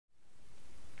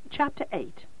Chapter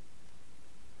 8.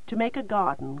 To make a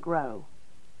garden grow.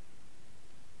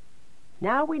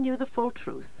 Now we knew the full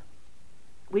truth.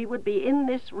 We would be in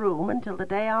this room until the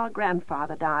day our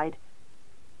grandfather died.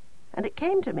 And it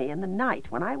came to me in the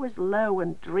night when I was low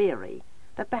and dreary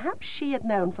that perhaps she had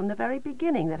known from the very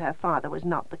beginning that her father was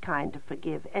not the kind to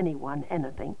forgive anyone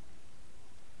anything.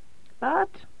 But,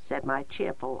 said my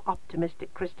cheerful,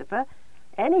 optimistic Christopher,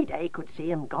 any day could see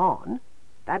him gone.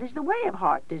 That is the way of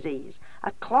heart disease.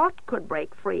 A clot could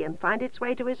break free and find its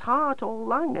way to his heart or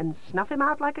lung and snuff him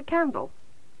out like a candle.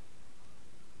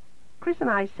 Chris and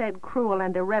I said cruel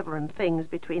and irreverent things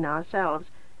between ourselves,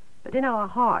 but in our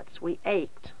hearts we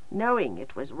ached, knowing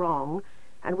it was wrong,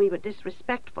 and we were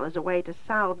disrespectful as a way to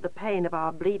salve the pain of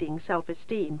our bleeding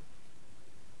self-esteem.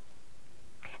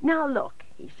 "Now look,"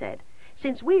 he said,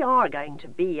 "since we are going to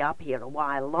be up here a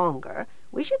while longer,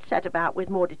 we should set about with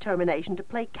more determination to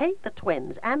placate the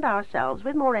twins and ourselves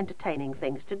with more entertaining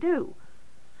things to do.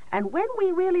 And when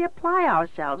we really apply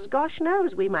ourselves, gosh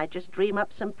knows, we might just dream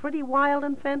up some pretty wild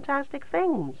and fantastic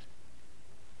things.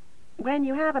 When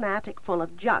you have an attic full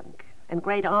of junk, and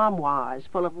great armoires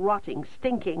full of rotting,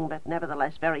 stinking, but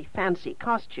nevertheless very fancy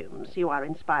costumes, you are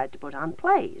inspired to put on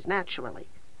plays, naturally.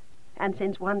 And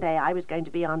since one day I was going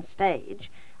to be on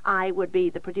stage, I would be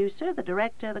the producer, the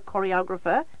director, the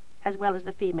choreographer, as well as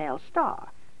the female star.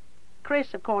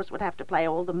 Chris, of course, would have to play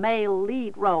all the male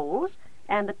lead roles,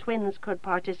 and the twins could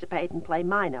participate and play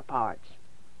minor parts.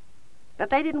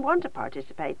 But they didn't want to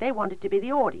participate. They wanted to be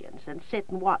the audience and sit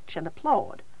and watch and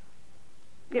applaud.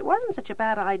 It wasn't such a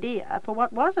bad idea, for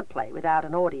what was a play without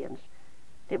an audience?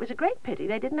 It was a great pity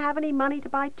they didn't have any money to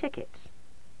buy tickets.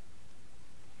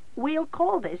 "We'll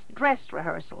call this dress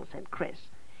rehearsal," said Chris,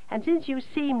 "and since you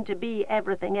seem to be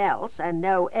everything else and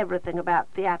know everything about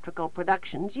theatrical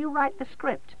productions, you write the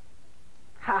script."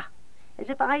 Ha! As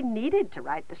if I needed to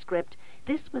write the script.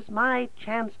 This was my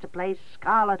chance to play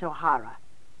Scarlett O'Hara.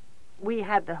 We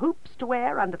had the hoops to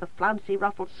wear under the flouncy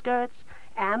ruffled skirts,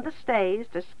 and the stays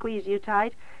to squeeze you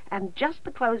tight, and just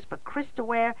the clothes for Chris to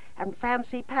wear, and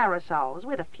fancy parasols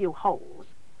with a few holes.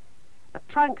 The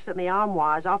trunks and the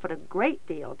armoires offered a great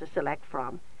deal to select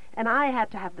from, and I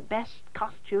had to have the best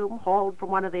costume hauled from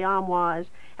one of the armoires,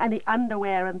 and the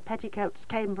underwear and petticoats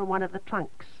came from one of the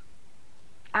trunks.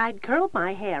 I'd curled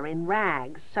my hair in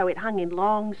rags, so it hung in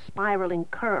long, spiraling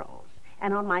curls,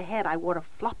 and on my head I wore a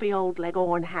floppy old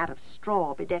leghorn hat of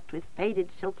straw bedecked with faded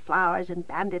silk flowers and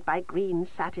banded by green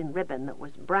satin ribbon that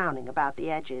was browning about the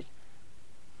edges.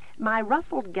 My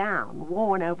ruffled gown,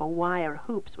 worn over wire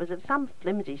hoops, was of some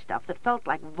flimsy stuff that felt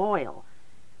like voile.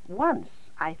 Once,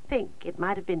 I think, it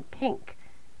might have been pink.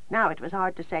 Now it was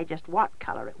hard to say just what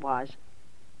color it was.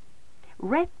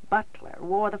 Rhett Butler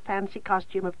wore the fancy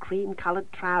costume of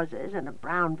cream-colored trousers and a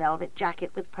brown velvet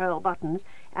jacket with pearl buttons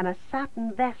and a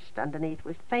satin vest underneath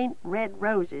with faint red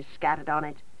roses scattered on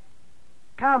it.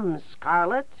 "Come,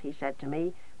 Scarlett," he said to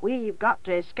me, "we've got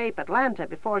to escape Atlanta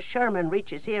before Sherman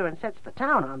reaches here and sets the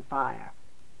town on fire."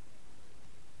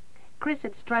 Chris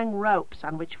had strung ropes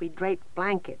on which we draped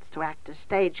blankets to act as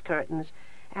stage curtains,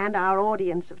 and our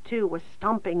audience of two was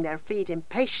stomping their feet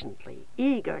impatiently,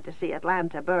 eager to see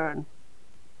Atlanta burn.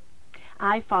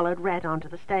 I followed Rhett onto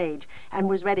the stage, and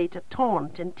was ready to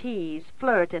taunt and tease,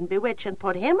 flirt and bewitch and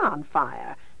put him on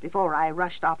fire before I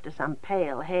rushed off to some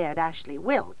pale-haired Ashley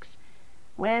Wilkes,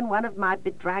 when one of my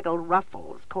bedraggled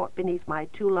ruffles caught beneath my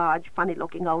too large,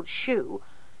 funny-looking old shoe,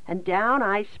 and down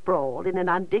I sprawled in an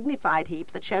undignified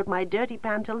heap that showed my dirty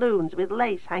pantaloons with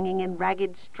lace hanging in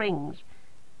ragged strings.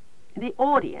 The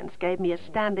audience gave me a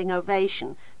standing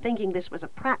ovation, thinking this was a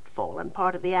pratfall and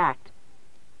part of the act.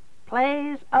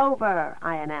 "Play's over,"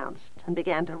 I announced, and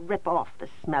began to rip off the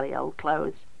smelly old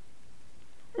clothes.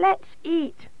 "Let's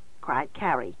eat," cried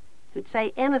Carrie, who'd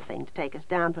say anything to take us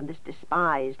down from this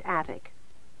despised attic.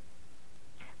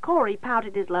 Corey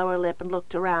pouted his lower lip and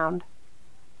looked around.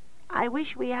 "I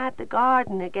wish we had the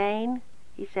garden again,"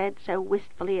 he said so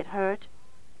wistfully it hurt.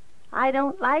 "I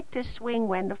don't like to swing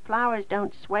when the flowers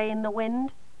don't sway in the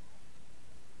wind."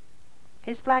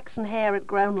 His flaxen hair had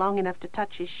grown long enough to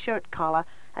touch his shirt collar,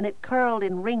 and it curled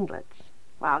in ringlets,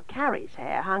 while Carrie's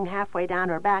hair hung halfway down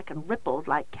her back and rippled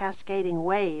like cascading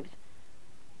waves.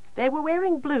 They were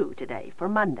wearing blue today for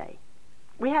Monday.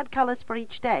 We had colors for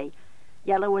each day.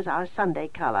 Yellow was our Sunday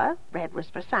color, red was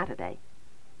for Saturday.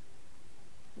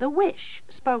 The wish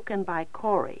spoken by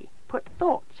Corey put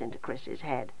thoughts into Chris's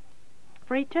head,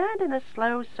 for he turned in a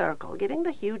slow circle, giving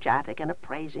the huge attic an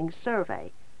appraising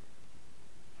survey.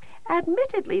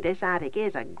 "Admittedly, this attic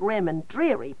is a grim and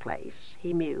dreary place,"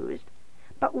 he mused,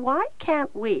 "but why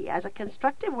can't we, as a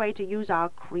constructive way to use our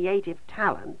creative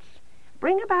talents,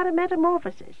 bring about a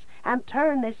metamorphosis and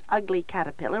turn this ugly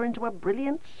caterpillar into a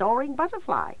brilliant soaring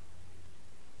butterfly.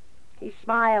 He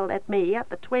smiled at me, at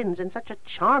the twins, in such a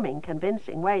charming,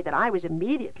 convincing way that I was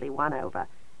immediately won over.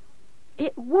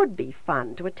 It would be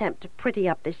fun to attempt to pretty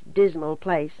up this dismal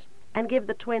place and give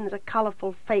the twins a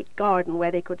colorful fake garden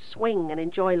where they could swing and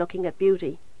enjoy looking at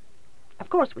beauty. Of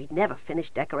course, we'd never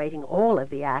finish decorating all of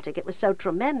the attic. It was so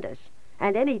tremendous.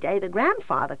 And any day the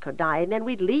grandfather could die, and then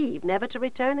we'd leave, never to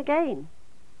return again.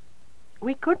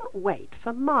 We couldn't wait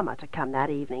for Mama to come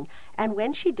that evening, and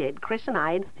when she did, Chris and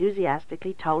I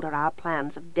enthusiastically told her our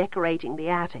plans of decorating the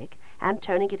attic and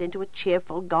turning it into a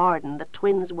cheerful garden the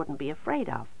twins wouldn't be afraid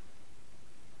of.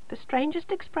 The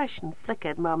strangest expression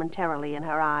flickered momentarily in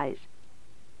her eyes.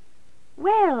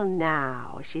 "Well,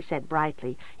 now," she said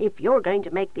brightly, "if you're going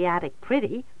to make the attic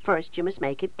pretty, first you must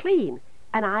make it clean,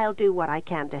 and I'll do what I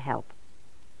can to help."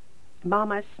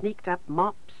 Mama sneaked up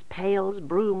mops, pails,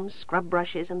 brooms, scrub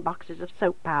brushes, and boxes of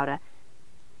soap powder.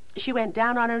 She went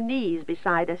down on her knees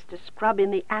beside us to scrub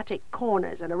in the attic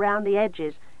corners and around the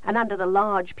edges and under the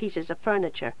large pieces of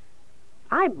furniture.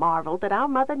 I marveled that our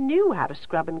mother knew how to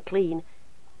scrub and clean.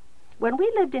 When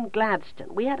we lived in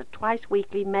Gladstone, we had a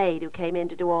twice-weekly maid who came in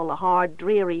to do all the hard,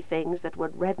 dreary things that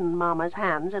would redden Mama's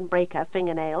hands and break her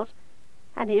fingernails.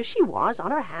 And here she was, on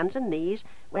her hands and knees,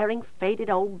 wearing faded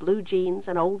old blue jeans,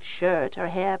 an old shirt, her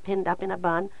hair pinned up in a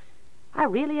bun. I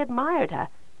really admired her.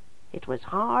 It was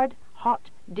hard, hot,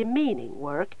 demeaning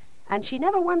work, and she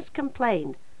never once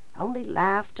complained, only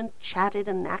laughed and chatted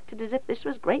and acted as if this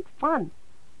was great fun.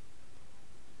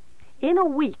 In a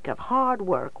week of hard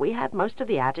work, we had most of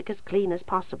the attic as clean as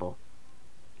possible.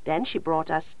 Then she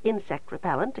brought us insect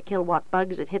repellent to kill what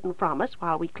bugs had hidden from us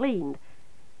while we cleaned.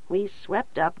 We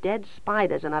swept up dead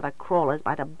spiders and other crawlers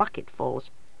by the bucketfuls.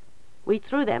 We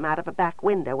threw them out of a back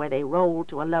window where they rolled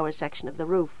to a lower section of the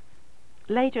roof.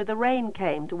 Later the rain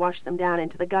came to wash them down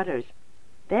into the gutters.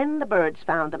 Then the birds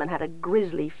found them and had a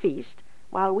grisly feast,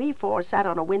 while we four sat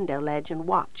on a window ledge and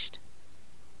watched.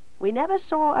 We never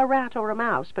saw a rat or a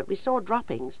mouse, but we saw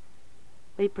droppings.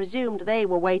 We presumed they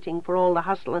were waiting for all the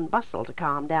hustle and bustle to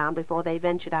calm down before they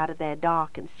ventured out of their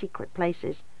dark and secret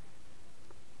places.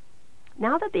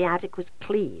 Now that the attic was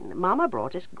clean, Mama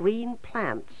brought us green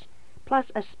plants, plus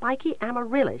a spiky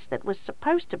amaryllis that was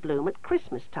supposed to bloom at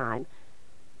Christmas time.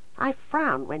 I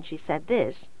frowned when she said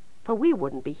this, for we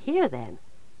wouldn't be here then.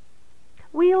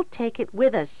 "We'll take it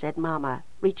with us," said Mama,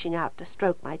 reaching out to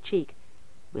stroke my cheek.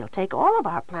 "We'll take all of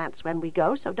our plants when we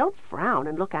go, so don't frown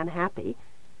and look unhappy.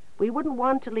 We wouldn't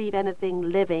want to leave anything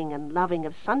living and loving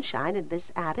of sunshine in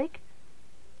this attic."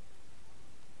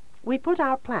 We put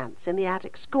our plants in the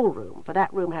attic schoolroom, for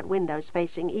that room had windows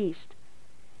facing east.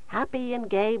 Happy and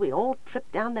gay, we all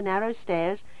tripped down the narrow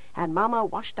stairs, and Mama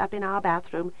washed up in our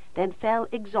bathroom, then fell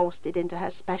exhausted into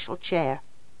her special chair.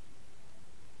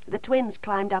 The twins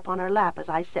climbed up on her lap as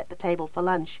I set the table for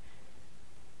lunch.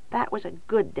 That was a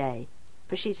good day,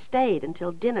 for she stayed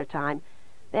until dinner time,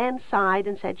 then sighed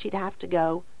and said she'd have to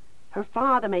go. Her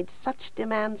father made such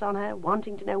demands on her,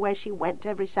 wanting to know where she went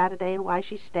every Saturday and why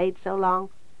she stayed so long.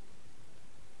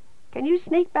 "Can you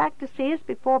sneak back to see us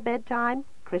before bedtime?"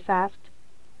 Chris asked.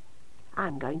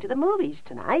 "I'm going to the movies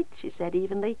tonight," she said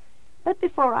evenly, "but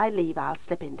before I leave I'll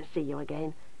slip in to see you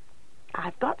again.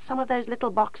 I've got some of those little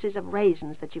boxes of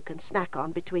raisins that you can snack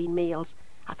on between meals.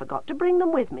 I forgot to bring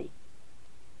them with me."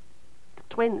 The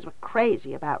twins were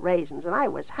crazy about raisins, and I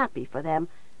was happy for them.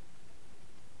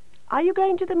 "Are you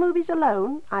going to the movies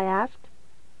alone?" I asked.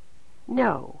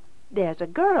 "No, there's a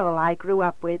girl I grew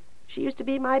up with. She used to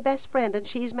be my best friend, and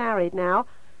she's married now.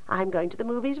 I'm going to the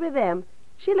movies with them.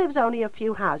 She lives only a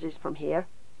few houses from here."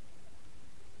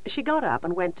 She got up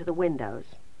and went to the windows,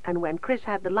 and when Chris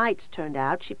had the lights turned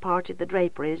out, she parted the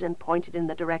draperies and pointed in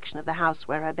the direction of the house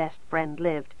where her best friend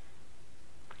lived.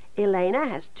 "Elena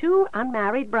has 2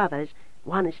 unmarried brothers.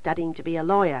 One is studying to be a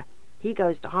lawyer. He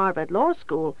goes to Harvard Law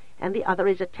School, and the other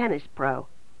is a tennis pro."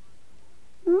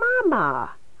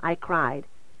 "Mama," I cried,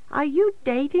 "are you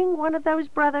dating one of those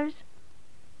brothers?"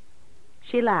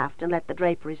 She laughed and let the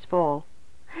draperies fall.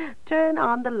 "Turn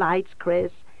on the lights,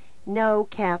 Chris. No,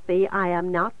 Kathy, I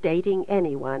am not dating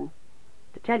anyone.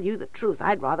 To tell you the truth,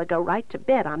 I'd rather go right to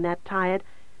bed. I'm that tired.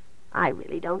 I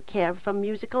really don't care for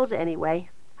musicals anyway.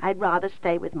 I'd rather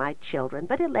stay with my children,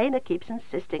 but Elena keeps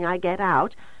insisting I get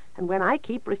out, and when I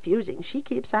keep refusing, she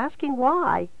keeps asking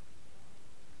why.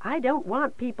 I don't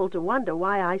want people to wonder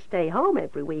why I stay home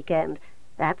every weekend.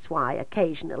 That's why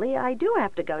occasionally I do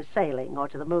have to go sailing or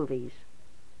to the movies."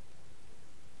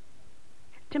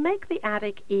 To make the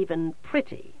attic even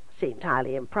pretty seemed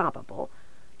highly improbable.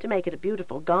 To make it a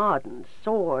beautiful garden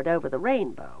soared over the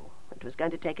rainbow. It was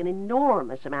going to take an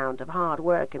enormous amount of hard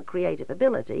work and creative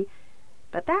ability,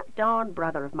 but that darn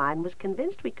brother of mine was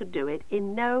convinced we could do it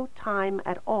in no time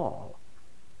at all.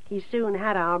 He soon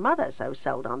had our mother so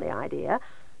sold on the idea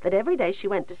that every day she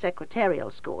went to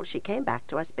secretarial school she came back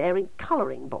to us bearing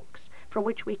coloring books from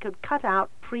which we could cut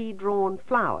out pre-drawn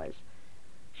flowers.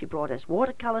 She brought us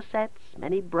watercolor sets,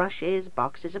 many brushes,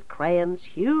 boxes of crayons,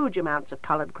 huge amounts of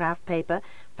colored craft paper,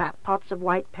 fat pots of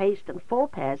white paste, and 4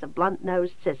 pairs of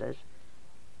blunt-nosed scissors.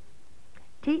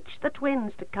 "Teach the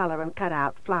twins to color and cut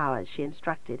out flowers," she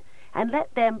instructed, "and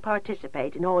let them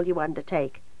participate in all you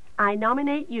undertake. I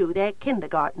nominate you their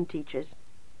kindergarten teachers."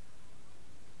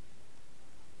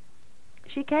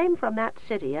 She came from that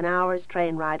city an hour's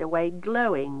train ride away,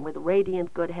 glowing with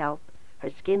radiant good health, her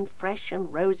skin fresh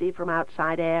and rosy from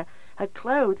outside air, her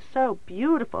clothes so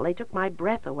beautiful they took my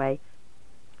breath away.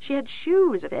 She had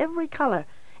shoes of every color,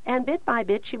 and bit by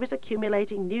bit she was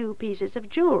accumulating new pieces of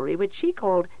jewelry, which she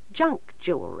called junk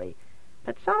jewelry.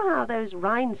 But somehow those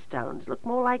rhinestones looked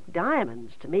more like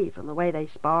diamonds to me from the way they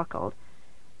sparkled.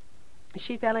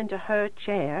 She fell into her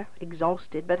chair,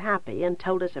 exhausted but happy, and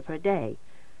told us of her day.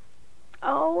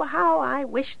 "Oh, how I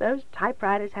wish those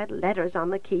typewriters had letters on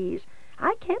the keys.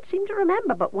 I can't seem to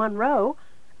remember but one row.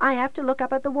 I have to look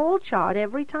up at the wall chart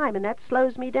every time, and that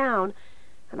slows me down.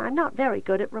 And I'm not very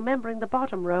good at remembering the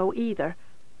bottom row either.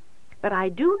 But I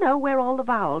do know where all the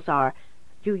vowels are.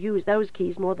 You use those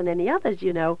keys more than any others,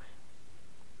 you know.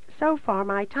 So far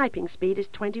my typing speed is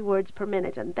 20 words per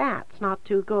minute, and that's not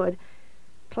too good.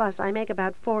 Plus I make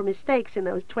about 4 mistakes in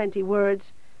those 20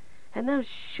 words. And those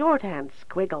shorthand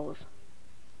squiggles."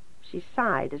 She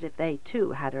sighed as if they,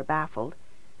 too, had her baffled.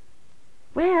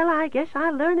 "Well, I guess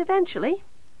I'll learn eventually.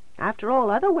 After all,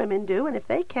 other women do, and if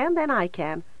they can, then I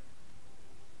can."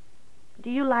 "Do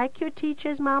you like your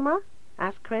teachers, Mama?"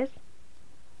 asked Chris.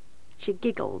 She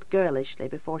giggled girlishly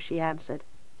before she answered.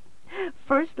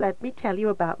 "First, let me tell you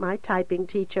about my typing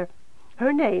teacher.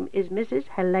 Her name is Mrs.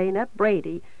 Helena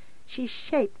Brady. She's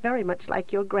shaped very much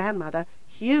like your grandmother,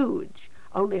 huge,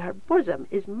 only her bosom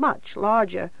is much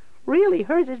larger. Really,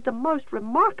 hers is the most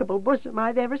remarkable bosom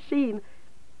I've ever seen.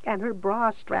 And her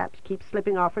bra straps keep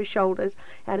slipping off her shoulders,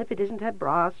 and if it isn't her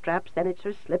bra straps, then it's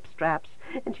her slip straps,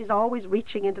 and she's always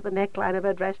reaching into the neckline of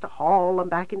her dress to haul them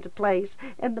back into place,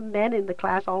 and the men in the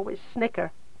class always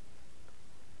snicker."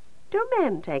 "Do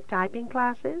men take typing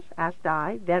classes?" asked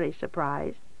I, very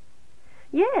surprised.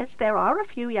 "Yes, there are a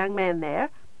few young men there.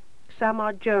 Some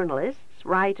are journalists,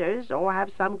 writers, or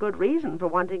have some good reason for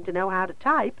wanting to know how to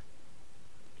type.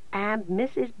 And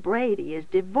Mrs. Brady is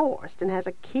divorced and has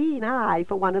a keen eye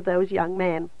for one of those young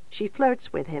men. She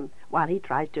flirts with him while he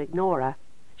tries to ignore her.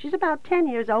 She's about 10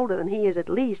 years older than he is at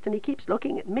least, and he keeps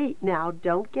looking at me. Now,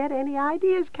 don't get any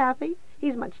ideas, Kathy.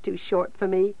 He's much too short for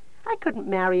me. I couldn't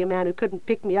marry a man who couldn't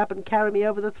pick me up and carry me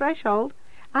over the threshold.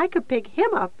 I could pick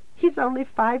him up. He's only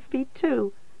 5 feet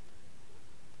 2.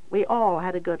 We all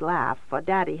had a good laugh, for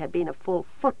Daddy had been a full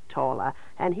foot taller,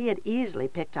 and he had easily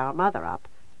picked our mother up.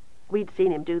 We'd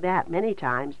seen him do that many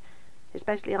times,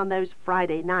 especially on those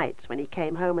Friday nights when he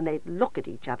came home and they'd look at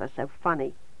each other so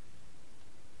funny.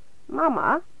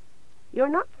 "Mama, you're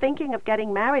not thinking of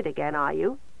getting married again, are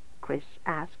you?" Chris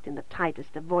asked in the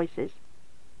tightest of voices.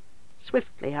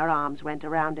 Swiftly her arms went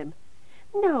around him.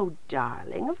 "No,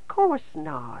 darling, of course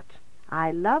not.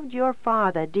 I loved your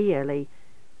father dearly.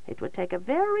 It would take a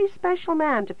very special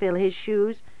man to fill his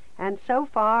shoes, and so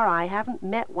far I haven't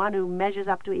met one who measures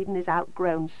up to even his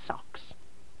outgrown socks."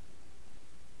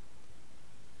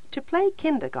 To play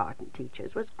kindergarten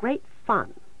teachers was great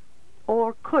fun,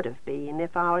 or could have been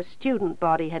if our student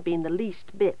body had been the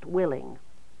least bit willing.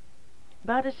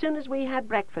 But as soon as we had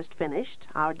breakfast finished,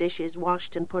 our dishes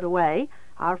washed and put away,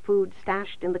 our food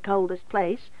stashed in the coldest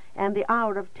place, and the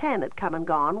hour of 10 had come and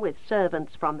gone with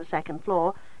servants from the second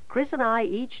floor, Chris and I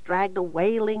each dragged a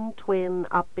wailing twin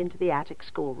up into the attic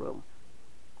schoolroom.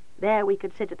 There we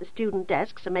could sit at the student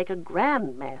desks and make a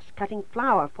grand mess, cutting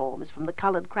flower forms from the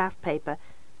colored craft paper,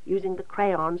 using the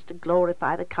crayons to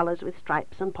glorify the colors with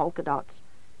stripes and polka dots.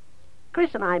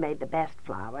 Chris and I made the best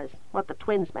flowers. What the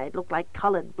twins made looked like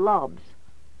colored blobs.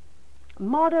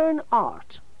 "Modern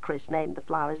art," Chris named the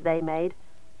flowers they made.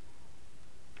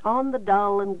 On the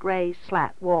dull and gray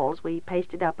slat walls we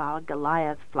pasted up our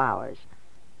Goliath flowers.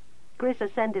 Chris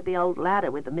ascended the old ladder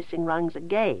with the missing rungs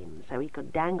again, so he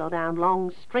could dangle down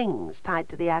long strings tied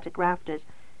to the attic rafters,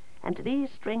 and to these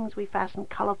strings we fastened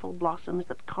colorful blossoms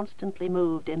that constantly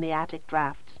moved in the attic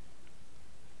drafts.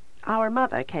 Our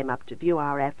mother came up to view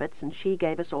our efforts, and she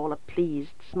gave us all a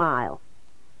pleased smile.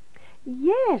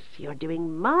 "Yes, you're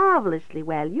doing marvelously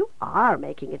well. You are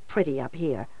making it pretty up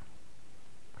here."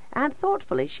 and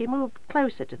thoughtfully she moved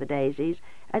closer to the daisies,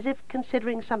 as if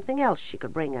considering something else she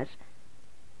could bring us.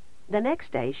 The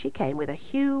next day she came with a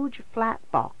huge flat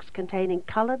box containing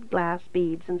colored glass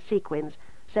beads and sequins,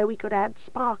 so we could add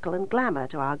sparkle and glamour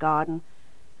to our garden.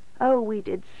 Oh, we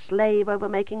did slave over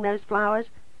making those flowers.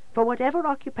 For whatever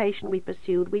occupation we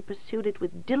pursued it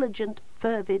with diligent,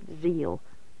 fervid zeal.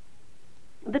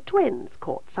 The twins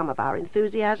caught some of our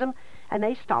enthusiasm, and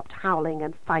they stopped howling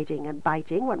and fighting and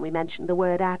biting when we mentioned the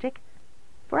word attic.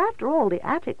 For after all, the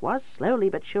attic was slowly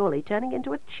but surely turning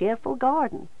into a cheerful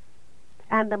garden.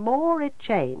 And the more it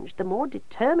changed, the more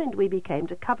determined we became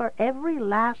to cover every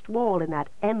last wall in that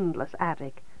endless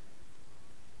attic.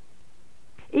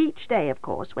 Each day, of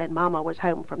course, when Mamma was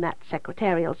home from that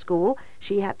secretarial school,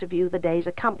 she had to view the day's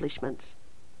accomplishments.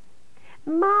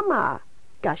 "Mamma,"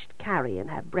 gushed Carrie in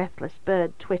her breathless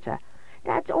bird twitter,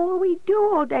 "that's all we do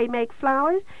all day, make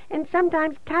flowers, and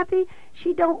sometimes Kathy,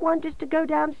 she don't want us to go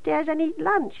downstairs and eat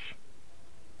lunch."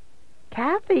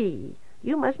 "Kathy,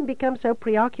 you mustn't become so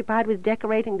preoccupied with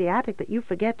decorating the attic that you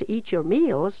forget to eat your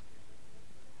meals."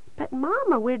 "But,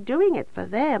 Mamma, we're doing it for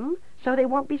them, so they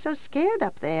won't be so scared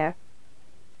up there."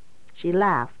 She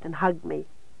laughed and hugged me.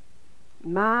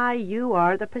 "My, you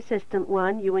are the persistent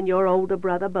one, you and your older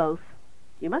brother both.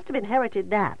 You must have inherited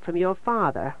that from your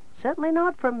father. Certainly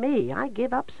not from me. I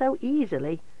give up so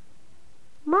easily."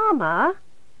 "Mamma,"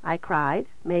 I cried,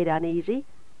 made uneasy,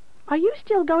 "are you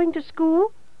still going to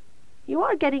school? You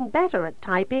are getting better at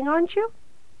typing, aren't you?"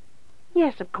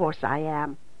 "Yes, of course I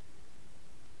am."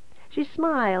 She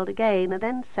smiled again and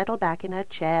then settled back in her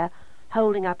chair,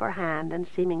 holding up her hand and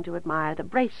seeming to admire the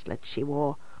bracelet she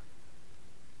wore.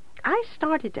 I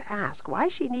started to ask why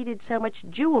she needed so much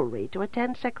jewelry to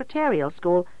attend secretarial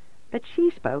school, but she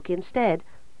spoke instead.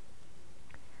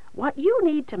 "What you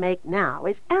need to make now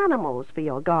is animals for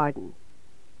your garden."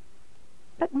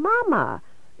 "But, Mamma,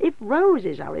 if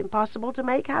roses are impossible to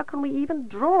make, how can we even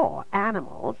draw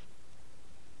animals?"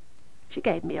 She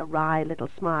gave me a wry little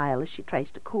smile as she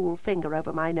traced a cool finger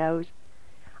over my nose.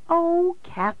 "Oh,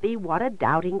 Kathy, what a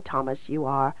doubting Thomas you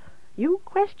are. You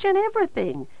question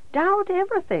everything, doubt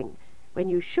everything, when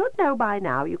you should know by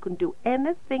now you can do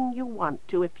anything you want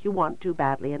to if you want to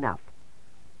badly enough.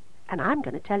 And I'm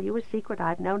going to tell you a secret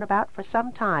I've known about for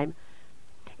some time.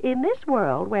 In this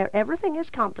world where everything is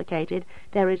complicated,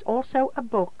 there is also a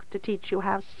book to teach you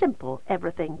how simple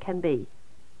everything can be."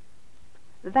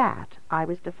 That I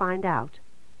was to find out.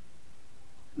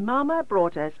 Mamma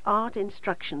brought us art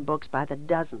instruction books by the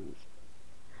dozens.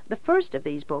 The first of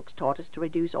these books taught us to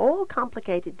reduce all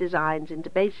complicated designs into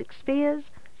basic spheres,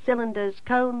 cylinders,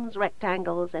 cones,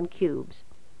 rectangles, and cubes.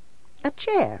 A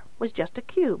chair was just a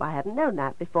cube. I hadn't known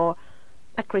that before.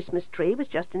 A Christmas tree was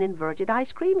just an inverted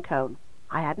ice cream cone.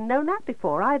 I hadn't known that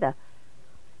before either.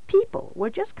 People were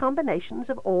just combinations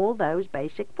of all those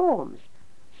basic forms.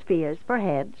 Spheres for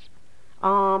heads.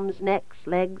 Arms, necks,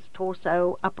 legs,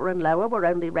 torso, upper and lower were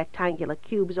only rectangular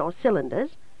cubes or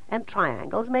cylinders, and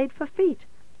triangles made for feet.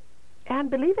 And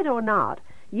believe it or not,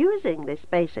 using this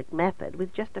basic method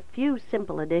with just a few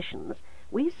simple additions,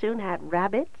 we soon had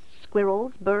rabbits,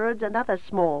 squirrels, birds, and other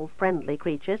small, friendly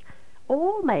creatures,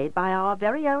 all made by our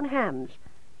very own hands.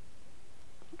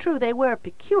 True, they were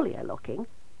peculiar looking.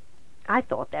 I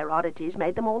thought their oddities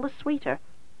made them all the sweeter.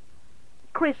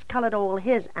 Chris colored all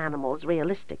his animals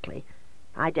realistically.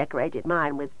 I decorated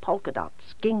mine with polka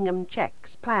dots, gingham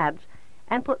checks, plaids,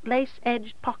 and put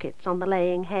lace-edged pockets on the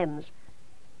laying hens.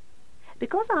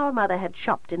 Because our mother had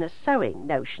shopped in a sewing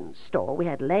notions store, we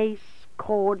had lace,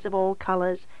 cords of all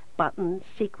colors, buttons,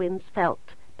 sequins,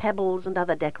 felt, pebbles, and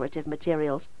other decorative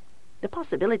materials. The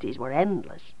possibilities were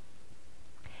endless.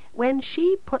 When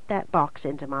she put that box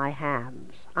into my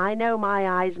hands, I know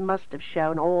my eyes must have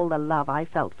shown all the love I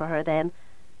felt for her then.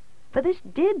 For this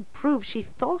did prove she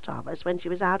thought of us when she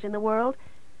was out in the world.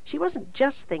 She wasn't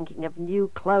just thinking of new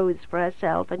clothes for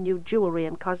herself and new jewelry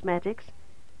and cosmetics.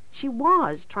 She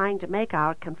was trying to make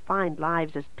our confined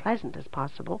lives as pleasant as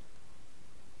possible.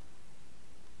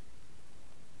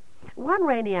 One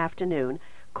rainy afternoon,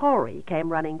 Corey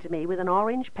came running to me with an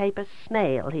orange paper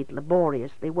snail he'd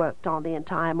laboriously worked on the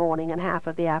entire morning and half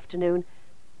of the afternoon.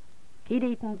 He'd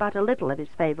eaten but a little of his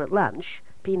favorite lunch,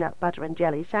 peanut butter and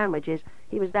jelly sandwiches.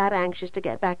 He was that anxious to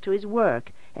get back to his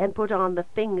work and put on the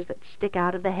things that stick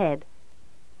out of the head.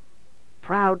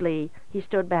 Proudly, he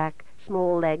stood back,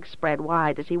 small legs spread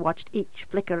wide, as he watched each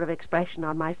flicker of expression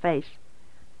on my face.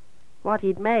 What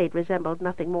he'd made resembled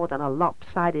nothing more than a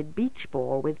lopsided beach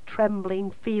ball with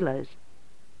trembling feelers.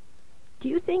 "Do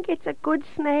you think it's a good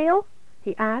snail?"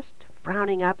 he asked,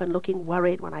 frowning up and looking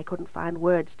worried when I couldn't find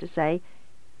words to say.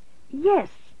 "Yes,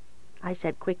 I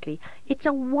said quickly. "It's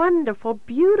a wonderful,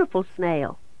 beautiful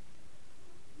snail."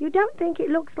 "You don't think it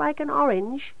looks like an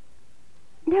orange?"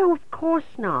 "No, of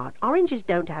course not. Oranges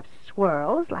don't have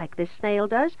swirls like this snail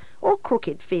does, or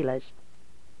crooked feelers."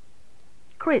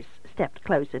 Chris stepped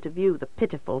closer to view the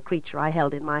pitiful creature I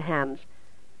held in my hands.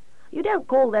 "You don't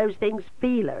call those things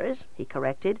feelers," he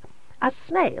corrected. "A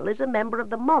snail is a member of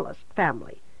the mollusk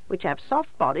family, which have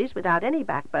soft bodies without any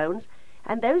backbones,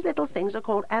 and those little things are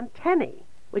called antennae,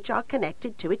 which are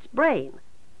connected to its brain.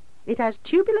 It has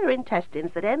tubular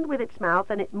intestines that end with its mouth,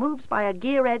 and it moves by a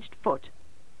gear-edged foot."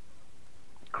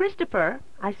 "Christopher,"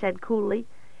 I said coolly,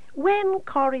 "when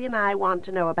Corrie and I want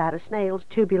to know about a snail's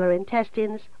tubular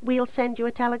intestines, we'll send you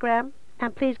a telegram,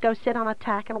 and please go sit on a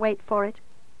tack and wait for it."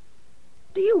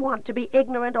 "Do you want to be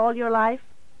ignorant all your life?"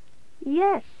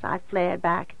 "Yes," I flared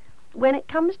back. "When it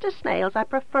comes to snails, I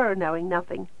prefer knowing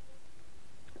nothing."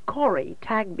 Corrie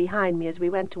tagged behind me as we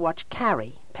went to watch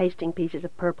Carrie pasting pieces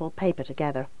of purple paper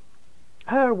together.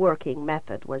 Her working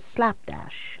method was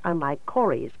slapdash, unlike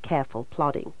Corrie's careful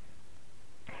plodding.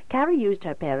 Carrie used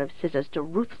her pair of scissors to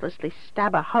ruthlessly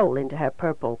stab a hole into her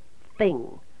purple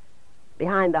thing.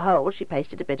 Behind the hole she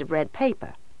pasted a bit of red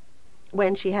paper.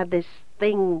 When she had this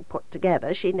thing put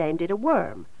together, she named it a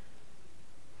worm.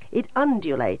 It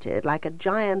undulated like a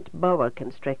giant boa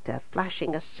constrictor,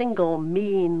 flashing a single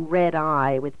mean red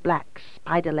eye with black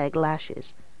spider-leg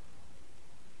lashes.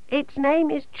 "Its name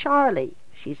is Charlie,"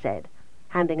 she said,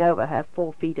 handing over her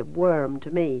 4 feet of worm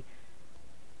to me.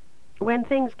 When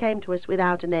things came to us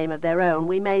without a name of their own,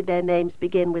 we made their names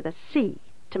begin with a C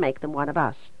to make them one of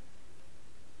us.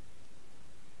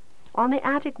 On the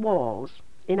attic walls,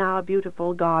 in our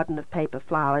beautiful garden of paper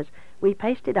flowers, we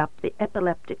pasted up the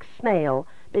epileptic snail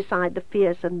beside the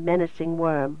fierce and menacing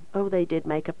worm. Oh, they did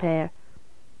make a pair.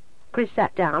 Chris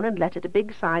sat down and lettered a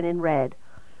big sign in red.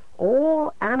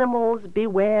 "All animals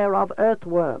beware of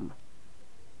earthworm."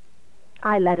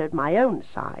 I lettered my own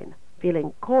sign,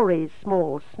 feeling Corrie's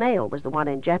small snail was the one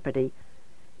in jeopardy.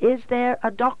 "Is there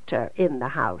a doctor in the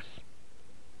house?"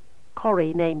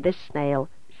 Corrie named this snail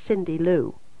Cindy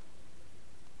Lou.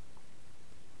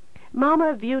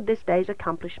 Mama viewed this day's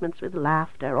accomplishments with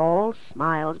laughter, all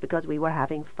smiles because we were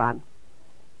having fun.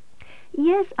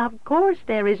 "Yes, of course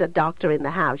there is a doctor in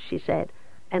the house," she said,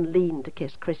 and leaned to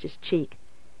kiss Chris's cheek.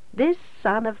 "This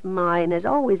son of mine has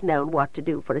always known what to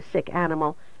do for a sick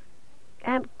animal.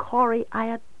 And, Corrie, I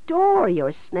adore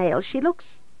your snail. She looks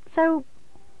so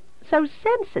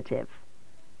sensitive."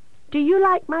 "Do you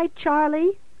like my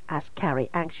Charlie?" asked Carrie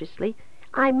anxiously.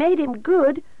 "I made him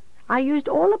good. I used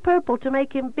all the purple to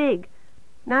make him big.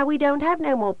 Now we don't have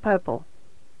no more purple."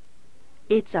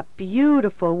 "It's a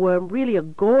beautiful worm, really a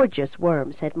gorgeous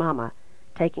worm," said Mama,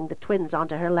 taking the twins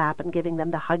onto her lap and giving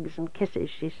them the hugs and kisses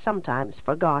she sometimes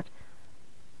forgot.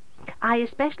 "I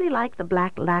especially like the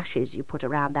black lashes you put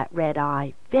around that red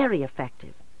eye. Very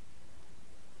effective."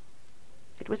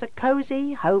 It was a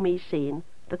cozy, homey scene,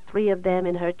 the 3 of them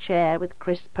in her chair with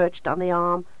Chris perched on the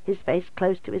arm, his face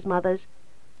close to his mother's.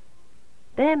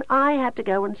 Then I had to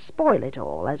go and spoil it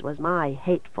all, as was my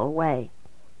hateful way.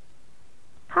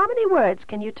 "How many words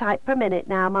can you type per minute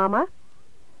now, Mama?"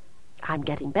 "I'm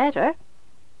getting better."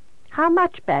 "How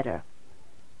much better?"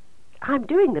 "I'm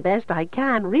doing the best I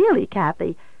can, really,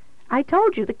 Kathy. I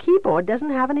told you the keyboard doesn't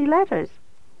have any letters."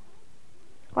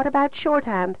 "What about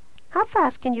shorthand? How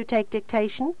fast can you take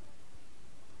dictation?"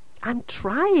 "I'm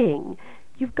trying.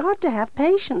 You've got to have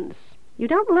patience. You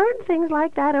don't learn things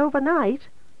like that overnight."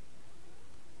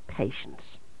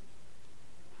 Patience.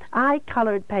 I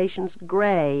colored patience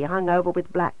gray, hung over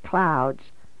with black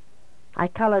clouds. I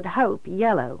colored hope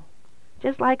yellow,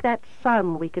 just like that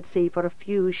sun we could see for a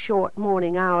few short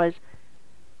morning hours.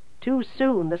 Too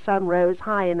soon the sun rose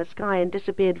high in the sky and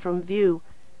disappeared from view,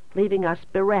 leaving us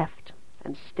bereft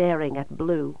and staring at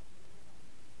blue.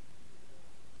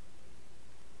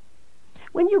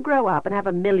 When you grow up and have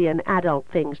a million adult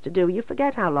things to do, you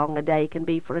forget how long a day can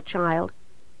be for a child.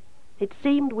 It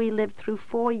seemed we lived through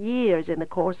 4 years in the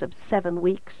course of 7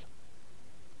 weeks.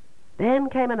 Then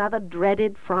came another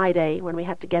dreaded Friday, when we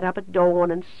had to get up at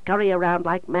dawn and scurry around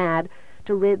like mad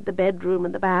to rid the bedroom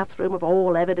and the bathroom of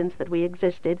all evidence that we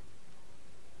existed.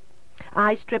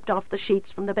 I stripped off the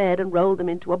sheets from the bed and rolled them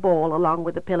into a ball along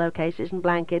with the pillowcases and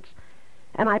blankets,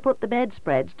 and I put the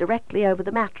bedspreads directly over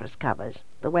the mattress covers,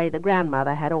 the way the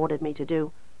grandmother had ordered me to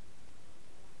do.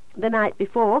 The night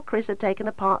before, Chris had taken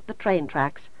apart the train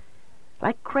tracks.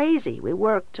 Like crazy, we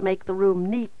worked to make the room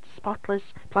neat, spotless,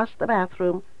 plus the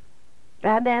bathroom.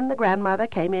 And then the grandmother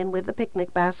came in with the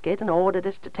picnic basket and ordered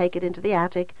us to take it into the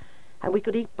attic, and we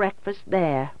could eat breakfast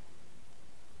there.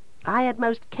 I had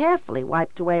most carefully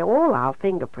wiped away all our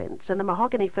fingerprints, and the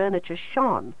mahogany furniture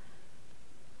shone.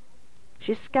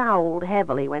 She scowled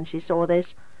heavily when she saw this,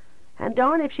 and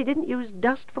darn if she didn't use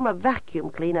dust from a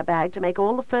vacuum cleaner bag to make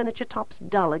all the furniture tops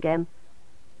dull again.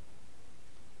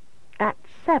 At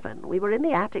 7, we were in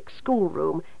the attic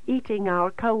schoolroom, eating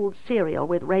our cold cereal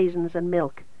with raisins and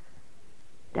milk.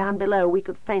 Down below we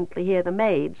could faintly hear the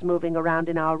maids moving around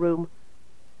in our room.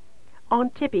 On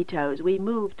tippy-toes we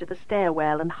moved to the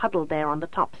stairwell and huddled there on the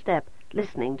top step,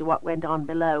 listening to what went on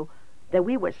below, though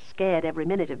we were scared every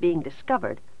minute of being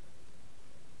discovered.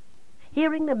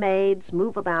 Hearing the maids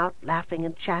move about, laughing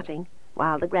and chatting,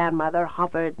 while the grandmother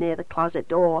hovered near the closet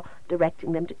door,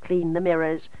 directing them to clean the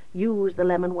mirrors, use the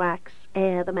lemon wax,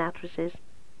 air the mattresses,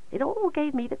 it all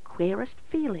gave me the queerest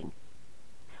feeling.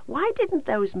 Why didn't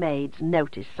those maids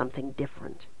notice something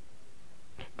different?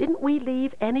 Didn't we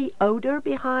leave any odor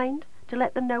behind to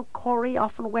let them know Corey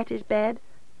often wet his bed?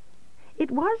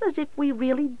 It was as if we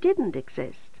really didn't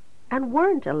exist, and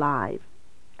weren't alive,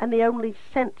 and the only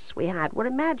scents we had were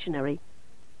imaginary.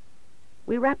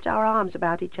 We wrapped our arms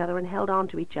about each other and held on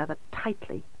to each other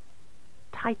tightly,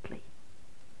 tightly.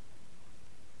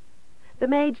 The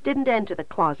maids didn't enter the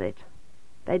closet.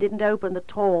 They didn't open the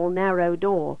tall, narrow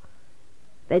door.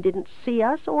 They didn't see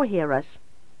us or hear us.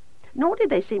 Nor did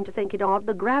they seem to think it odd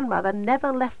the grandmother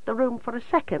never left the room for a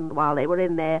second while they were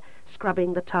in there,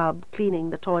 scrubbing the tub, cleaning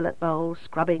the toilet bowl,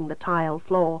 scrubbing the tile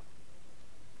floor.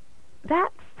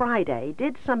 That Friday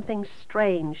did something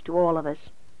strange to all of us.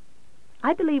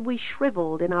 I believe we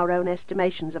shriveled in our own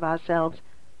estimations of ourselves,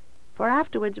 for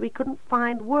afterwards we couldn't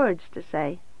find words to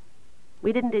say.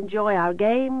 We didn't enjoy our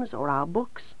games or our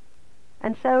books,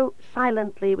 and so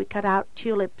silently we cut out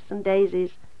tulips and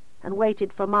daisies and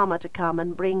waited for Mama to come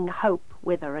and bring hope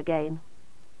with her again.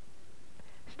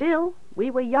 Still,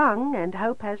 we were young, and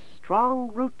hope has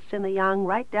strong roots in the young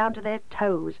right down to their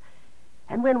toes,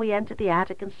 and when we entered the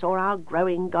attic and saw our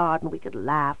growing garden we could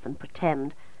laugh and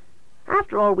pretend.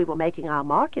 After all, we were making our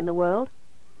mark in the world.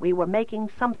 We were making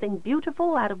something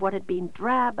beautiful out of what had been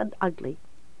drab and ugly.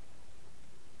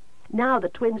 Now the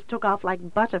twins took off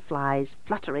like butterflies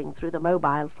fluttering through the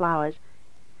mobile flowers.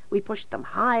 We pushed them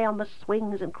high on the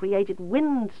swings and created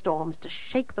windstorms to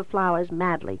shake the flowers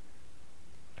madly.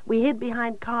 We hid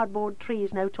behind cardboard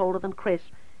trees no taller than Chris,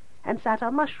 and sat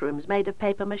on mushrooms made of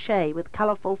papier-mâché with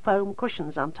colourful foam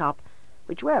cushions on top,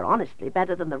 which were honestly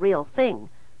better than the real thing,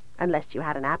 unless you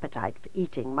had an appetite for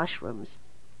eating mushrooms.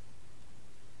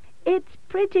 "It's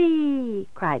pretty!"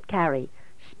 cried Carrie,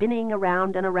 spinning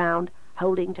around and around,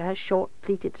 holding to her short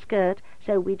pleated skirt,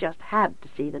 so we just had to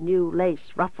see the new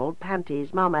lace-ruffled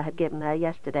panties Mama had given her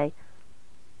yesterday.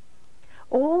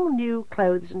 All new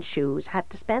clothes and shoes had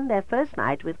to spend their first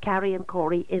night with Carrie and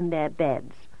Corey in their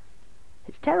beds.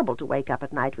 It's terrible to wake up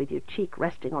at night with your cheek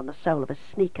resting on the sole of a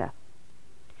sneaker.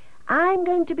 "I'm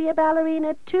going to be a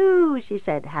ballerina too," she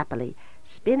said happily,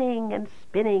 spinning and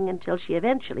spinning until she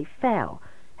eventually fell,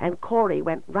 and Corey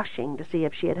went rushing to see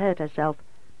if she had hurt herself.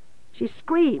 She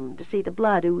screamed to see the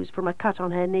blood ooze from a cut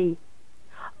on her knee.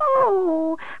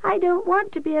 "Oh, I don't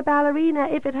want to be a ballerina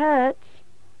if it hurts."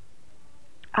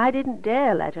 I didn't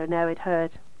dare let her know it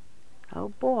hurt. Oh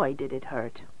boy, did it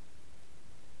hurt.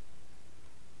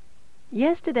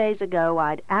 Yesterdays ago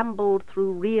I'd ambled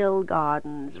through real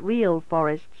gardens, real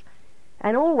forests,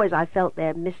 and always I felt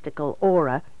their mystical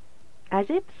aura, as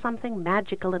if something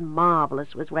magical and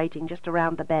marvelous was waiting just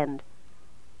around the bend.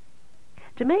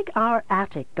 To make our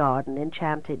attic garden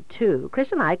enchanted too,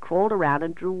 Chris and I crawled around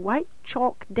and drew white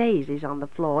chalk daisies on the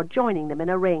floor, joining them in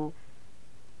a ring.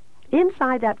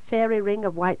 Inside that fairy ring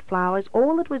of white flowers,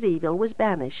 all that was evil was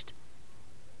banished.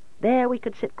 There we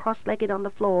could sit cross-legged on the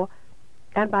floor,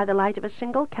 and by the light of a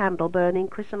single candle burning,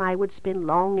 Chris and I would spin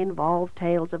long, involved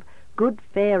tales of good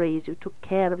fairies who took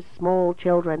care of small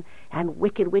children, and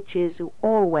wicked witches who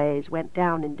always went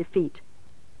down in defeat.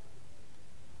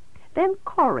 Then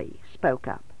Corey spoke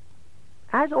up.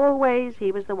 As always, he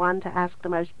was the one to ask the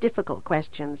most difficult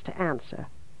questions to answer.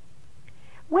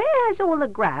 "Where has all the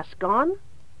grass gone?"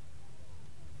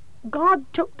 "God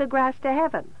took the grass to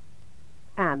heaven."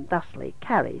 And thusly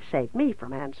Carrie saved me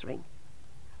from answering.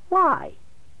 "Why?"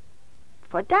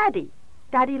 "For Daddy.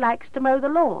 Daddy likes to mow the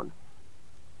lawn."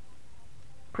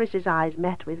 Chris's eyes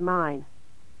met with mine,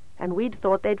 and we'd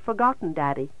thought they'd forgotten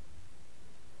Daddy.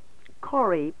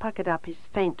 Corey puckered up his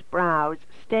faint brows,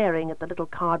 staring at the little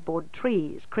cardboard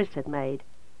trees Chris had made.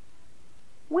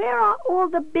 "Where are all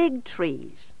the big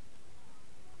trees?"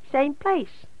 "Same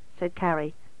place," said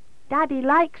Carrie. "Daddy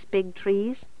likes big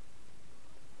trees."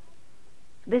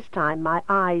 This time my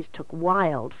eyes took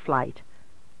wild flight.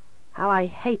 How I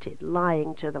hated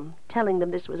lying to them, telling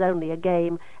them this was only a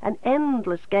game, an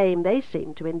endless game they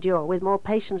seemed to endure with more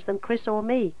patience than Chris or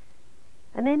me,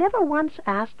 and they never once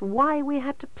asked why we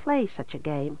had to play such a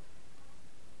game.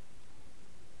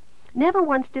 Never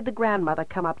once did the grandmother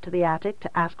come up to the attic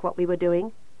to ask what we were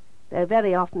doing, though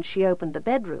very often she opened the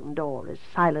bedroom door as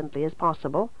silently as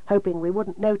possible, hoping we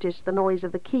wouldn't notice the noise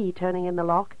of the key turning in the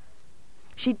lock.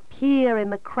 She'd peer in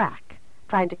the crack,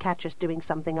 trying to catch us doing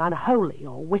something unholy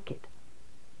or wicked.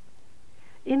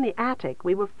 In the attic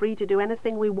we were free to do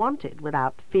anything we wanted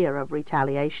without fear of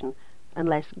retaliation,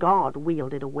 unless God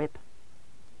wielded a whip.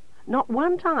 Not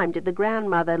one time did the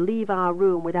grandmother leave our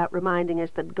room without reminding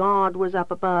us that God was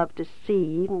up above to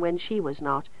see even when she was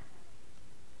not.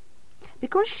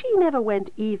 Because she never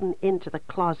went even into the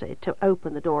closet to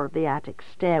open the door of the attic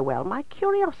stairwell, my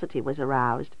curiosity was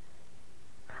aroused.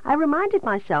 I reminded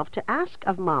myself to ask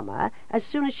of Mama as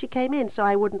soon as she came in so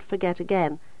I wouldn't forget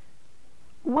again.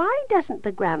 Why doesn't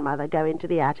the grandmother go into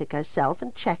the attic herself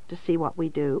and check to see what we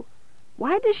do?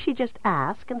 Why does she just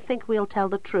ask and think we'll tell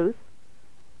the truth?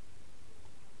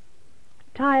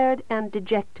 Tired and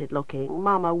dejected-looking,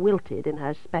 Mama wilted in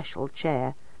her special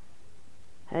chair.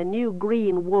 Her new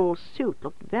green wool suit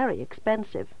looked very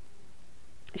expensive.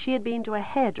 She had been to a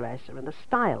hairdresser, and the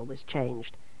style was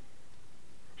changed.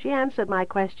 She answered my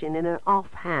question in an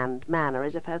off-hand manner,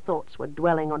 as if her thoughts were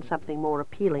dwelling on something more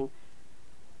appealing.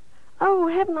 "Oh,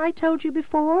 haven't I told you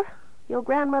before? Your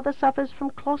grandmother suffers from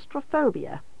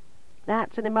claustrophobia.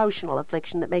 That's an emotional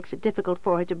affliction that makes it difficult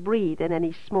for her to breathe in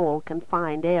any small,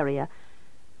 confined area.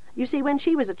 You see, when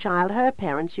she was a child, her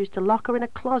parents used to lock her in a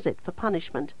closet for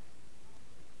punishment."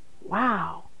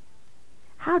 Wow!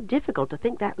 How difficult to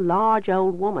think that large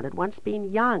old woman had once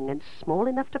been young and small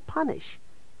enough to punish.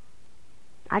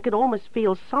 I could almost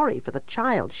feel sorry for the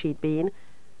child she'd been,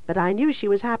 but I knew she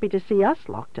was happy to see us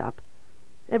locked up.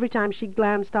 Every time she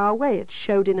glanced our way, it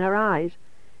showed in her eyes,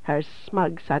 her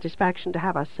smug satisfaction to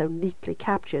have us so neatly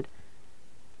captured.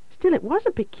 Still, it was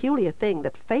a peculiar thing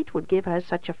that fate would give her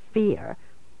such a fear,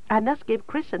 and thus give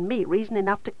Chris and me reason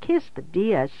enough to kiss the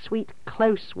dear, sweet,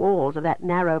 close walls of that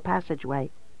narrow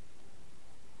passageway.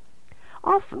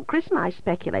 Often Chris and I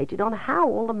speculated on how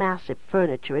all the massive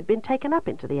furniture had been taken up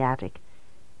into the attic.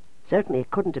 Certainly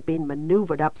it couldn't have been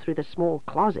maneuvered up through the small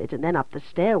closet and then up the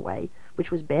stairway,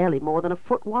 which was barely more than a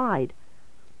foot wide.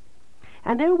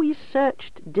 And though we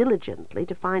searched diligently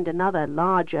to find another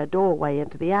larger doorway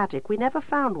into the attic, we never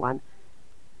found one.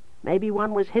 Maybe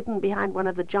one was hidden behind one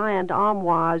of the giant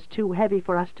armoires too heavy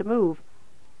for us to move.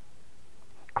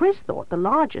 Chris thought the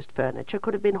largest furniture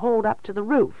could have been hauled up to the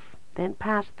roof, then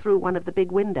passed through one of the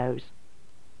big windows.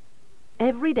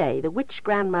 Every day the witch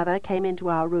grandmother came into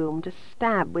our room to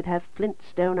stab with her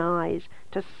flintstone eyes,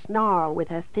 to snarl with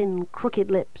her thin,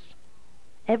 crooked lips.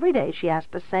 Every day she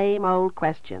asked the same old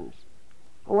questions.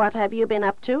 "What have you been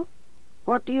up to?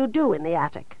 What do you do in the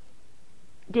attic?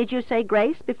 Did you say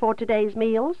grace before today's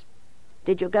meals?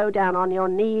 Did you go down on your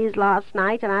knees last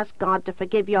night and ask God to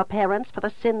forgive your parents for the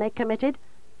sin they committed?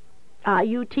 Are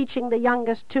you teaching the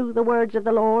youngest two the words of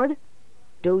the Lord?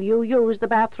 Do you use the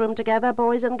bathroom together,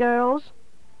 boys and girls?"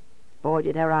 Boy,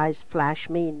 did her eyes flash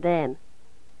mean then.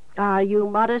 "Are you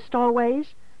modest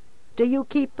always? Do you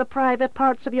keep the private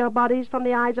parts of your bodies from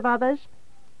the eyes of others?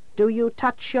 Do you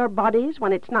touch your bodies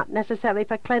when it's not necessary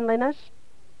for cleanliness?"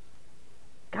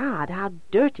 God, how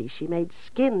dirty she made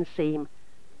skin seem.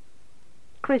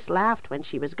 Chris laughed when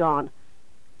she was gone.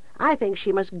 "I think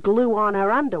she must glue on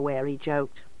her underwear," he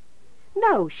joked.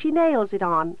 "No, she nails it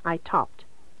on," I topped.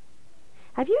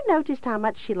 "Have you noticed how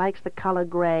much she likes the color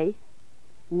gray?"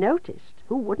 Noticed?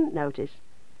 Who wouldn't notice?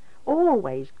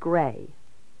 Always gray.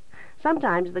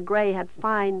 Sometimes the gray had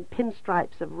fine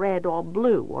pinstripes of red or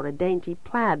blue, or a dainty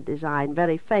plaid design,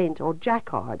 very faint, or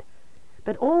jacquard.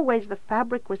 But always the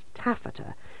fabric was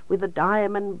taffeta, with a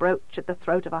diamond brooch at the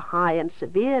throat of a high and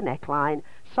severe neckline,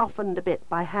 softened a bit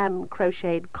by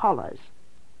hand-crocheted collars.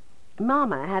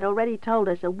 Mama had already told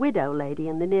us a widow lady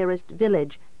in the nearest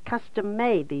village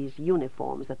custom-made these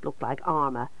uniforms that looked like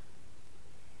armor.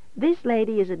 This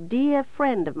lady is a dear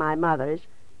friend of my mother's,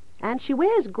 and she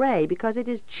wears gray because it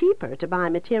is cheaper to buy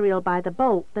material by the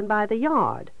bolt than by the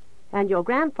yard, and your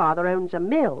grandfather owns a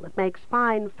mill that makes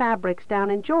fine fabrics down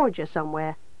in Georgia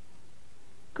somewhere.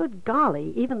 Good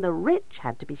golly, even the rich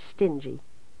had to be stingy.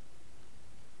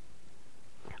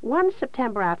 One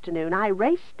September afternoon I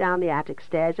raced down the attic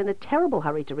stairs in a terrible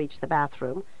hurry to reach the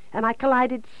bathroom, and I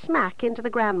collided smack into the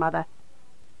grandmother.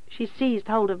 She seized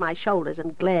hold of my shoulders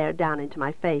and glared down into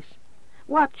my face.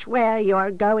 "Watch where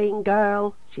you're going,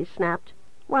 girl," she snapped.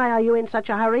 "Why are you in such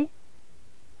a hurry?"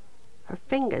 Her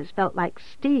fingers felt like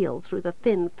steel through the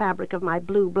thin fabric of my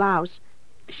blue blouse.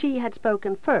 She had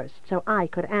spoken first, so I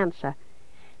could answer.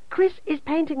 "Chris is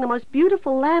painting the most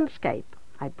beautiful landscape,"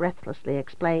 I breathlessly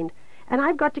explained, "and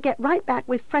I've got to get right back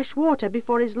with fresh water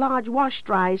before his large wash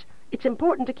dries. It's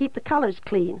important to keep the colors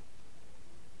clean."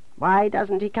 "Why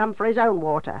doesn't he come for his own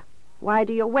water? Why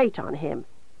do you wait on him?"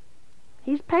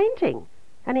 "He's painting,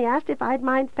 and he asked if I'd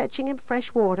mind fetching him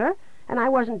fresh water, and I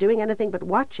wasn't doing anything but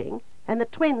watching, and the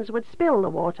twins would spill the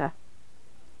water."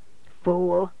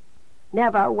 "Fool!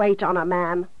 Never wait on a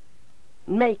man.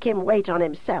 Make him wait on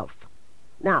himself.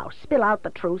 Now, spill out the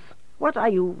truth. What are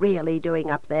you really doing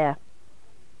up there?"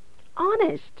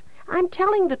 "Honest, I'm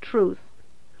telling the truth.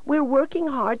 We're working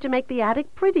hard to make the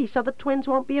attic pretty so the twins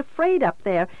won't be afraid up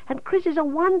there, and Chris is a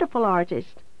wonderful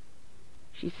artist."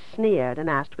 She sneered and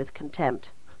asked with contempt,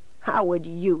 "How would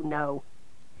you know?"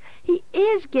 "He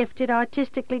is gifted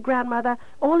artistically, Grandmother.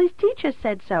 All his teachers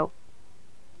said so."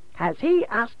 "Has he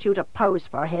asked you to pose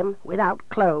for him without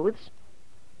clothes?"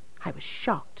 I was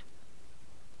shocked.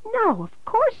 "No, of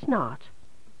course not."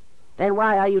 "Then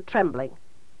why are you trembling?"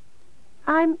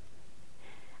 I'm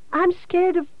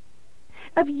scared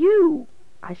of you,"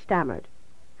 I stammered.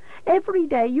 "Every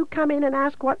day you come in and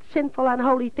ask what sinful,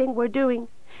 unholy thing we're doing,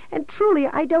 and truly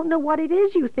I don't know what it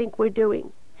is you think we're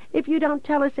doing. If you don't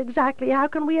tell us exactly, how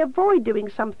can we avoid doing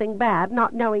something bad,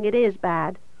 not knowing it is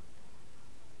bad?"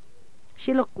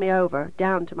 She looked me over,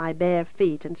 down to my bare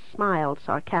feet, and smiled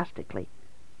sarcastically.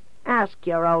 "Ask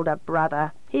your older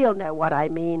brother. He'll know what I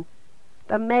mean.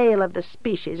 The male of the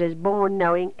species is born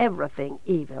knowing everything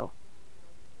evil."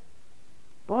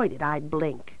 Boy, did I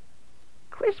blink.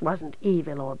 Chris wasn't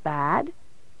evil or bad.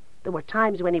 There were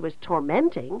times when he was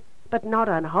tormenting, but not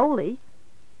unholy.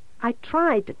 I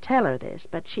tried to tell her this,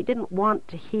 but she didn't want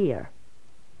to hear.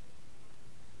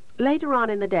 Later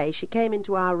on in the day she came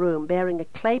into our room bearing a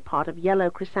clay pot of yellow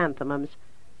chrysanthemums.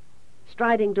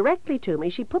 Striding directly to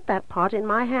me, she put that pot in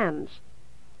my hands.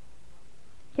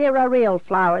 "Here are real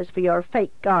flowers for your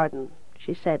fake garden,"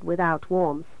 she said without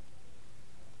warmth.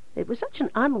 It was such an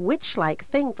unwitch-like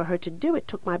thing for her to do, it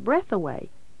took my breath away.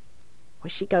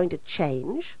 Was she going to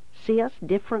change, see us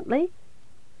differently?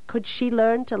 Could she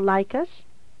learn to like us?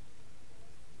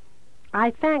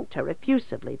 I thanked her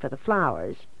effusively for the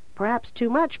flowers, perhaps too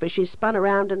much, for she spun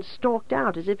around and stalked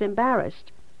out as if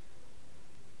embarrassed.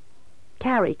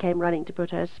 Carrie came running to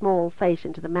put her small face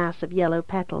into the mass of yellow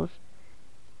petals.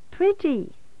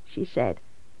 "Pretty," she said.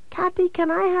 "Kathy,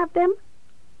 can I have them?"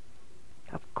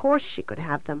 Of course she could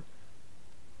have them.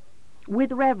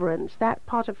 With reverence, that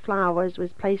pot of flowers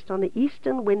was placed on the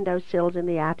eastern window-sills in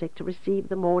the attic to receive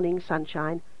the morning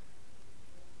sunshine.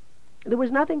 There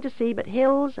was nothing to see but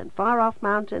hills and far-off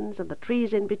mountains and the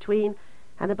trees in between,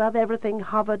 and above everything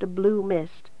hovered a blue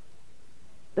mist.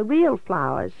 The real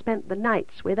flowers spent the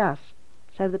nights with us,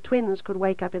 so the twins could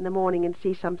wake up in the morning and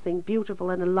see something beautiful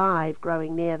and alive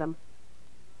growing near them.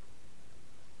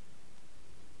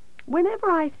 Whenever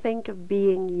I think of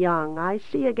being young, I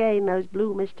see again those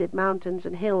blue-misted mountains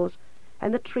and hills,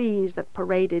 and the trees that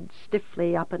paraded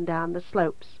stiffly up and down the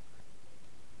slopes.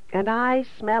 And I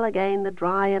smell again the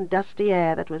dry and dusty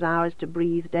air that was ours to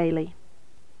breathe daily.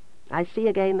 I see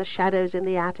again the shadows in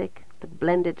the attic that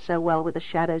blended so well with the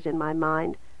shadows in my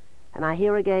mind, and I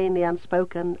hear again the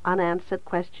unspoken, unanswered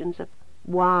questions of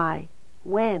why,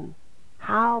 when,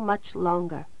 how much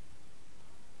longer.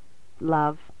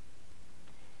 Love.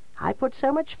 I put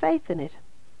so much faith in it.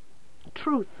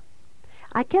 Truth.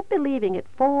 I kept believing it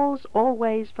falls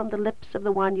always from the lips of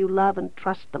the one you love and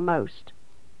trust the most.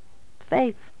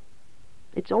 Faith.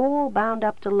 It's all bound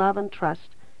up to love and trust.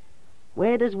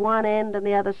 Where does one end and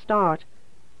the other start?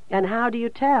 And how do you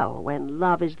tell when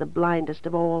love is the blindest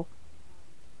of all?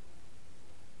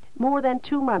 More than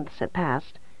 2 months had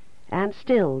passed, and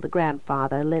still the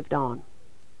grandfather lived on.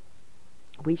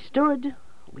 We stood,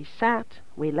 we sat,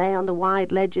 we lay on the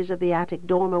wide ledges of the attic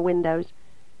dormer windows.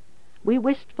 We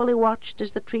wistfully watched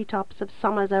as the treetops of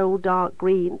summer's old dark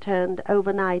green turned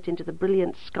overnight into the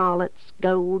brilliant scarlets,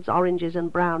 golds, oranges,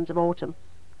 and browns of autumn.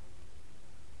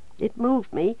 It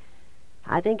moved me.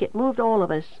 I think it moved all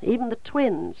of us, even the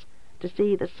twins, to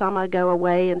see the summer go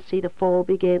away and see the fall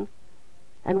begin,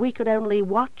 and we could only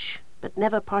watch but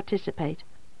never participate.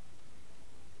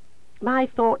 My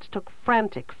thoughts took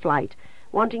frantic flight,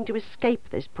 wanting to escape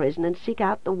this prison and seek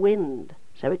out the wind,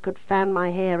 so it could fan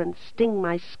my hair and sting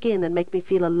my skin and make me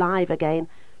feel alive again.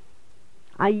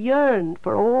 I yearned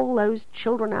for all those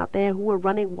children out there who were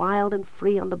running wild and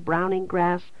free on the browning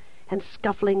grass and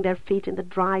scuffling their feet in the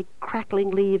dry,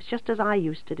 crackling leaves, just as I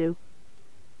used to do.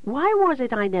 Why was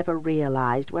it I never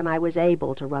realized when I was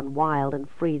able to run wild and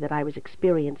free that I was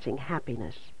experiencing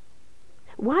happiness?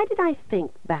 Why did I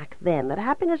think back then that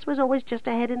happiness was always just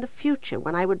ahead in the future,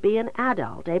 when I would be an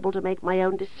adult, able to make my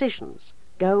own decisions,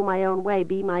 go my own way,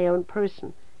 be my own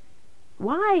person?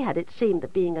 Why had it seemed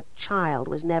that being a child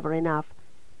was never enough?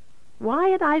 Why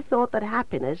had I thought that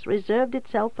happiness reserved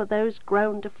itself for those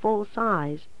grown to full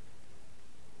size?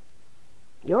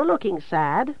 "You're looking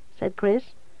sad," said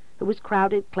Chris, who was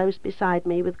crowded close beside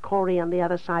me, with Corey on the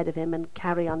other side of him and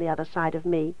Carrie on the other side of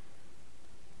me.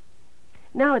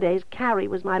 Nowadays Carrie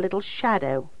was my little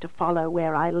shadow, to follow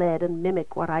where I led and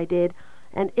mimic what I did,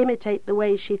 and imitate the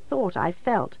way she thought I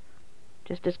felt,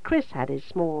 just as Chris had his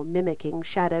small mimicking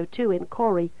shadow too in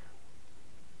Corey.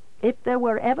 If there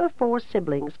were ever 4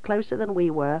 siblings closer than we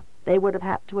were, they would have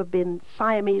had to have been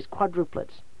Siamese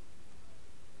quadruplets.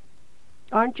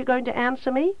 "Aren't you going to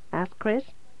answer me?" asked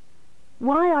Chris.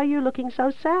 "Why are you looking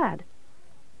so sad?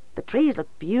 The trees look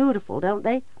beautiful, don't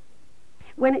they?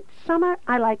 When it's summer,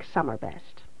 I like summer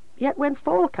best. Yet when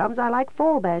fall comes, I like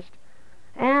fall best.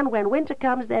 And when winter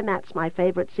comes, then that's my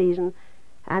favorite season.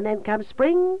 And then comes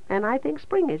spring, and I think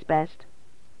spring is best."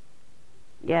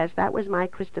 Yes, that was my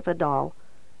Christopher doll.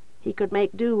 He could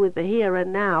make do with the here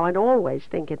and now, and always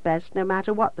think it best, no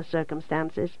matter what the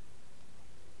circumstances.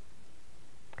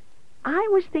 I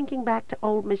was thinking back to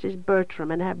old Mrs.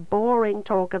 Bertram and her boring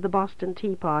talk of the Boston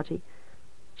Tea Party.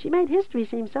 She made history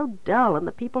seem so dull and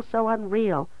the people so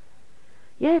unreal.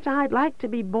 Yet I'd like to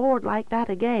be bored like that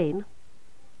again.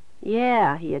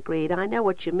 "Yeah," he agreed, "I know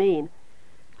what you mean.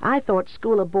 I thought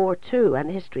school a bore too, and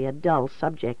history a dull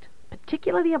subject,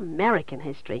 particularly American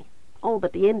history, all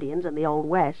but the Indians and the Old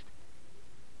West.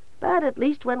 But at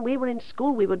least when we were in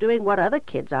school we were doing what other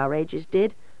kids our ages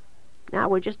did. Now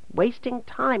we're just wasting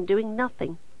time doing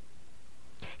nothing.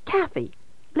 Kathy,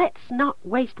 let's not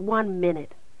waste 1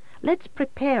 minute. Let's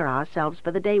prepare ourselves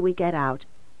for the day we get out.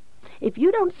 If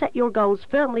you don't set your goals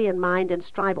firmly in mind and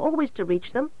strive always to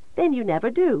reach them, then you never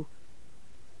do.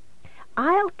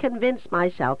 I'll convince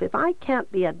myself if I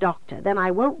can't be a doctor, then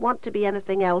I won't want to be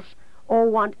anything else or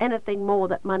want anything more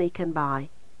that money can buy."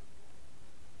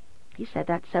 He said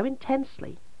that so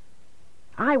intensely.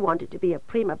 I wanted to be a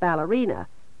prima ballerina,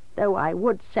 though I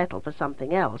would settle for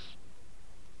something else.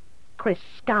 Chris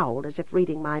scowled as if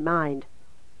reading my mind.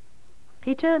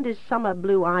 He turned his summer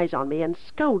blue eyes on me and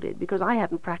scolded because I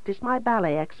hadn't practiced my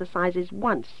ballet exercises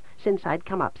once since I'd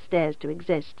come upstairs to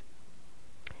exist.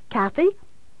 "Kathy,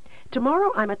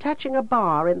 tomorrow I'm attaching a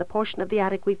bar in the portion of the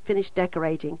attic we've finished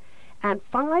decorating, and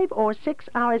 5 or 6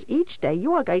 hours each day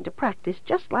you are going to practice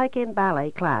just like in ballet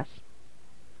class."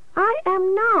 "I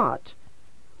am not.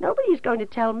 Nobody's going to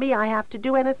tell me I have to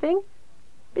do anything.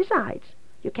 Besides,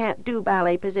 you can't do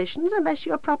ballet positions unless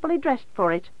you're properly dressed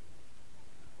for it."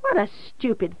 "What a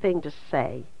stupid thing to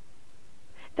say."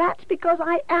 "That's because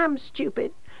I am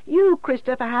stupid. You,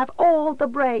 Christopher, have all the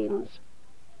brains."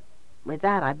 With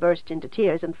that I burst into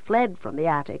tears and fled from the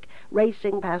attic,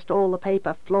 racing past all the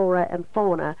paper flora and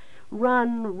fauna.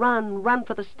 Run, run, run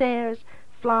for the stairs.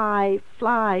 Fly,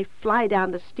 fly, fly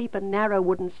down the steep and narrow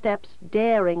wooden steps,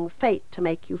 daring fate to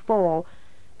make you fall.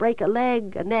 Break a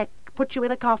leg, a neck, put you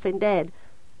in a coffin dead.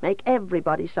 Make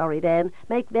everybody sorry then,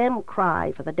 make them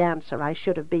cry for the dancer I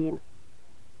should have been.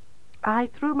 I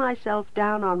threw myself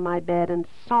down on my bed and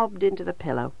sobbed into the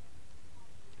pillow.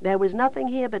 There was nothing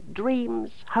here but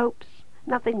dreams, hopes,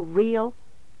 nothing real.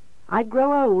 I'd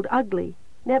grow old, ugly,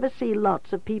 never see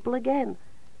lots of people again.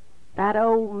 That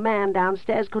old man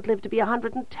downstairs could live to be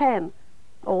 110.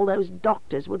 All those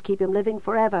doctors would keep him living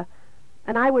forever,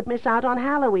 and I would miss out on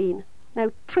Halloween.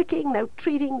 No tricking, no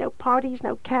treating, no parties,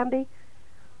 no candy.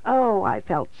 Oh, I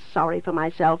felt sorry for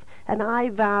myself, and I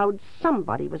vowed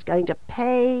somebody was going to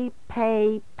pay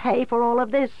for all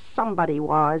of this. Somebody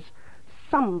was.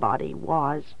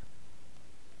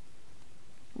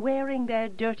 Wearing their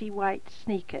dirty white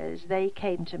sneakers, they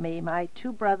came to me, my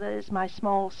 2 brothers, my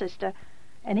small sister,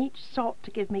 and each sought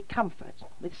to give me comfort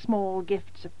with small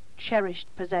gifts of cherished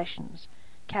possessions,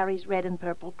 Carrie's red and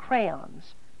purple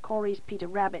crayons, Corey's Peter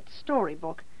Rabbit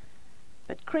storybook.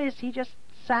 But Chris, he just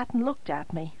sat and looked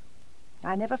at me.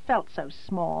 I never felt so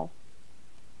small.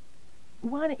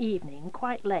 One evening,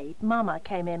 quite late, Mama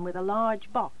came in with a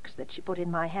large box that she put in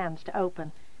my hands to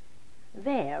open.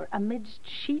 There, amidst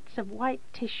sheets of white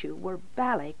tissue, were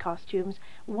ballet costumes,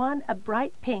 one a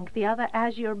bright pink, the other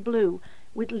azure blue,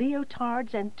 with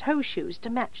leotards and toe shoes to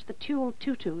match the tulle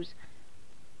tutus.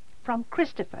 "From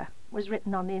Christopher" was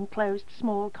written on the enclosed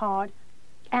small card,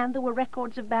 and there were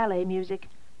records of ballet music.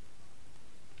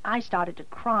 I started to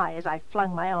cry as I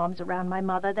flung my arms around my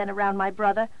mother, then around my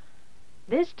brother.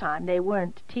 This time they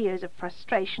weren't tears of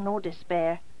frustration or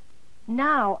despair.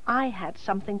 Now I had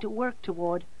something to work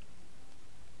toward.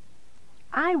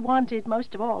 "I wanted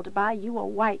most of all to buy you a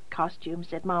white costume,"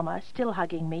 said Mamma, still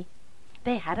hugging me.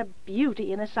 "They had a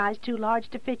beauty in a size too large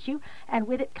to fit you, and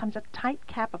with it comes a tight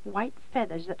cap of white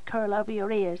feathers that curl over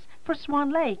your ears, for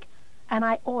Swan Lake, and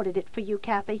I ordered it for you,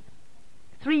 Kathy.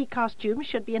 3 costumes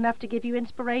should be enough to give you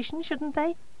inspiration, shouldn't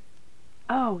they?"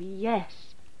 "Oh,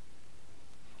 yes."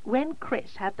 When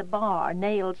Chris had the bar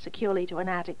nailed securely to an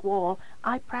attic wall,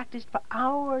 I practiced for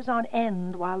hours on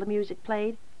end while the music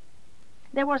played.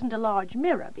 There wasn't a large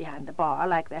mirror behind the bar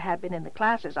like there had been in the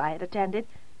classes I had attended,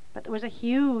 but there was a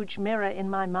huge mirror in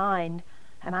my mind,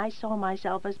 and I saw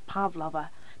myself as Pavlova,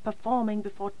 performing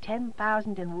before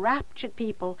 10,000 enraptured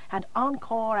people, and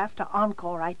encore after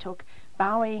encore I took,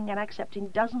 bowing and accepting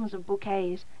dozens of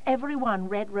bouquets, every one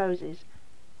red roses.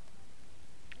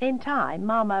 In time,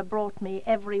 Mamma brought me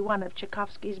every one of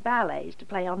Tchaikovsky's ballets to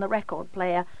play on the record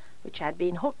player, which had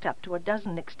been hooked up to a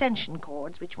dozen extension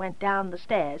cords which went down the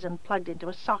stairs and plugged into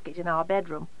a socket in our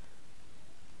bedroom.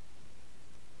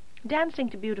 Dancing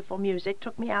to beautiful music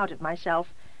took me out of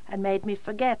myself and made me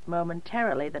forget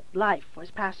momentarily that life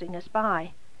was passing us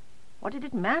by. What did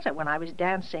it matter when I was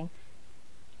dancing?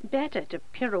 Better to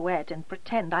pirouette and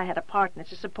pretend I had a partner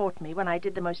to support me when I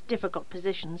did the most difficult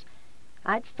positions.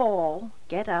 I'd fall,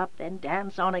 get up, then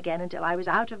dance on again until I was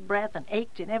out of breath and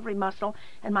ached in every muscle,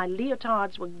 and my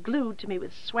leotards were glued to me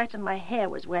with sweat and my hair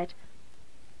was wet.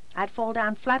 I'd fall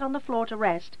down flat on the floor to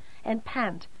rest and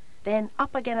pant, then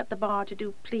up again at the bar to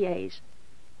do pliés.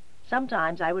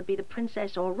 Sometimes I would be the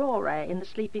Princess Aurora in The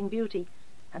Sleeping Beauty,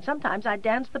 and sometimes I'd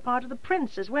dance the part of the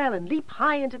prince as well and leap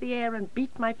high into the air and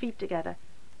beat my feet together.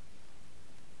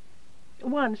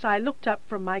 Once I looked up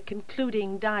from my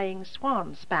concluding dying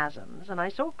swan spasms, and I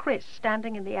saw Chris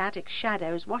standing in the attic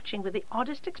shadows watching with the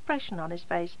oddest expression on his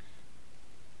face.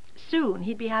 Soon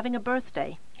he'd be having a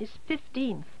birthday, his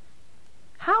 15th.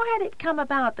 How had it come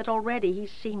about that already he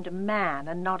seemed a man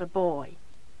and not a boy?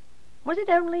 Was it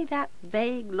only that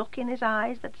vague look in his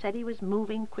eyes that said he was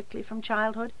moving quickly from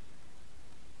childhood?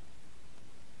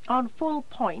 On full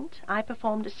point, I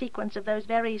performed a sequence of those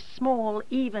very small,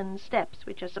 even steps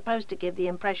which are supposed to give the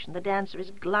impression the dancer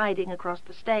is gliding across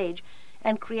the stage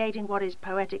and creating what is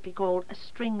poetically called a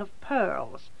string of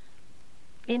pearls.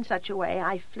 In such a way,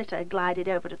 I flitter-glided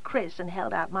over to Chris and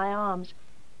held out my arms.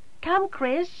 "Come,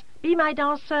 Chris, be my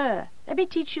danseur. Let me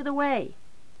teach you the way."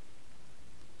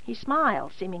 He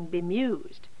smiled, seeming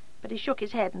bemused, but he shook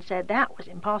his head and said that was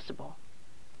impossible.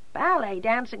 "Ballet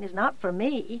dancing is not for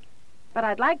me, but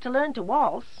I'd like to learn to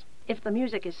waltz, if the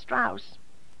music is Strauss."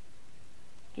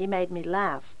 He made me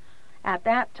laugh. At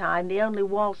that time, the only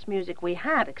waltz music we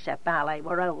had except ballet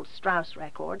were old Strauss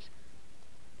records.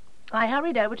 I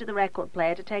hurried over to the record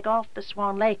player to take off the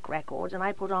Swan Lake records, and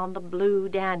I put on the Blue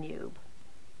Danube.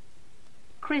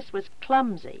 Chris was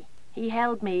clumsy. He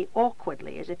held me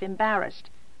awkwardly, as if embarrassed.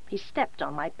 He stepped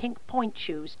on my pink point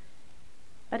shoes.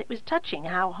 But it was touching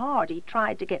how hard he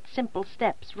tried to get simple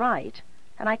steps right,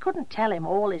 and I couldn't tell him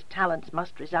all his talents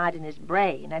must reside in his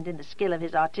brain and in the skill of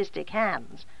his artistic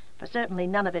hands, for certainly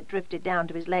none of it drifted down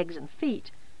to his legs and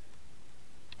feet.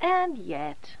 And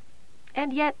yet,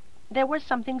 there was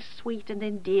something sweet and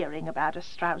endearing about a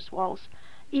Strauss waltz,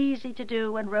 easy to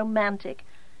do and romantic,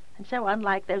 and so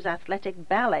unlike those athletic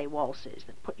ballet waltzes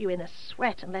that put you in a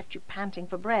sweat and left you panting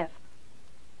for breath.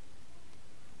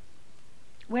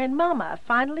 When Mamma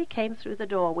finally came through the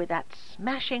door with that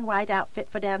smashing white outfit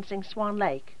for dancing Swan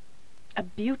Lake, a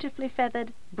beautifully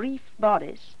feathered, brief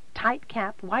bodice, tight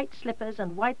cap, white slippers,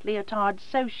 and white leotard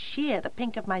so sheer the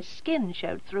pink of my skin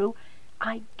showed through,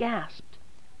 I gasped.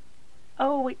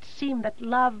 Oh, it seemed that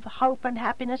love, hope, and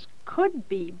happiness could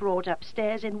be brought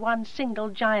upstairs in one single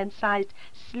giant-sized,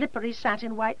 slippery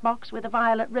satin white box with a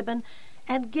violet ribbon,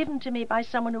 and given to me by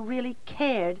someone who really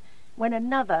cared, when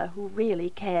another who really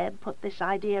cared put this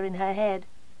idea in her head.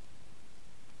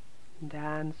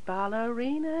 "Dance,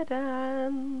 ballerina,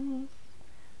 dance,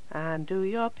 and do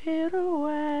your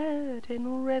pirouette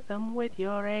in rhythm with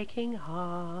your aching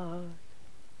heart.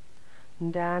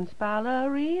 Dance,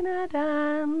 ballerina,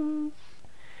 dance,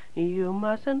 you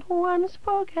mustn't once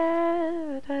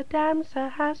forget a dancer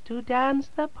has to dance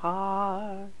the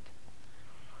part.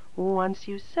 Once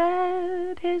you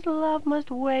said his love must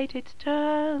wait its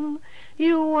turn,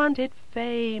 you wanted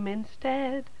fame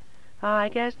instead. I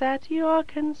guess that's your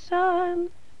concern.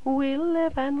 We'll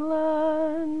live and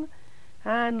learn,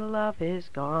 and love is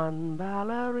gone,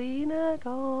 ballerina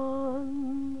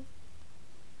gone."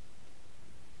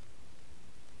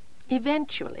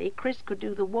 Eventually, Chris could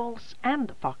do the waltz and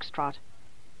the foxtrot.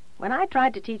 When I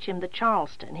tried to teach him the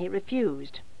Charleston, he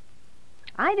refused.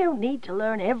 "I don't need to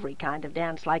learn every kind of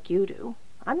dance like you do.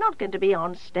 I'm not going to be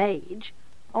on stage.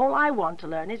 All I want to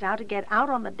learn is how to get out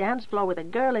on the dance floor with a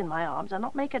girl in my arms and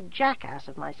not make a jackass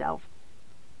of myself.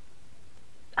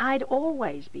 I'd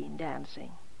always been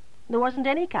dancing. There wasn't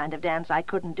any kind of dance I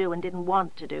couldn't do and didn't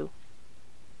want to do.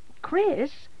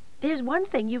 Chris, there's one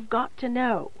thing you've got to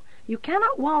know. You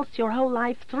cannot waltz your whole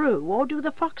life through or do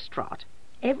the foxtrot.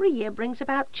 Every year brings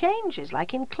about changes,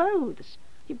 like in clothes.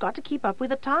 You've got to keep up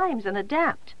with the times and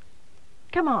adapt.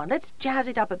 Come on, let's jazz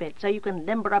it up a bit so you can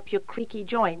limber up your creaky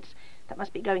joints that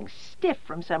must be going stiff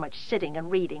from so much sitting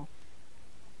and reading.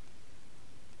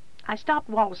 I stopped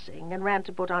waltzing and ran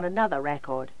to put on another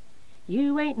record.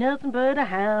 You ain't nothing but a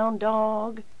hound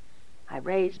dog. I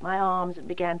raised my arms and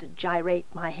began to gyrate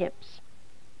my hips.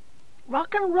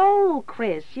 Rock and roll,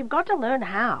 Chris. You've got to learn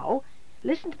how.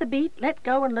 Listen to the beat, let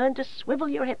go, and learn to swivel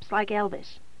your hips like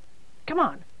Elvis. Come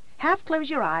on, half close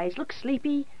your eyes, look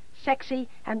sleepy, sexy,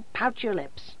 and pout your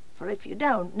lips. For if you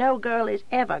don't, no girl is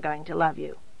ever going to love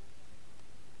you.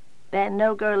 Then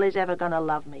no girl is ever going to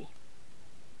love me.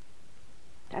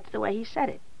 That's the way he said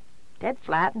it. Dead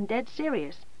flat and dead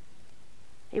serious.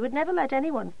 He would never let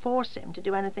anyone force him to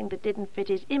do anything that didn't fit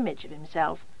his image of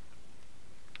himself.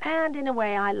 And in a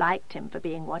way I liked him for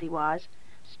being what he was.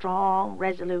 Strong,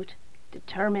 resolute,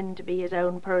 determined to be his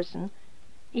own person,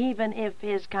 even if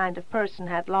his kind of person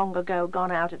had long ago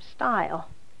gone out of style.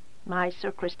 My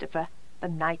Sir Christopher, the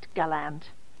knight gallant.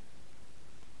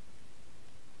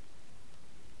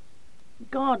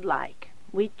 Godlike,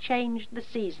 we changed the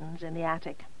seasons in the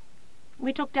attic.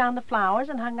 We took down the flowers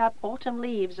and hung up autumn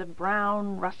leaves of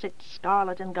brown, russet,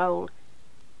 scarlet, and gold.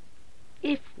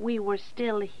 If we were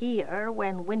still here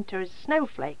when winter's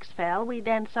snowflakes fell, we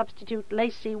then substitute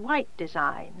lacy white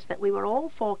designs that we were all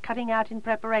for cutting out in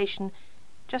preparation,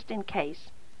 just in case.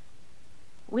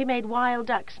 We made wild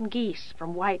ducks and geese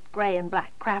from white, grey, and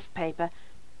black craft paper,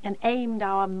 and aimed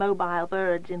our mobile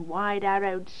birds in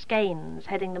wide-arrowed skeins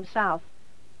heading them south.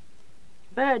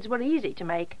 Birds were easy to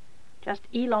make, just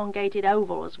elongated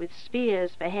ovals with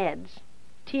spheres for heads,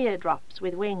 teardrops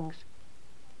with wings.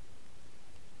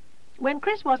 When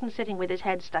Chris wasn't sitting with his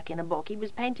head stuck in a book, he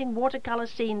was painting watercolor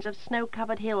scenes of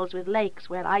snow-covered hills with lakes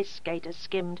where ice skaters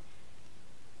skimmed.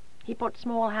 He put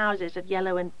small houses of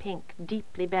yellow and pink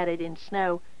deeply buried in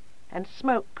snow, and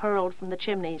smoke curled from the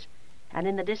chimneys, and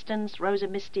in the distance rose a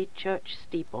misty church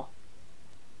steeple.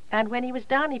 And when he was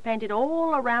done, he painted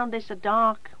all around this a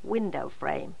dark window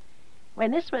frame.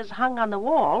 When this was hung on the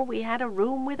wall, we had a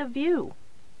room with a view.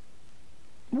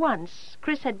 Once,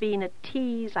 Chris had been a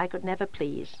tease I could never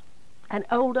please, an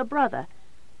older brother.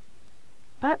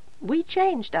 But we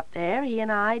changed up there, he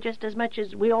and I, just as much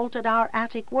as we altered our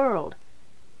attic world.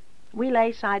 We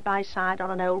lay side by side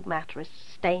on an old mattress,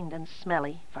 stained and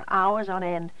smelly, for hours on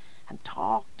end, and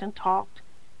talked,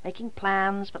 making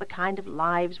plans for the kind of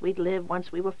lives we'd live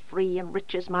once we were free and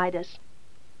rich as Midas.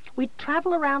 We'd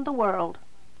travel around the world.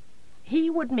 He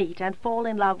would meet and fall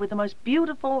in love with the most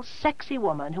beautiful, sexy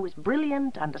woman who was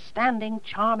brilliant, understanding,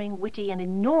 charming, witty, and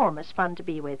enormous fun to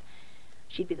be with.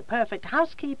 She'd be the perfect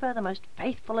housekeeper, the most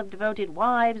faithful of devoted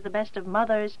wives, the best of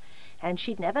mothers, and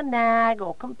she'd never nag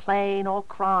or complain or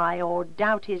cry or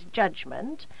doubt his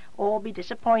judgment or be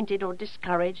disappointed or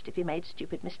discouraged if he made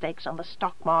stupid mistakes on the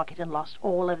stock market and lost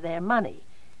all of their money.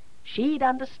 She'd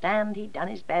understand he'd done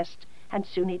his best, and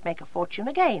soon he'd make a fortune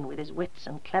again with his wits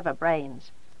and clever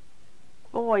brains.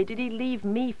 Boy, did he leave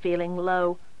me feeling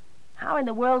low. How in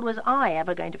the world was I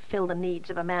ever going to fill the needs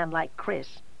of a man like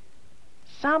Chris?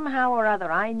 Somehow or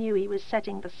other I knew he was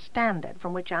setting the standard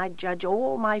from which I'd judge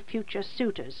all my future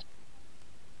suitors.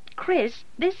 Chris,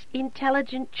 this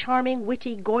intelligent, charming,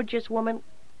 witty, gorgeous woman,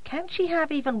 can't she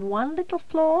have even one little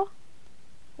flaw?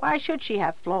 Why should she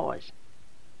have flaws?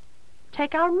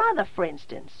 Take our mother, for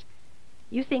instance.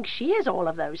 You think she is all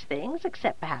of those things,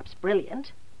 except perhaps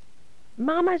brilliant.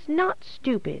 Mama's not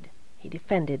stupid, he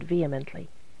defended vehemently.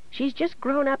 She's just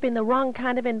grown up in the wrong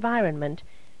kind of environment.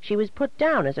 She was put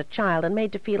down as a child and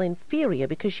made to feel inferior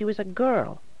because she was a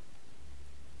girl.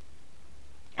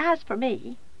 As for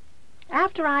me,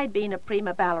 after I'd been a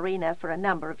prima ballerina for a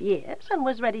number of years and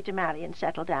was ready to marry and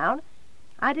settle down,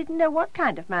 I didn't know what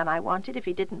kind of man I wanted if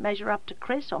he didn't measure up to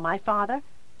Chris or my father.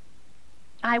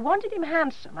 I wanted him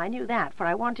handsome, I knew that, for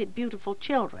I wanted beautiful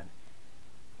children.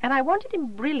 And I wanted him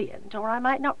brilliant, or I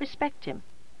might not respect him.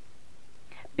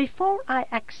 Before I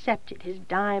accepted his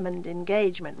diamond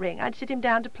engagement ring, I'd sit him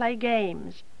down to play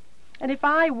games. And if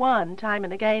I won time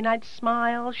and again, I'd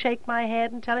smile, shake my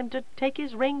head, and tell him to take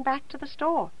his ring back to the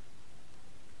store.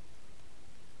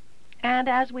 And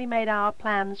as we made our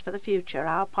plans for the future,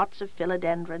 our pots of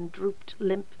philodendron drooped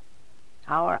limp.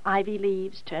 Our ivy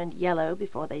leaves turned yellow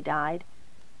before they died.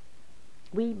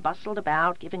 We bustled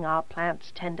about, giving our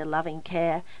plants tender, loving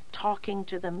care, talking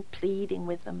to them, pleading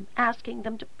with them, asking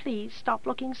them to please stop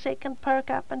looking sick and perk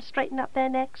up and straighten up their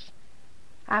necks.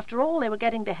 After all, they were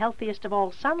getting the healthiest of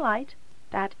all sunlight,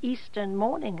 that eastern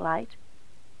morning light.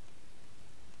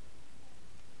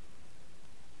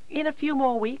 In a few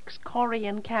more weeks, Corrie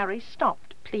and Carrie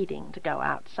stopped pleading to go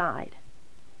outside.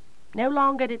 No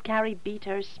longer did Carrie beat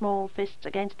her small fists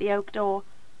against the oak door,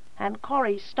 and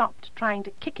Corrie stopped trying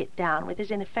to kick it down with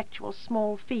his ineffectual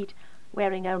small feet,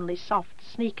 wearing only soft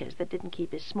sneakers that didn't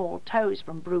keep his small toes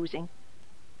from bruising.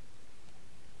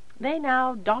 They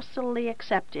now docilely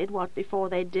accepted what before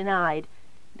they'd denied.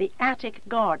 The attic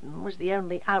garden was the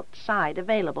only outside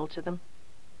available to them.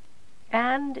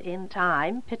 And, in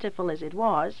time, pitiful as it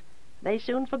was, they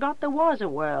soon forgot there was a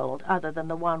world other than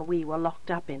the one we were locked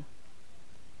up in.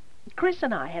 Chris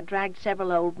and I had dragged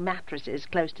several old mattresses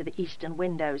close to the eastern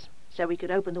windows, so we could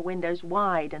open the windows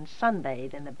wide and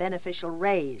sunbathe in the beneficial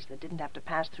rays that didn't have to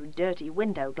pass through dirty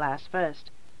window glass first.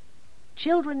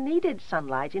 Children needed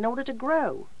sunlight in order to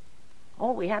grow.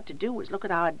 All we had to do was look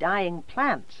at our dying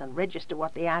plants and register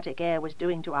what the attic air was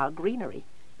doing to our greenery.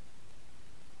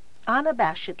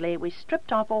 Unabashedly, we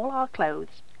stripped off all our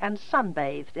clothes and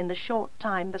sunbathed in the short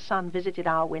time the sun visited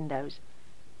our windows.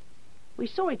 We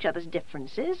saw each other's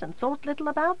differences and thought little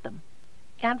about them,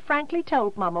 and frankly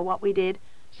told Mama what we did,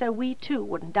 so we too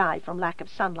wouldn't die from lack of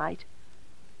sunlight.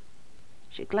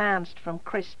 She glanced from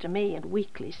Chris to me and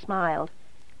weakly smiled.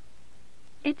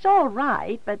 "It's all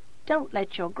right, but don't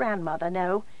let your grandmother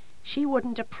know. She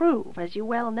wouldn't approve, as you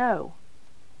well know."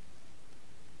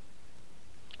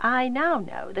 I now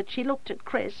know that she looked at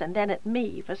Chris and then at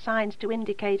me for signs to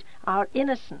indicate our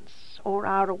innocence or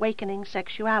our awakening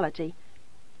sexuality,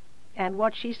 and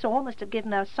what she saw must have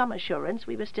given her some assurance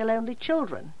we were still only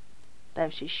children, though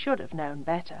she should have known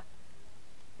better.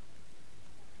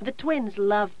 The twins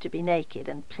loved to be naked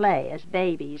and play as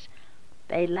babies.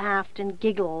 They laughed and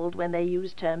giggled when they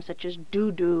used terms such as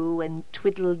doo-doo and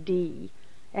twiddle-dee,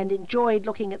 and enjoyed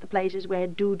looking at the places where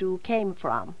doo-doo came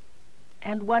from,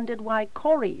 and wondered why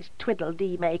Corrie's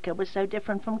twiddle-dee maker was so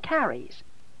different from Carrie's.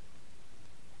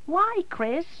 "Why,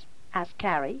 Chris?" asked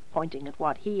Carrie, pointing at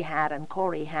what he had and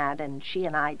Corrie had and she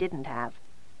and I didn't have.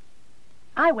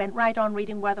 I went right on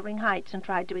reading Wuthering Heights and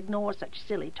tried to ignore such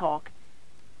silly talk.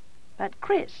 But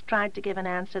Chris tried to give an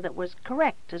answer that was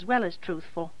correct as well as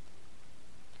truthful.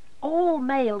 "All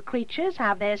male creatures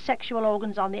have their sexual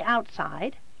organs on the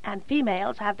outside, and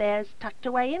females have theirs tucked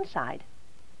away inside."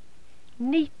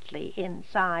 "Neatly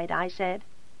inside," I said.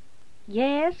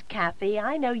 "Yes, Kathy,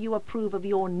 I know you approve of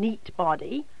your neat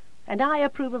body, and I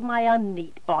approve of my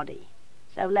unneat body.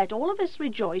 So let all of us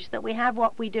rejoice that we have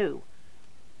what we do.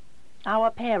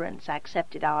 Our parents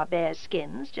accepted our bare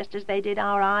skins just as they did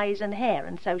our eyes and hair,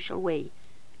 and so shall we.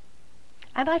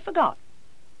 And I forgot.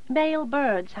 Male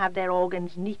birds have their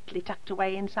organs neatly tucked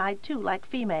away inside too, like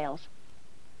females."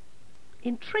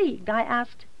 Intrigued, I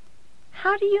asked,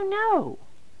 "How do you know?"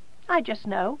 "I just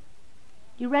know."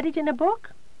 "You read it in a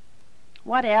book?"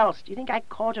 "What else? Do you think I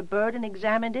caught a bird and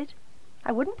examined it?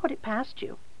 I wouldn't put it past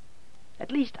you.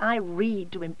 At least I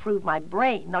read to improve my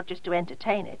brain, not just to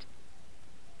entertain it.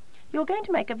 You're going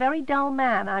to make a very dull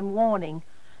man, I'm warning.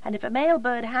 And if a male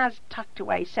bird has tucked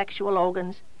away sexual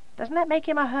organs, doesn't that make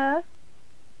him a her?"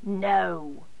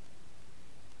 "No."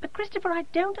 "But, Christopher, I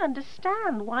don't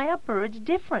understand. Why are birds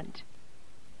different?"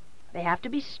 "They have to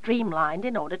be streamlined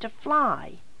in order to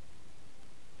fly."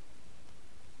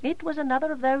 It was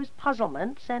another of those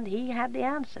puzzlements, and he had the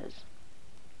answers.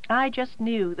 I just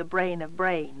knew the brain of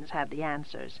brains had the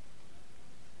answers.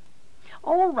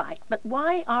 "All right, but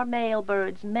why are male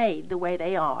birds made the way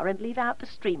they are and leave out the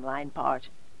streamlined part?"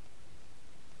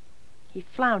 He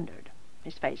floundered.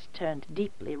 His face turned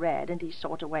deeply red, and he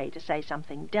sought a way to say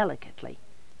something delicately.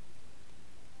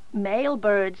 "Male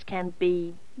birds can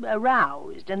be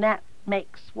aroused, and that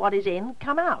makes what is in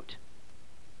come out."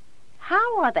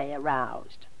 "How are they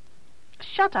aroused?"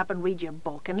 "Shut up and read your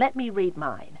book, and let me read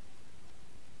mine."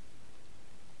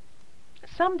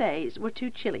 Some days were too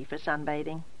chilly for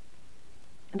sunbathing.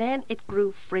 Then it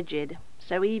grew frigid,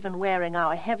 so even wearing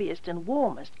our heaviest and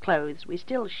warmest clothes, we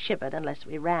still shivered unless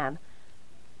we ran.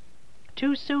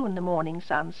 Too soon the morning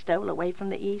sun stole away from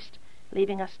the east,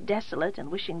 leaving us desolate and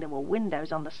wishing there were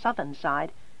windows on the southern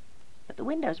side, but the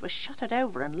windows were shuttered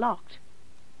over and locked.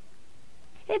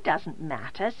 "It doesn't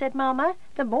matter," said Mama.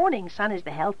 "The morning sun is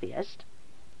the healthiest."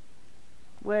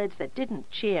 Words that didn't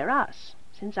cheer us,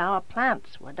 since our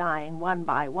plants were dying one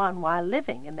by one while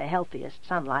living in the healthiest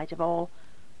sunlight of all.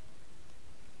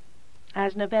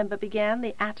 As November began,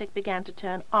 the attic began to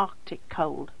turn Arctic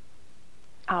cold.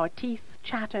 Our teeth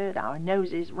chattered, our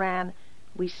noses ran,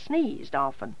 We sneezed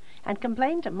often, and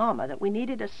complained to Mamma that we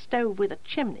needed a stove with a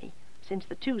chimney, since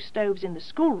the 2 stoves in the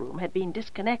schoolroom had been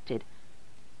disconnected.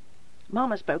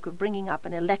 Mamma spoke of bringing up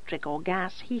an electric or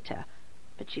gas heater,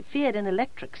 but she feared an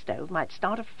electric stove might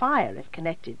start a fire if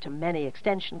connected to many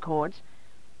extension cords,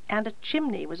 and a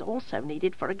chimney was also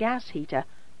needed for a gas heater.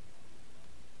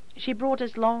 She brought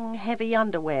us long, heavy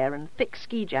underwear and thick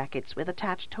ski jackets with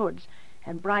attached hoods,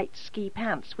 and bright ski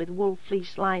pants with wool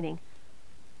fleece lining.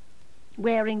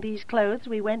 Wearing these clothes,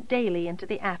 we went daily into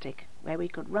the attic, where we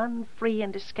could run free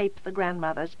and escape the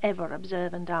grandmother's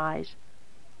ever-observant eyes.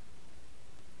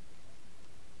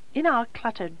 In our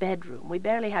cluttered bedroom, we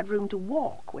barely had room to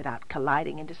walk without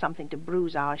colliding into something to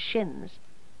bruise our shins.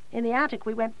 In the attic,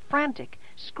 we went frantic,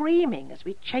 screaming as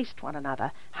we chased one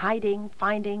another, hiding,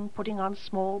 finding, putting on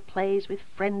small plays with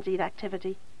frenzied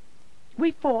activity.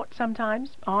 We fought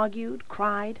sometimes, argued,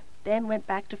 cried, then went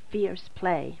back to fierce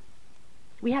play.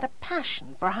 We had a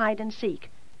passion for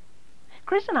hide-and-seek.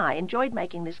 Chris and I enjoyed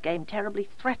making this game terribly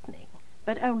threatening,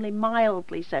 but only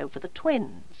mildly so for the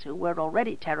twins, who were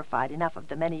already terrified enough of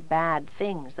the many bad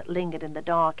things that lingered in the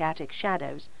dark attic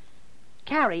shadows.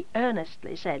 Carrie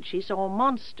earnestly said she saw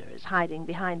monsters hiding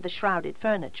behind the shrouded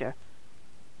furniture.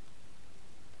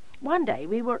 One day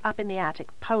we were up in the attic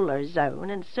polar zone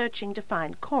and searching to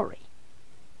find Corey.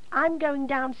 "I'm going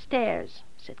downstairs,"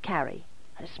 said Carrie,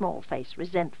 her small face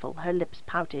resentful, her lips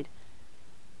pouted.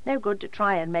 No good to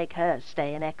try and make her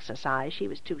stay and exercise. She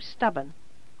was too stubborn.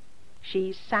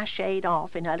 She sashayed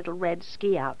off in her little red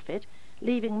ski outfit,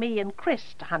 leaving me and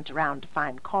Chris to hunt around to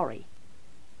find Corey.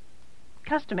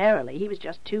 Customarily, he was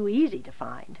just too easy to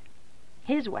find.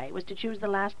 His way was to choose the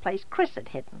last place Chris had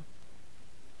hidden.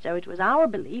 So it was our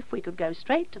belief we could go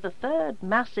straight to the 3rd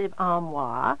massive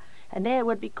armoire, and there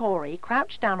would be Corey,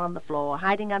 crouched down on the floor,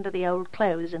 hiding under the old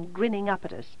clothes and grinning up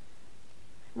at us.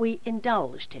 We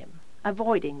indulged him,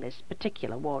 avoiding this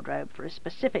particular wardrobe for a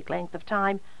specific length of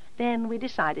time. Then we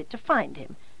decided to find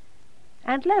him.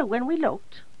 And lo, when we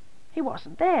looked, he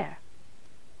wasn't there.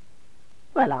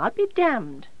 "Well, I'll be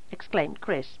damned," exclaimed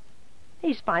Chris.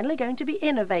 "He's finally going to be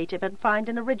innovative and find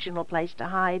an original place to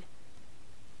hide."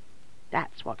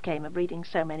 That's what came of reading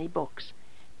so many books.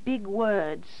 Big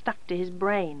words stuck to his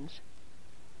brains.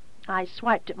 I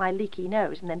swiped at my leaky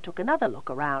nose and then took another look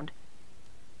around.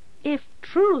 If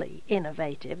truly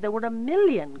innovative, there were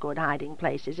 1,000,000 good hiding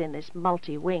places in this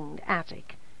multi-winged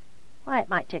attic. Why, it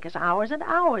might take us hours and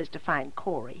hours to find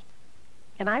Corey.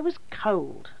 And I was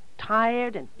cold,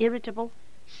 tired and irritable,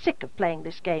 sick of playing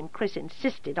this game Chris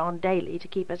insisted on daily to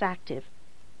keep us active.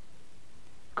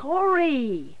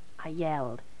 "Corey!" I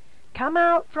yelled. "Come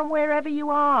out from wherever you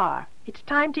are. It's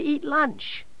time to eat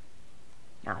lunch."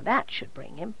 Now that should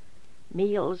bring him.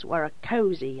 Meals were a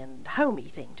cozy and homey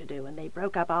thing to do, and they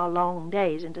broke up our long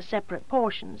days into separate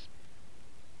portions.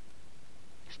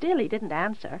 Still he didn't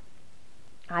answer.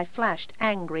 I flashed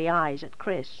angry eyes at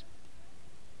Chris.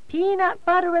 "Peanut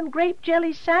butter and grape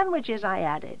jelly sandwiches," I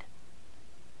added.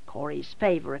 Corey's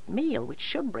favorite meal, which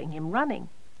should bring him running.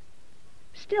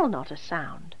 Still not a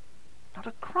sound, not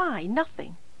a cry,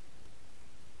 nothing.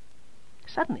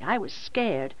 Suddenly I was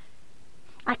scared.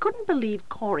 I couldn't believe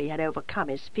Corey had overcome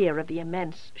his fear of the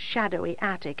immense, shadowy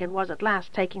attic and was at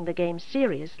last taking the game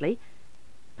seriously.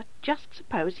 But just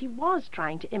suppose he was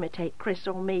trying to imitate Chris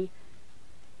or me.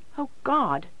 Oh,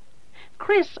 God!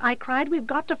 "Chris," I cried, "we've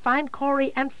got to find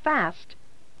Corey, and fast."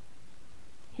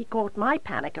 He caught my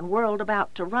panic and whirled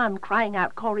about to run, crying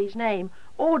out Corey's name,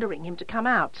 ordering him to come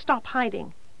out, stop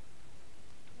hiding.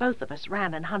 Both of us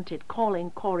ran and hunted,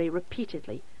 calling Corey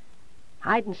repeatedly.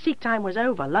 Hide-and-seek time was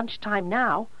over, lunchtime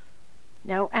now.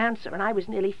 No answer, and I was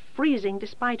nearly freezing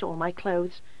despite all my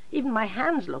clothes. Even my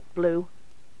hands looked blue.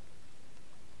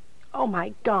 "Oh,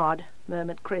 my God,"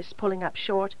 murmured Chris, pulling up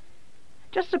short.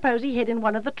 "Just suppose he hid in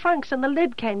one of the trunks and the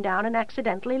lid came down and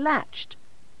accidentally latched.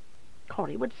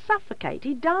 Corey would suffocate.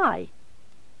 He'd die."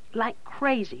 Like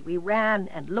crazy, we ran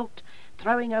and looked,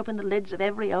 throwing open the lids of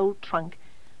every old trunk.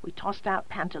 We tossed out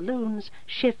pantaloons,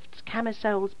 shifts,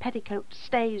 camisoles, petticoats,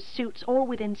 stays, suits, all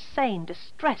with insane,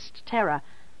 distressed terror.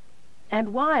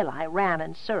 And while I ran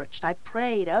and searched, I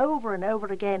prayed over and over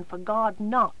again for God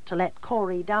not to let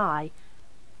Corey die.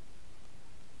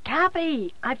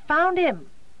 "Kathy, I found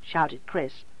him!" shouted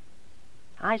Chris.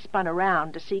 I spun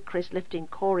around to see Chris lifting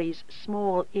Corey's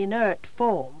small, inert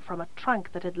form from a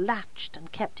trunk that had latched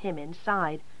and kept him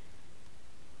inside.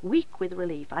 Weak with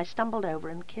relief, I stumbled over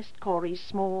and kissed Corey's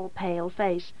small, pale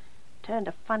face, turned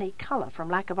a funny color from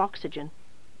lack of oxygen.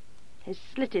 His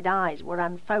slitted eyes were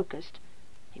unfocused.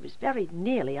 He was very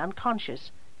nearly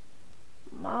unconscious.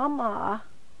 "Mama,"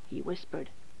 he whispered.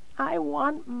 "I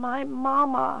want my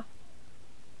mama."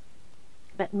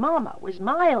 But Mama was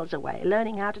miles away,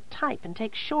 learning how to type and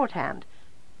take shorthand.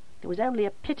 There was only a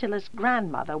pitiless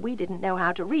grandmother we didn't know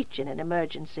how to reach in an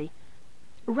emergency.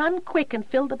 "Run quick and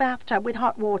fill the bathtub with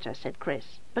hot water," said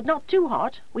Chris. "But not too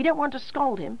hot. We don't want to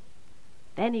scald him."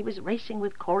 Then he was racing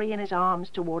with Corrie in his arms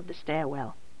toward the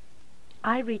stairwell.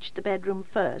 I reached the bedroom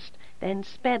first, then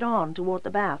sped on toward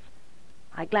the bath.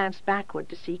 I glanced backward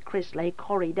to see Chris lay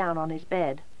Corrie down on his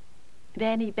bed.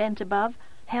 Then he bent above,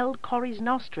 held Corrie's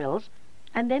nostrils,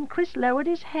 and then Chris lowered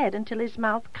his head until his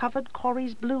mouth covered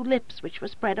Corrie's blue lips, which were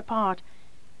spread apart.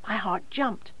 My heart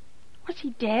jumped. Was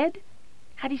he dead?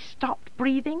 Had he stopped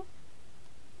breathing?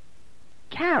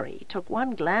 Carrie took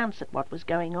one glance at what was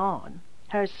going on.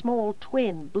 Her small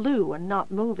twin, blue and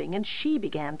not moving, and she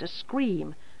began to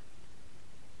scream.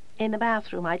 In the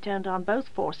bathroom I turned on both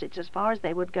faucets as far as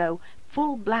they would go.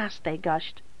 Full blast they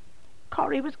gushed.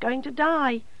 Corrie was going to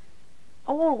die.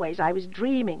 Always I was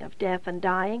dreaming of death and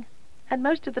dying, and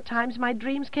most of the times my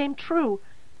dreams came true.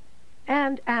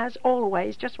 And, as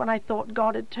always, just when I thought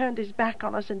God had turned his back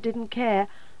on us and didn't care,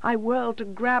 I whirled to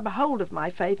grab hold of my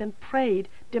faith and prayed,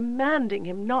 demanding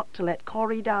him not to let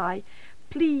Corrie die.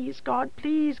 "Please, God,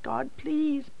 please, God,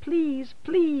 please, please,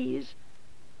 please."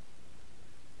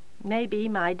 Maybe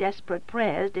my desperate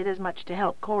prayers did as much to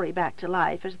help Corrie back to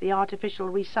life as the artificial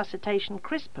resuscitation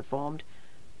Chris performed.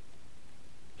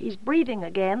 "He's breathing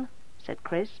again," said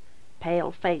Chris,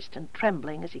 pale-faced and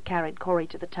trembling as he carried Corrie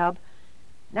to the tub.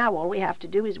 "Now all we have to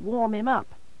do is warm him up."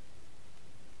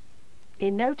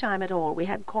 In no time at all we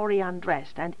had Corrie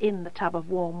undressed and in the tub of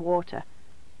warm water.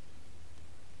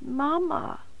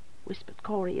 "Mama," whispered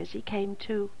Corrie as he came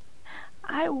to.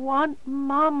 "I want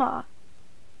Mama."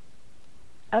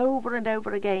 Over and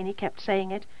over again he kept saying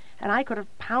it, and I could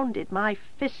have pounded my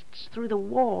fists through the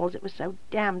walls. It was so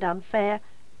damned unfair.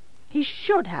 He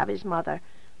should have his mother,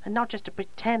 and not just a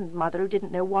pretend mother who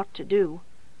didn't know what to do.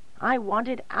 I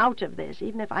wanted out of this,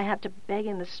 even if I had to beg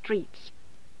in the streets.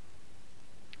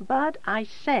 But I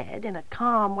said, in a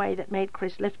calm way that made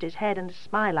Chris lift his head and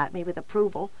smile at me with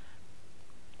approval,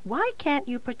 "Why can't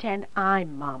you pretend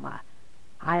I'm Mama?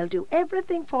 I'll do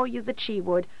everything for you that she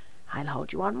would. I'll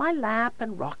hold you on my lap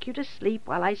and rock you to sleep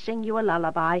while I sing you a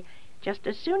lullaby, just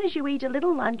as soon as you eat a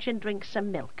little lunch and drink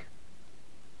some milk."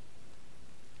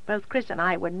 Both Chris and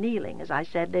I were kneeling as I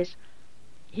said this.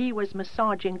 He was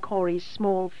massaging Corrie's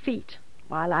small feet,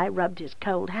 while I rubbed his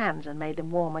cold hands and made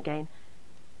them warm again.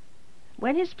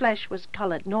 When his flesh was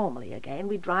coloured normally again,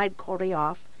 we dried Corrie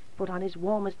off, put on his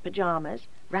warmest pyjamas,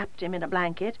 wrapped him in a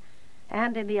blanket,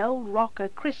 and in the old rocker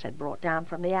Chris had brought down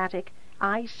from the attic,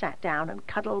 I sat down and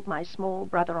cuddled my small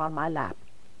brother on my lap.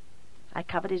 I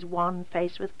covered his wan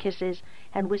face with kisses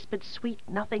and whispered sweet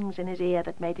nothings in his ear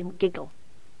that made him giggle.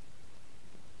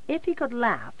 If he could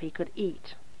laugh, he could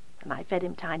eat, and I fed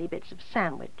him tiny bits of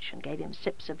sandwich and gave him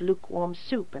sips of lukewarm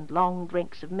soup and long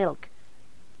drinks of milk.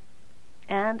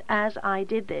 And as I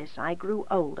did this, I grew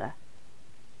older.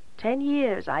 10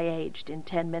 years I aged in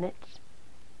 10 minutes.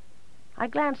 I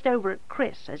glanced over at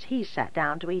Chris as he sat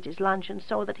down to eat his lunch and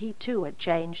saw that he too had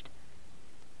changed.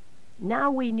 Now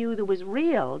we knew there was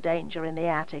real danger in the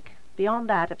attic, beyond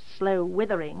that of slow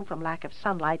withering from lack of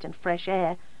sunlight and fresh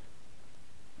air.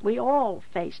 We all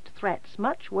faced threats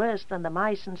much worse than the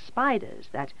mice and spiders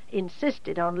that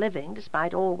insisted on living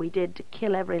despite all we did to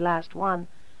kill every last one.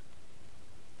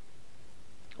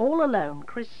 All alone,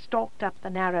 Chris stalked up the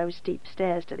narrow, steep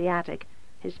stairs to the attic,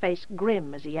 his face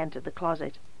grim as he entered the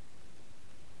closet.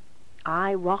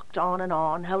 I rocked on and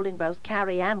on, holding both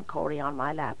Carrie and Corrie on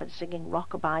my lap and singing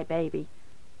Rock-a-Bye Baby.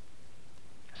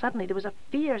 Suddenly there was a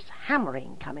fierce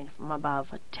hammering coming from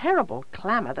above, a terrible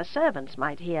clamour the servants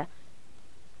might hear.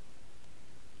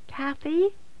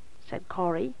 "Kathy," said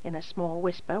Corrie in a small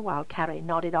whisper while Carrie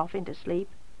nodded off into sleep,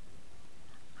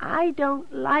 "I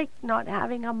don't like not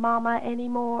having a Mama any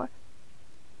more."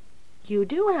 "You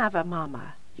do have a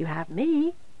Mama. You have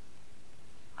me."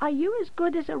 "Are you as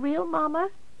good as a real Mama?"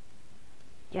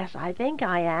 "Yes, I think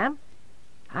I am.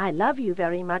 I love you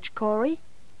very much, Corrie,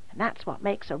 and that's what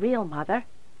makes a real mother."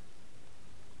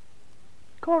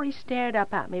 Corrie stared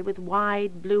up at me with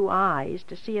wide blue eyes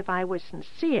to see if I was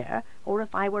sincere or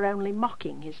if I were only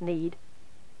mocking his need.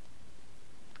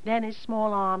 Then his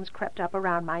small arms crept up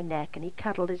around my neck and he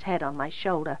cuddled his head on my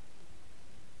shoulder.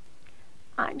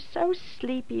 "I'm so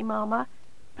sleepy, Mama,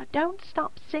 but don't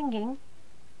stop singing."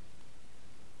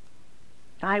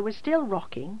 I was still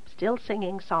rocking, still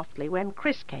singing softly, when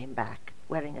Chris came back,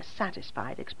 wearing a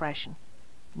satisfied expression.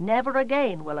 "Never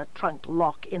again will a trunk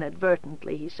lock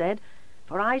inadvertently," he said,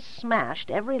 "for I smashed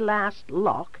every last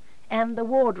lock, and the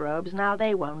wardrobes, now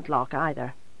they won't lock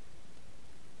either."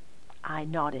 I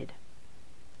nodded.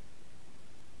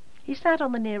 He sat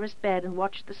on the nearest bed and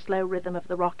watched the slow rhythm of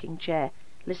the rocking chair,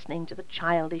 listening to the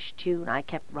childish tune I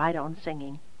kept right on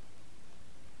singing.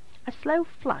 A slow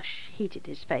flush heated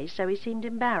his face, so he seemed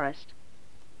embarrassed.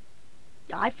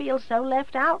 "I feel so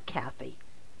left out, Kathy.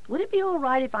 Would it be all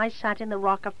right if I sat in the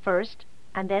rocker first,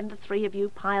 and then the three of you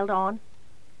piled on?"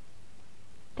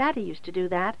 Daddy used to do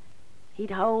that.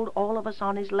 He'd hold all of us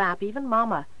on his lap, even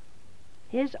Mama.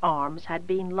 His arms had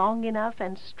been long enough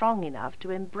and strong enough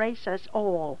to embrace us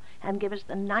all and give us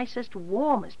the nicest,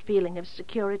 warmest feeling of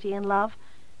security and love.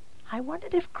 I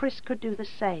wondered if Chris could do the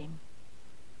same.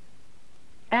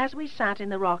 As we sat in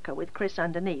the rocker with Chris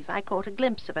underneath, I caught a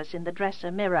glimpse of us in the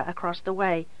dresser mirror across the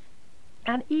way.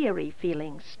 An eerie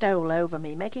feeling stole over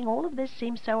me, making all of this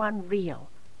seem so unreal.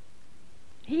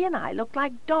 He and I looked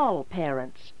like doll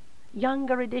parents,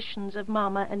 younger editions of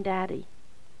Mama and Daddy.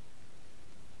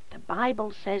 "The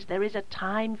Bible says there is a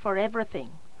time for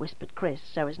everything," whispered Chris,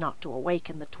 so as not to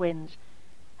awaken the twins.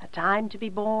 "A time to be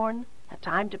born, a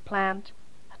time to plant,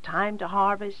 a time to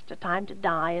harvest, a time to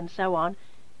die, and so on.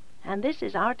 And this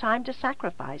is our time to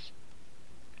sacrifice.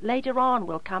 Later on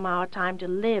will come our time to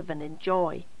live and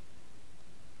enjoy."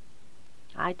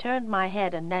 I turned my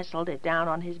head and nestled it down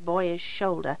on his boyish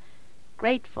shoulder,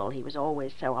 grateful he was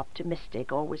always so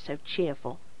optimistic, always so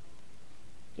cheerful.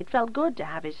 It felt good to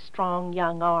have his strong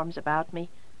young arms about me,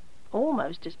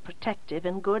 almost as protective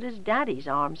and good as Daddy's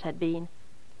arms had been.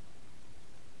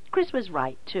 Chris was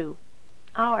right, too.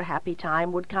 Our happy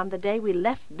time would come the day we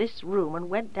left this room and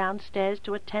went downstairs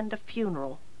to attend a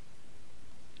funeral.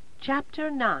 Chapter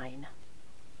 9.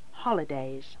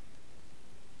 Holidays.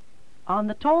 On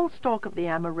the tall stalk of the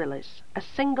amaryllis, a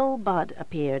single bud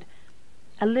appeared,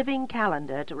 a living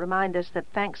calendar to remind us that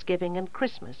Thanksgiving and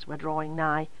Christmas were drawing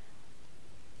nigh.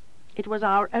 It was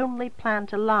our only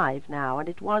plant alive now, and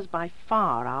it was by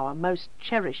far our most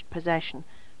cherished possession.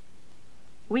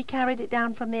 We carried it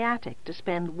down from the attic to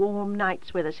spend warm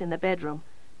nights with us in the bedroom.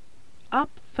 Up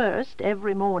first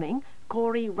every morning,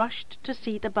 Corey rushed to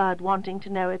see the bud, wanting to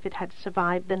know if it had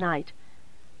survived the night.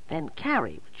 Then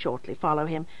Carrie would shortly follow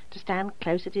him, to stand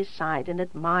close at his side and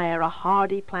admire a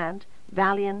hardy plant,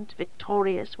 valiant,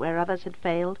 victorious where others had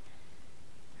failed.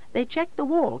 They checked the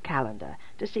wall calendar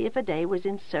to see if a day was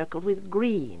encircled with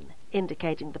green,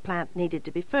 indicating the plant needed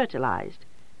to be fertilized.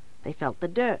 They felt the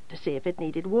dirt to see if it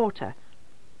needed water.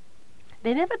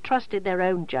 They never trusted their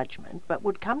own judgment, but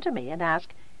would come to me and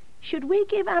ask, "Should we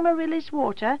give Amaryllis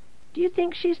water? Do you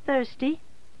think she's thirsty?"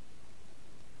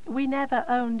 We never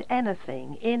owned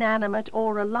anything, inanimate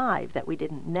or alive, that we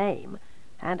didn't name,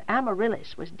 and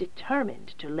Amaryllis was determined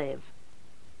to live.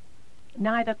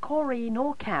 Neither Corey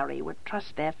nor Carrie would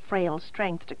trust their frail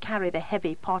strength to carry the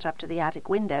heavy pot up to the attic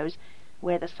windows,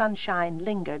 where the sunshine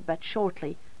lingered but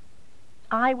shortly.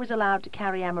 I was allowed to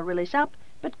carry Amaryllis up,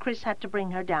 but Chris had to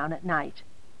bring her down at night.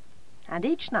 And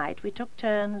each night we took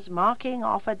turns marking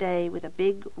off a day with a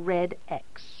big red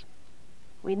X.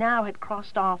 We now had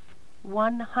crossed off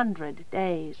 100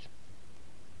 days.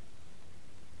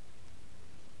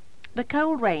 The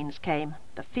cold rains came,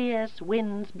 the fierce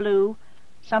winds blew,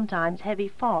 sometimes heavy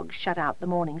fog shut out the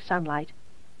morning sunlight.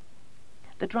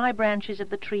 The dry branches of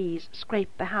the trees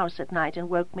scraped the house at night and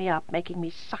woke me up, making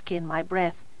me suck in my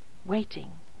breath,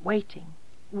 waiting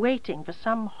for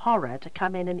some horror to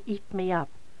come in and eat me up.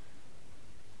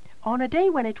 On a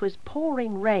day when it was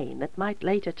pouring rain that might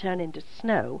later turn into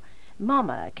snow,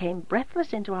 Mama came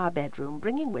breathless into our bedroom,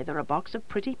 bringing with her a box of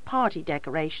pretty party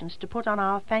decorations to put on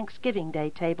our Thanksgiving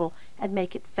Day table and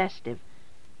make it festive.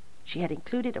 She had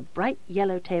included a bright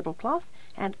yellow tablecloth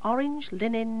and orange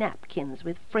linen napkins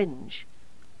with fringe.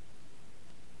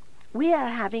 "We are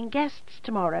having guests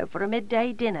tomorrow for a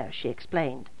midday dinner," she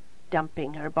explained,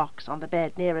 dumping her box on the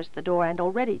bed nearest the door and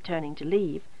already turning to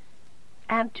leave.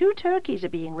 "And 2 turkeys are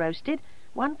being roasted,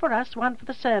 one for us, one for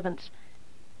the servants.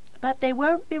 But they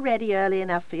won't be ready early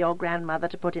enough for your grandmother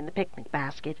to put in the picnic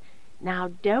basket. Now,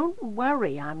 don't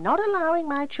worry. I'm not allowing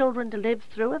my children to live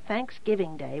through a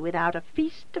Thanksgiving Day without a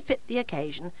feast to fit the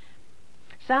occasion.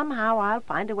 Somehow I'll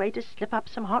find a way to slip up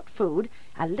some hot food,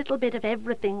 a little bit of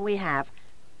everything we have.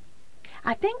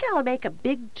 I think I'll make a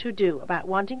big to-do about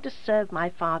wanting to serve my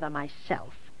father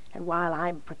myself, and while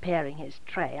I'm preparing his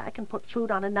tray, I can put food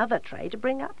on another tray to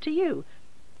bring up to you.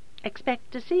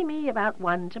 Expect to see me about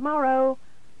 1 tomorrow."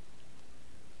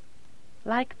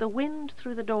 Like the wind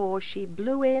through the door, she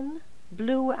blew in,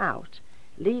 blew out,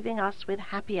 leaving us with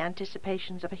happy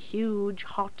anticipations of a huge,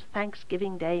 hot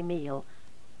Thanksgiving Day meal.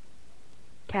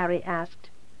 Carrie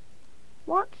asked,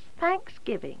 "What's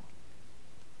Thanksgiving?"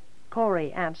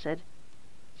 Corey answered,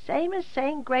 "Same as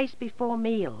saying grace before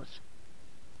meals."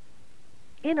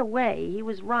 In a way, he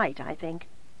was right, I think.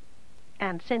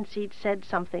 and since he'd said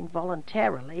something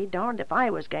voluntarily, darned if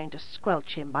I was going to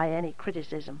squelch him by any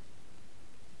criticism.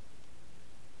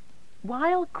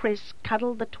 While Chris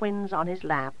cuddled the twins on his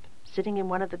lap, sitting in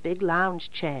one of the big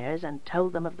lounge chairs, and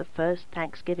told them of the first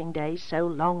Thanksgiving Day so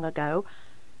long ago,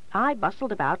 I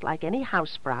bustled about like any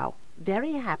housefrau,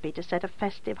 very happy to set a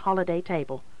festive holiday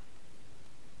table.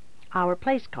 Our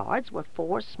place cards were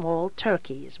 4 small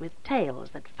turkeys with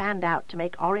tails that fanned out to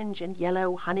make orange and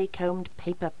yellow honeycombed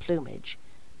paper plumage.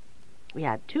 We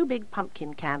had 2 big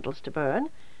pumpkin candles to burn,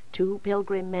 2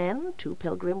 pilgrim men, 2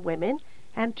 pilgrim women,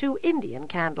 and 2 Indian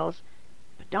candles.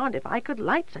 But darned if I could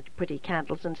light such pretty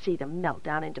candles and see them melt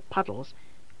down into puddles.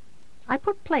 I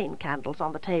put plain candles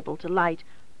on the table to light,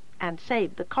 and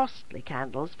saved the costly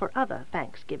candles for other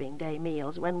Thanksgiving Day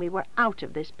meals when we were out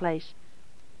of this place.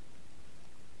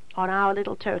 On our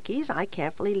little turkeys I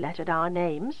carefully lettered our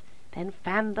names, then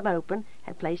fanned them open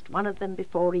and placed one of them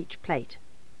before each plate.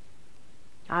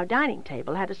 Our dining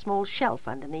table had a small shelf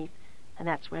underneath, and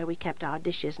that's where we kept our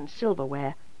dishes and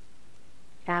silverware.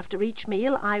 After each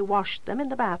meal I washed them in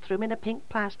the bathroom in a pink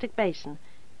plastic basin.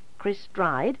 Chris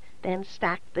dried, then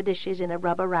stacked the dishes in a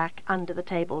rubber rack under the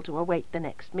table to await the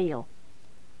next meal.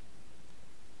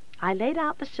 I laid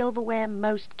out the silverware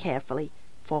most carefully,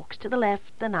 forks to the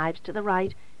left, the knives to the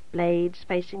right, blades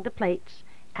facing the plates,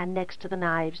 and next to the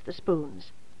knives the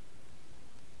spoons.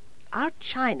 Our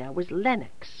china was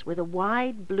Lenox, with a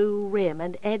wide blue rim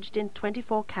and edged in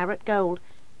 24-karat gold.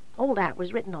 All that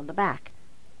was written on the back.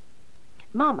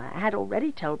 Mama had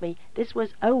already told me this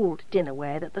was old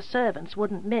dinnerware that the servants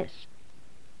wouldn't miss.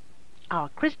 Our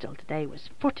crystal today was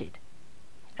footed,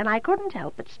 and I couldn't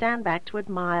help but stand back to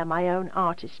admire my own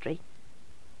artistry.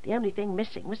 The only thing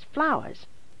missing was flowers.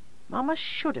 Mama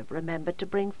should have remembered to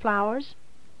bring flowers.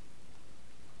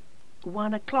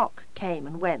 1 o'clock came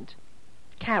and went.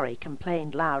 Carrie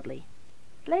complained loudly.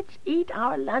 "Let's eat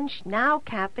our lunch now,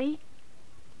 Kathy."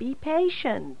 "Be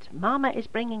patient. Mama is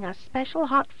bringing us special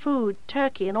hot food,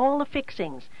 turkey and all the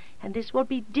fixings, and this will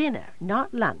be dinner,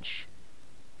 not lunch."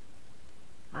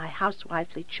 My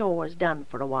housewifely chores done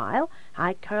for a while,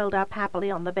 I curled up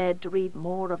happily on the bed to read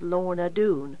more of Lorna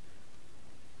Doone.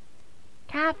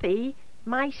 "Kathy,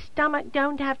 my stomach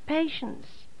don't have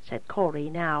patience," said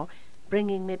Corey now,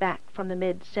 bringing me back from the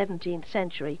mid-17th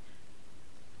century.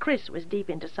 Chris was deep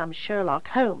into some Sherlock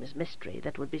Holmes mystery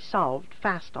that would be solved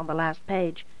fast on the last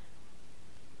page.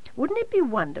 Wouldn't it be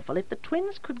wonderful if the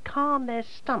twins could calm their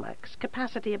stomachs,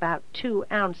 capacity about 2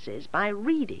 ounces, by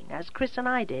reading, as Chris and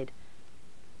I did?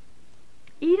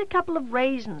 "Eat a couple of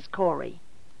raisins, Corey."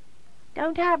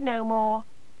 "Don't have no more."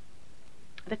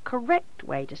 The correct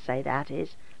way to say that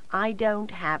is, "I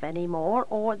don't have any more,"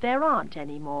 or "there aren't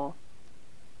any more."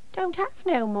 "Don't have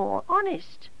no more,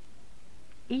 honest."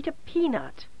 "Eat a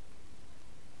peanut."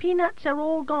 "Peanuts are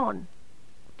all gone."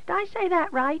 Did I say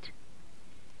that right?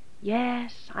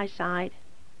 "Yes," I sighed.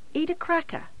 "Eat a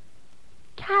cracker."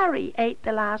 "Carrie ate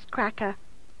the last cracker."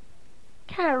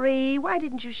 "Carrie, why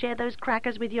didn't you share those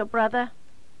crackers with your brother?"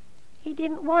 "He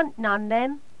didn't want none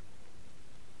then."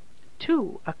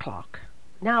 2 o'clock.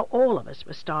 Now all of us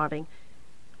were starving.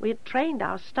 We had trained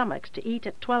our stomachs to eat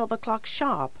at 12 o'clock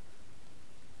sharp.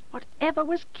 Whatever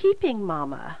was keeping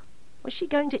Mama? Was she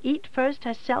going to eat first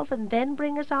herself and then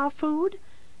bring us our food?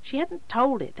 She hadn't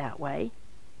told it that way.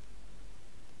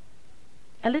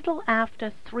 A little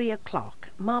after 3 o'clock,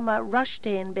 Mama rushed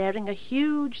in bearing a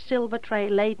huge silver tray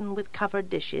laden with covered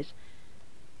dishes.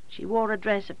 She wore a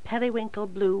dress of periwinkle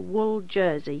blue wool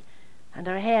jersey, and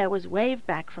her hair was waved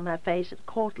back from her face and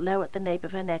caught low at the nape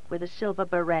of her neck with a silver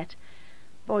barrette.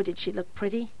 Boy, did she look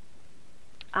pretty.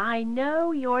 "I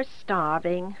know you're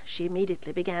starving," she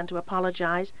immediately began to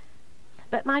apologize,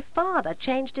 "but my father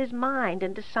changed his mind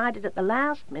and decided at the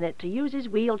last minute to use his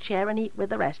wheelchair and eat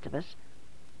with the rest of us."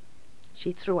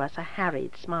 She threw us a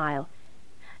harried smile.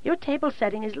 "Your table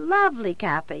setting is lovely,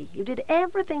 Kathy. You did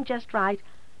everything just right.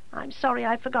 I'm sorry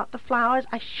I forgot the flowers.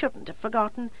 I shouldn't have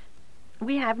forgotten.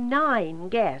 We have 9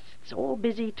 guests, all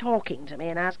busy talking to me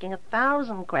and asking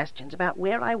 1,000 questions about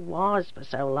where I was for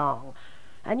so long.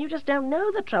 And you just don't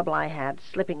know the trouble I had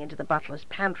slipping into the butler's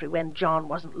pantry when John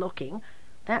wasn't looking.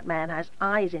 That man has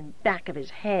eyes in back of his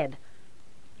head.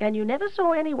 And you never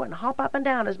saw anyone hop up and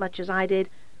down as much as I did.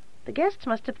 The guests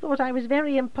must have thought I was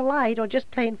very impolite or just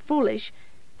plain foolish.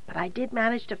 But I did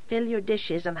manage to fill your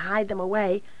dishes and hide them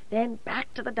away. Then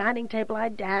back to the dining table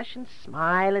I'd dash and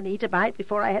smile and eat a bite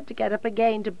before I had to get up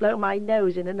again to blow my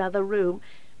nose in another room.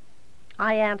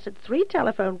 I answered 3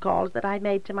 telephone calls that I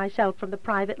made to myself from the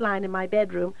private line in my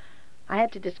bedroom. I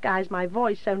had to disguise my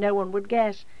voice so no one would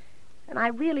guess. And I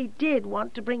really did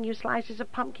want to bring you slices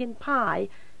of pumpkin pie,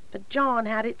 But John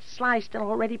had it sliced and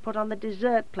already put on the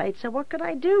dessert plate, so what could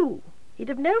I do? He'd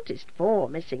have noticed 4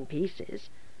 missing pieces.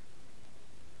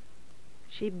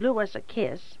 She blew us a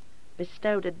kiss,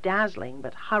 bestowed a dazzling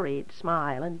but hurried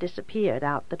smile, and disappeared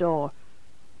out the door.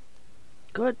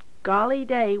 Good golly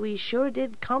day, we sure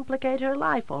did complicate her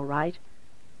life, all right.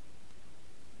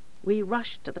 We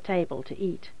rushed to the table to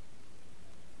eat.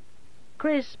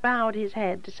 Chris bowed his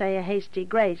head to say a hasty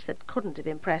grace that couldn't have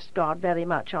impressed God very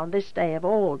much on this day of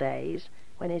all days,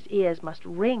 when his ears must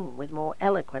ring with more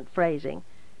eloquent phrasing.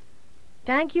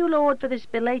 Thank you, Lord, for this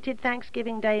belated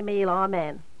Thanksgiving Day meal.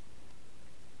 Amen.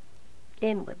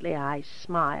 Inwardly I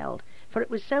smiled, for it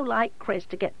was so like Chris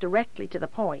to get directly to the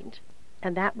point,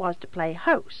 and that was to play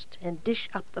host and dish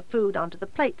up the food onto the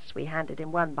plates we handed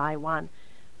him one by one.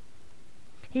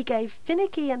 He gave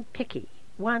Finicky and Picky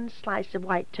 1 slice of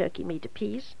white turkey meat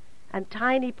apiece, and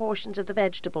tiny portions of the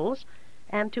vegetables,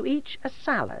 and to each a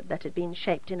salad that had been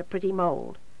shaped in a pretty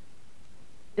mould.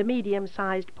 The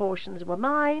medium-sized portions were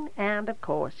mine, and of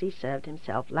course he served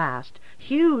himself last,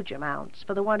 huge amounts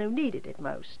for the one who needed it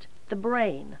most, the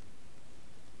brain.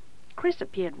 Chris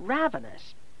appeared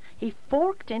ravenous. He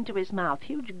forked into his mouth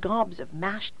huge gobs of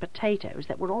mashed potatoes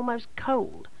that were almost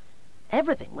cold.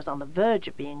 Everything was on the verge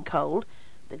of being cold.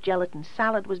 The gelatin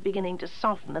salad was beginning to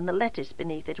soften, and the lettuce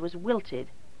beneath it was wilted.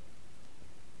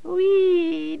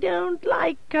 "We don't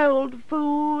like cold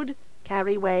food,"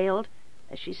 Carrie wailed,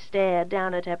 as she stared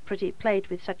down at her pretty plate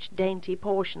with such dainty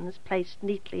portions placed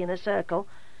neatly in a circle.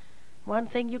 One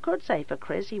thing you could say for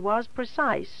Chris, he was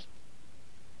precise.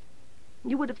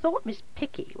 You would have thought Miss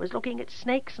Picky was looking at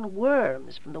snakes and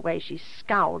worms from the way she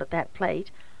scowled at that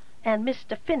plate, and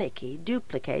Mr. Finicky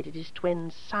duplicated his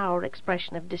twin's sour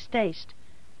expression of distaste.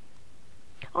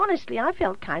 Honestly, I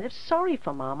felt kind of sorry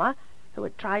for Mama, who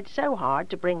had tried so hard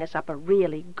to bring us up a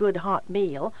really good hot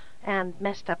meal, and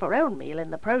messed up her own meal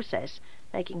in the process,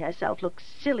 making herself look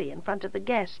silly in front of the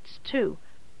guests, too.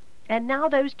 And now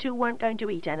those 2 weren't going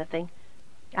to eat anything,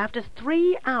 after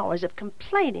 3 hours of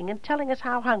complaining and telling us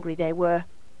how hungry they were.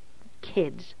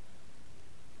 Kids.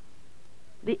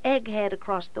 The egghead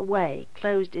across the way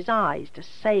closed his eyes to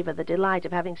savor the delight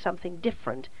of having something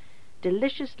different,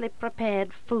 deliciously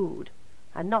prepared food,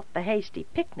 and not the hasty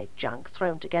picnic junk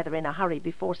thrown together in a hurry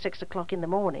before 6 o'clock in the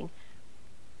morning.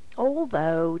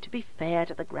 Although, to be fair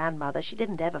to the grandmother, she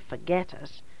didn't ever forget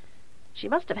us. She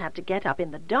must have had to get up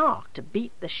in the dark to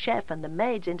beat the chef and the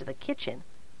maids into the kitchen.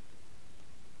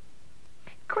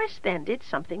 Chris then did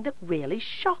something that really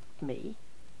shocked me.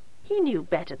 He knew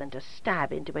better than to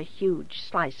stab into a huge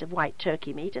slice of white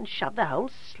turkey meat and shove the whole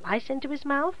slice into his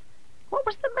mouth. What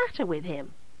was the matter with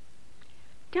him?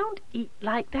 "Don't eat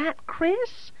like that,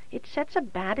 Chris. It sets a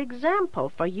bad example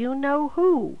for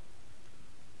you-know-who."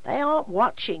 "They aren't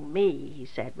watching me," he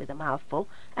said with a mouthful,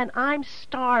 "and I'm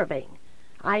starving.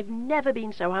 I've never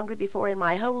been so hungry before in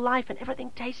my whole life, and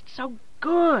everything tastes so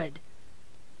good."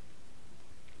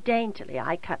 Daintily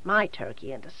I cut my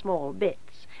turkey into small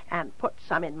bits, and put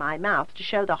some in my mouth to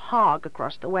show the hog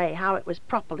across the way how it was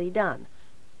properly done.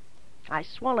 I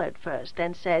swallowed first,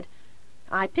 then said,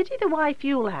 "I pity the wife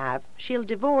you'll have. She'll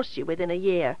divorce you within a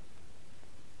year."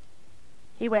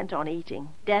 He went on eating,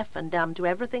 deaf and dumb to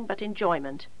everything but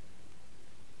enjoyment.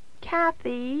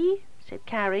 "Kathy," said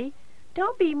Carrie,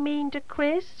 "don't be mean to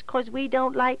Chris, 'cause we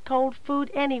don't like cold food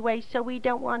anyway, so we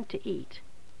don't want to eat."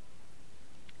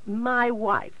 "My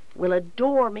wife will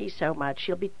adore me so much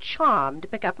she'll be charmed to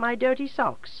pick up my dirty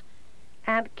socks.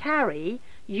 And Carrie,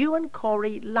 you and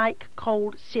Corey like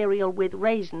cold cereal with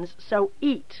raisins, so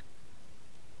eat."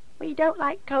 "We don't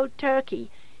like cold turkey,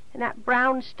 and that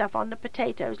brown stuff on the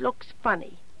potatoes looks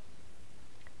funny."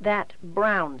 "That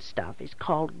brown stuff is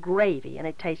called gravy, and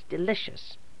it tastes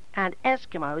delicious. And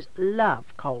Eskimos love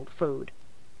cold food."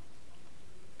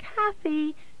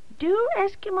 "Kathy, do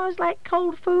Eskimos like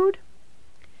cold food?"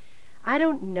 "I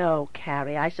don't know,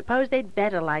 Carrie. I suppose they'd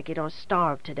better like it or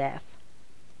starve to death."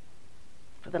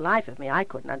 For the life of me, I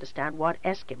couldn't understand what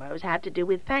Eskimos had to do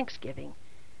with Thanksgiving.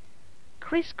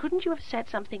 "Chris, couldn't you have said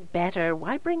something better?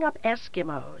 Why bring up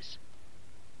Eskimos?"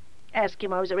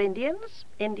 "Eskimos are Indians.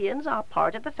 Indians are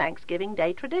part of the Thanksgiving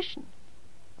Day tradition."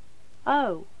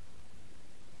 "Oh."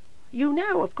 "You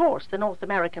know, of course, the North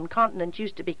American continent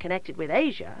used to be connected with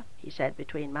Asia," he said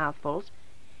between mouthfuls.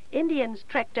 "Indians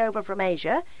trekked over from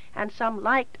Asia, and some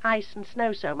liked ice and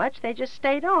snow so much they just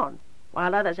stayed on,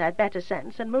 while others had better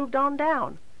sense and moved on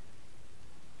down."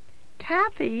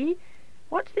 "Kathy,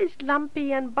 what's this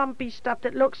lumpy and bumpy stuff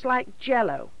that looks like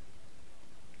Jell-O?"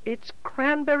 "It's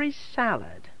cranberry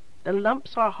salad. The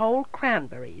lumps are whole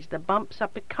cranberries, the bumps are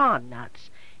pecan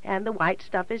nuts, and the white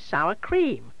stuff is sour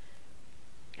cream.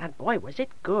 And boy, was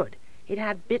it good. It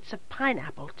had bits of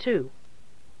pineapple, too.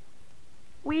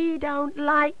 "We don't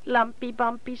like lumpy,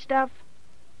 bumpy stuff."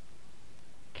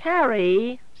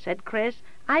 "Carrie," said Chris,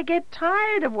 "I get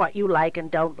tired of what you like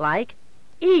and don't like.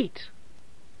 Eat."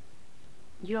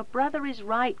 "Your brother is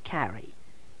right, Carrie.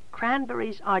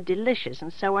 Cranberries are delicious,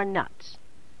 and so are nuts.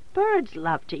 Birds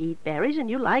love to eat berries, and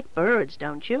you like birds,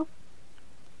 don't you?"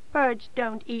 "Birds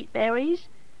don't eat berries.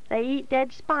 They eat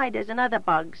dead spiders and other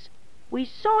bugs. We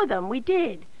saw them, we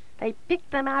did. They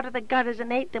picked them out of the gutters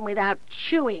and ate them without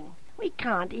chewing. We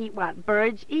can't eat what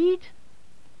birds eat."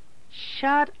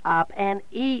 "Shut up and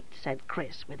eat," said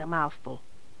Chris with a mouthful.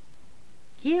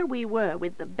 Here we were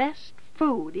with the best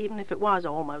food, even if it was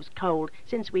almost cold,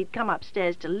 since we'd come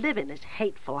upstairs to live in this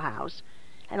hateful house,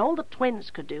 and all the twins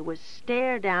could do was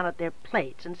stare down at their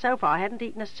plates, and so far hadn't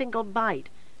eaten a single bite.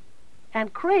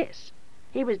 And Chris,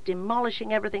 he was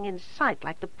demolishing everything in sight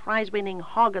like the prize-winning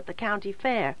hog at the county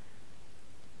fair.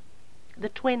 The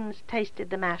twins tasted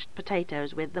the mashed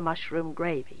potatoes with the mushroom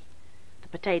gravy. The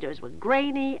potatoes were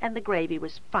grainy and the gravy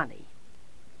was funny.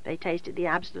 They tasted the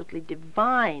absolutely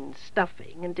divine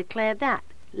stuffing and declared that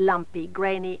lumpy,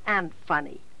 grainy, and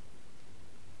funny.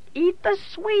 "Eat the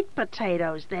sweet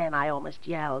potatoes, then," I almost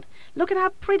yelled. "Look at how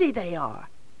pretty they are.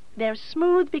 They're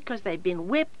smooth because they've been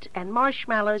whipped and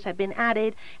marshmallows have been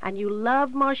added, and you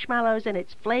love marshmallows, and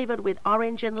it's flavored with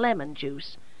orange and lemon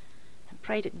juice." And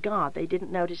pray to God they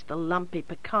didn't notice the lumpy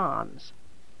pecans.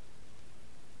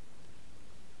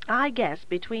 I guess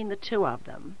between the two of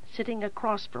them, sitting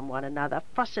across from one another,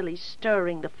 fussily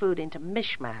stirring the food into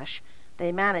mishmash,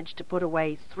 they managed to put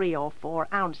away 3 or 4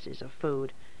 ounces of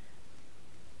food.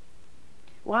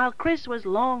 While Chris was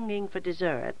longing for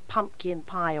dessert, pumpkin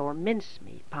pie or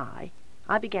mincemeat pie,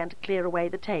 I began to clear away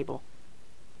the table.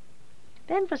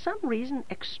 Then, for some reason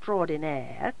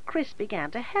extraordinaire, Chris began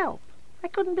to help. I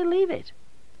couldn't believe it.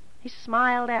 He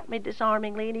smiled at me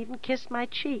disarmingly and even kissed my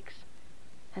cheeks.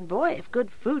 And boy, if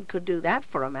good food could do that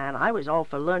for a man, I was all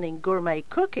for learning gourmet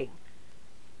cooking.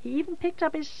 He even picked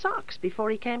up his socks before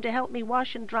he came to help me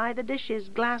wash and dry the dishes,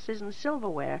 glasses, and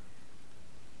silverware.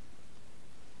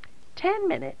 10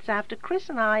 minutes after Chris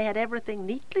and I had everything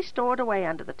neatly stored away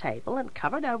under the table and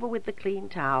covered over with the clean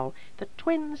towel, the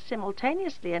twins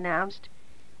simultaneously announced,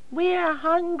 "We're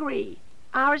hungry.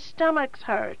 Our stomachs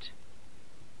hurt."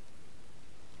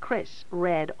 Chris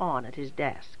read on at his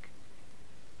desk.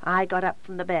 I got up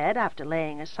from the bed after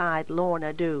laying aside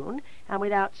Lorna Doone, and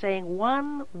without saying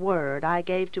one word I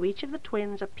gave to each of the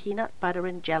twins a peanut butter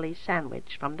and jelly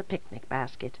sandwich from the picnic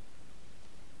basket.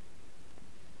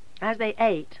 As they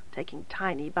ate, taking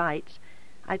tiny bites,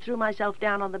 I threw myself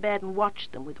down on the bed and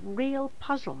watched them with real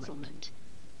puzzlement.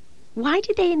 Why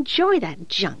did they enjoy that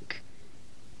junk?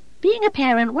 Being a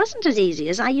parent wasn't as easy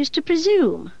as I used to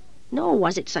presume, nor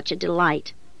was it such a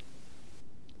delight.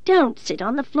 "Don't sit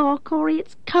on the floor, Corey.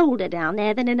 It's colder down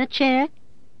there than in a chair."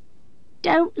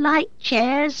 "Don't like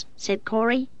chairs," said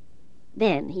Corey.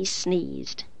 Then he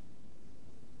sneezed.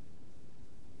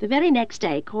 The very next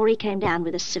day Corey came down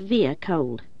with a severe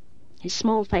cold. His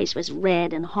small face was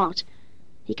red and hot.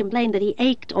 He complained that he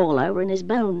ached all over and his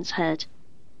bones hurt.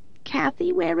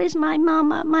 "Kathy, where is my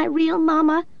mamma, my real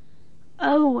mamma?"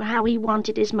 Oh, how he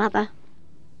wanted his mother.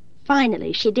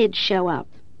 Finally she did show up.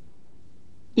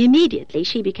 Immediately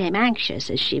she became anxious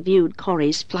as she viewed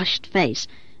Corey's flushed face,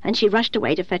 and she rushed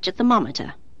away to fetch a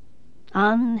thermometer.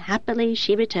 Unhappily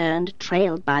she returned,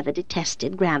 trailed by the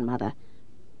detested grandmother.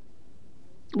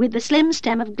 With the slim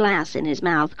stem of glass in his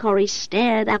mouth, Corey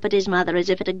stared up at his mother as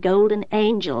if at a golden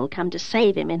angel come to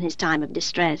save him in his time of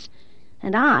distress,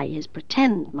 and I, his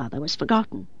pretend mother, was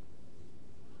forgotten.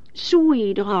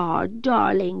 "Sweetheart,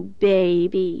 darling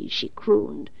baby," she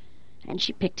crooned, and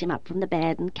she picked him up from the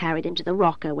bed and carried him to the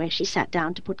rocker where she sat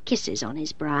down to put kisses on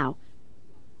his brow.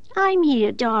 "I'm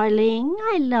here, darling.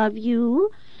 I love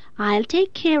you. I'll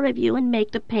take care of you and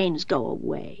make the pains go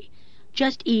away.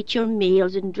 Just eat your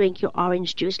meals and drink your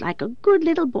orange juice like a good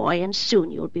little boy, and soon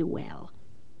you'll be well."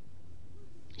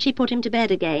 She put him to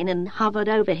bed again and hovered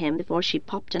over him before she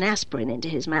popped an aspirin into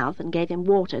his mouth and gave him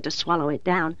water to swallow it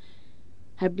down.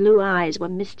 Her blue eyes were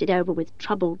misted over with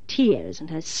troubled tears, and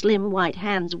her slim white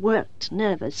hands worked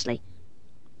nervously.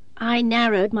 I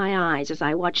narrowed my eyes as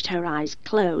I watched her eyes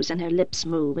close and her lips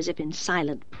move as if in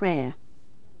silent prayer.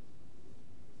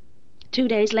 2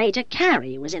 days later,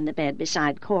 Carrie was in the bed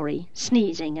beside Corey,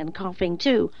 sneezing and coughing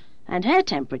too, and her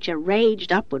temperature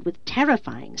raged upward with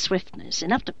terrifying swiftness,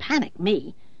 enough to panic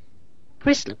me.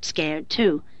 Chris looked scared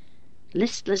too.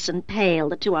 Listless and pale,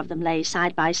 the two of them lay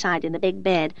side by side in the big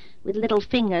bed, with little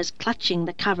fingers clutching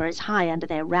the covers high under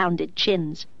their rounded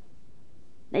chins.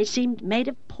 They seemed made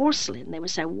of porcelain, they were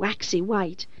so waxy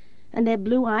white, and their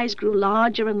blue eyes grew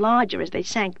larger and larger as they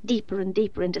sank deeper and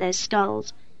deeper into their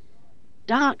skulls.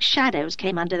 Dark shadows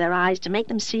came under their eyes to make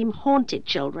them seem haunted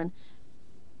children.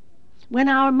 When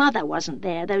our mother wasn't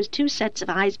there, those two sets of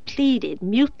eyes pleaded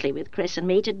mutely with Chris and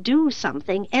me to do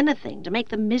something, anything, to make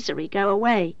the misery go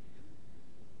away.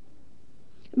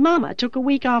 Mama took a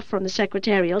week off from the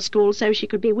secretarial school so she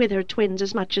could be with her twins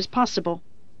as much as possible.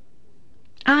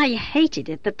 I hated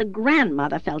it that the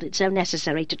grandmother felt it so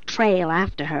necessary to trail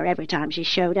after her every time she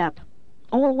showed up,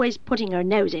 always putting her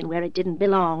nose in where it didn't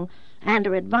belong, and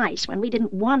her advice when we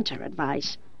didn't want her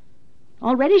advice.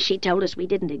 Already she told us we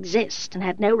didn't exist and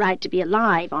had no right to be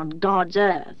alive on God's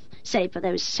earth, save for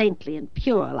those saintly and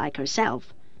pure like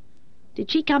herself. Did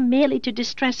she come merely to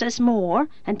distress us more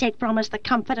and take from us the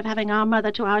comfort of having our mother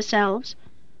to ourselves?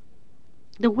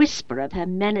 The whisper of her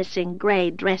menacing grey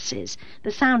dresses,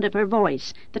 the sound of her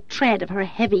voice, the tread of her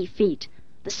heavy feet,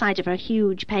 the sight of her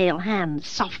huge pale hands,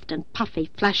 soft and puffy,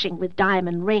 flashing with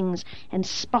diamond rings and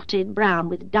spotted brown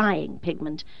with dyeing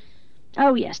pigment.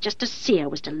 Oh, yes, just to see her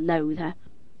was to loathe her.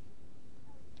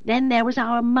 Then there was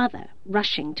our mother,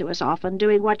 rushing to us often,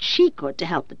 doing what she could to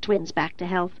help the twins back to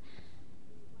health.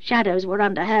 Shadows were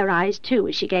under her eyes, too,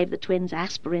 as she gave the twins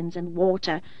aspirins and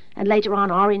water, and later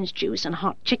on orange juice and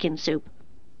hot chicken soup.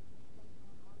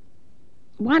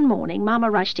 One morning Mama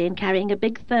rushed in carrying a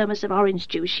big thermos of orange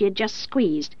juice she had just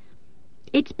squeezed.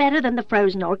 "It's better than the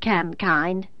frozen or canned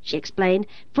kind," she explained,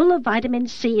 "full of vitamin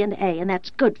C and A, and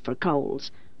that's good for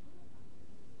colds."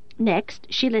 Next,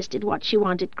 she listed what she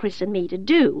wanted Chris and me to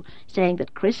do, saying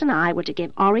that Chris and I were to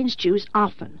give orange juice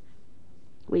often.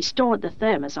 We stored the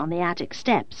thermos on the attic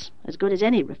steps, as good as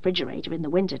any refrigerator in the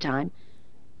winter-time.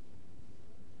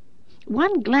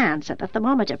 One glance at the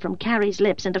thermometer from Carrie's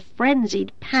lips and a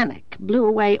frenzied panic blew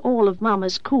away all of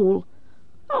Mamma's cool.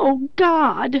 "Oh,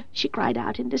 God!" she cried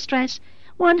out in distress.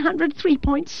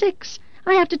 103.6.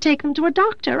 I have to take them to a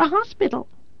doctor, a hospital."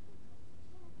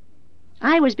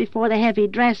 I was before the heavy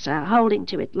dresser, holding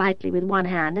to it lightly with one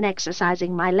hand and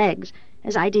exercising my legs,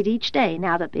 as I did each day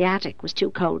now that the attic was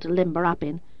too cold to limber up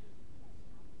in.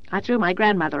 I threw my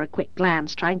grandmother a quick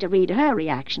glance, trying to read her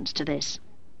reactions to this.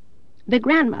 The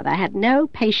grandmother had no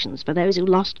patience for those who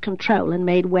lost control and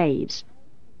made waves.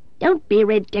 "Don't be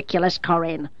ridiculous,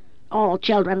 Corinne. All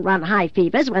children run high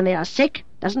fevers when they are sick.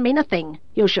 Doesn't mean a thing.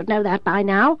 You should know that by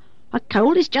now. A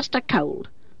cold is just a cold."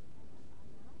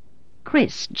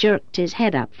 Chris jerked his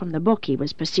head up from the book he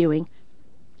was pursuing.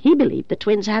 He believed the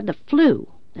twins had the flu,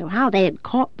 though how they had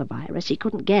caught the virus he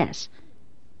couldn't guess.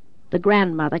 The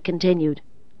grandmother continued,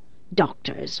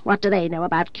 "Doctors, what do they know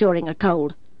about curing a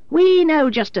cold? We know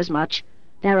just as much.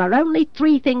 There are only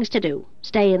 3 things to do.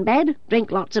 Stay in bed, drink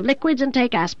lots of liquids, and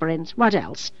take aspirins. What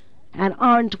else? And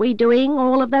aren't we doing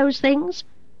all of those things?"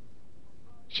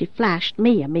 She flashed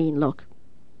me a mean look.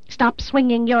 "Stop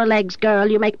swinging your legs, girl.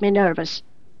 You make me nervous."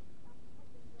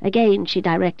 Again she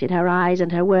directed her eyes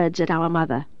and her words at our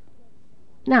mother.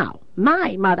 "Now,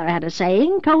 my mother had a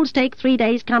saying, colds take 3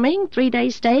 days coming, 3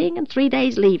 days staying, and 3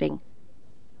 days leaving."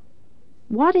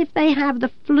 "What if they have the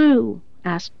flu?"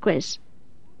 asked Chris.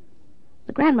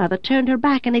 The grandmother turned her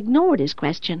back and ignored his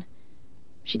question.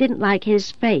 She didn't like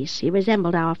his face. He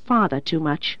resembled our father too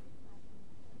much.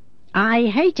 "I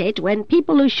hate it when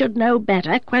people who should know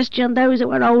better question those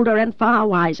who are older and far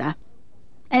wiser.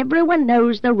 Everyone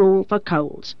knows the rule for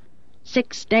colds.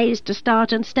 6 days to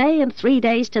start and stay and 3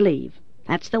 days to leave.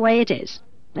 That's the way it is.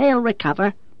 They'll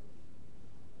recover."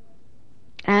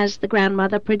 As the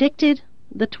grandmother predicted,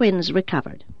 the twins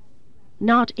recovered.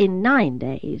 Not in 9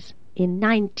 days, in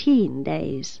 19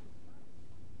 days.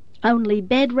 Only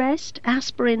bed rest,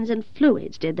 aspirins, and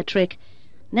fluids did the trick.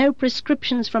 No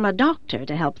prescriptions from a doctor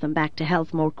to help them back to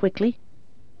health more quickly.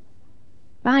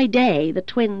 By day, the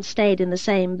twins stayed in the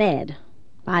same bed.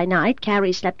 By night,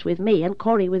 Carrie slept with me and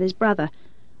Corey with his brother.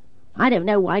 I don't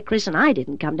know why Chris and I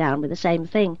didn't come down with the same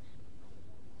thing.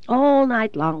 All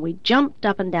night long we jumped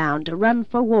up and down to run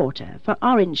for water, for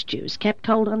orange juice kept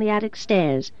cold on the attic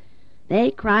stairs.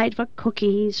 They cried for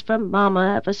cookies, for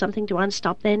Mama, for something to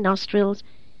unstop their nostrils.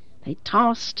 They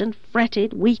tossed and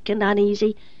fretted, weak and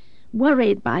uneasy,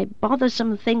 worried by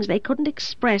bothersome things they couldn't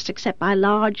express except by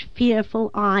large,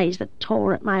 fearful eyes that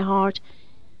tore at my heart.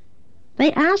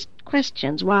 They asked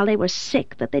questions while they were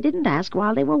sick that they didn't ask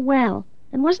while they were well,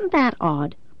 and wasn't that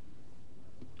odd?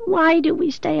 Why do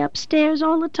we stay upstairs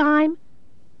all the time?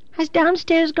 Has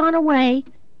downstairs gone away?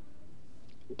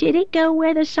 Did it go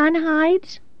where the sun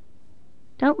hides?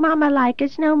 Don't Mama like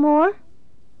us no more?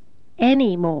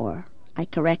 Any more, I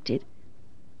corrected.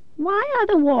 Why are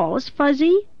the walls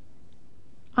fuzzy?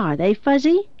 Are they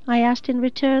fuzzy? I asked in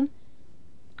return.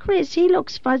 Chris, he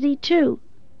looks fuzzy too.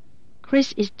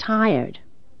 Chris is tired.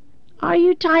 Are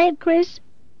you tired, Chris?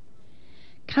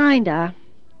 Kinda.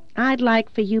 I'd like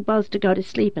for you both to go to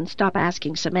sleep and stop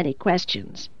asking so many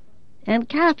questions. And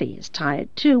Kathy is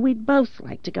tired, too. We'd both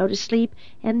like to go to sleep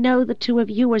and know the two of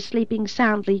you are sleeping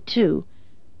soundly, too.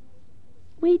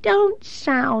 We don't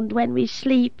sound when we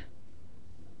sleep.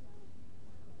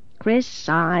 Chris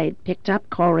sighed, picked up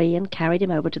Corey, and carried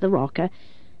him over to the rocker,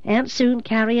 and soon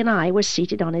Carrie and I were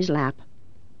seated on his lap.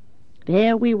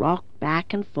 There we rocked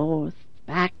back and forth,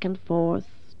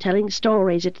 telling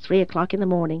stories at 3 o'clock in the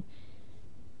morning.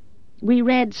 We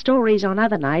read stories on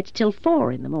other nights till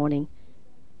 4 in the morning.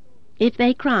 If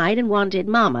they cried and wanted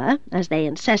Mama, as they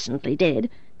incessantly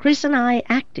did, Chris and I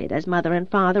acted as mother and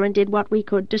father and did what we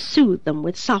could to soothe them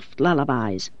with soft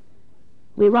lullabies.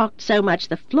 We rocked so much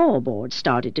the floorboards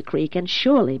started to creak, and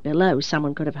surely below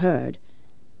someone could have heard.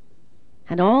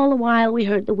 And all the while we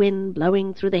heard the wind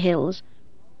blowing through the hills.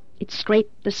 It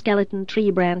scraped the skeleton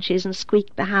tree branches and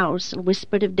squeaked the house and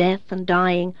whispered of death and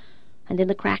dying, and in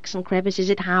the cracks and crevices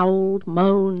it howled,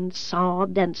 moaned,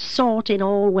 sobbed, and sought in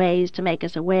all ways to make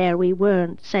us aware we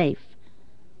weren't safe.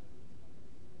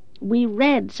 We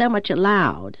read so much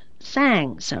aloud,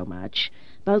 sang so much.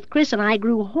 Both Chris and I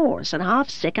grew hoarse and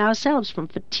half sick ourselves from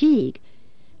fatigue.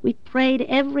 We prayed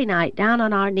every night down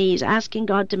on our knees, asking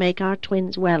God to make our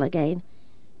twins well again.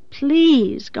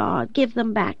 Please, God, give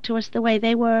them back to us the way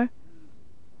they were.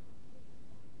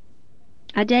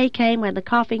 A day came when the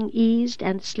coughing eased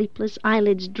and sleepless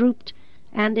eyelids drooped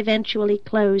and eventually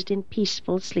closed in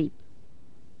peaceful sleep.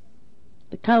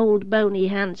 The cold, bony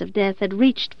hands of death had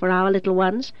reached for our little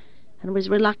ones and was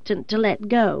reluctant to let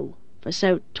go, for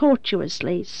so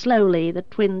tortuously, slowly, the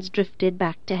twins drifted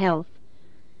back to health.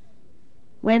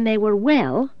 When they were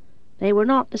well, they were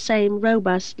not the same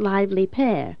robust, lively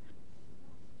pair.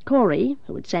 Corey,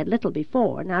 who had said little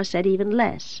before, now said even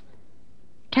less.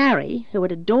 Carrie, who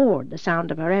had adored the sound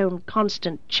of her own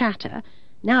constant chatter,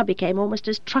 now became almost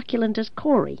as truculent as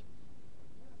Corey.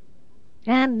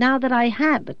 And now that I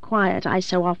had the quiet I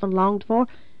so often longed for,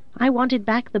 I wanted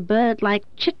back the bird-like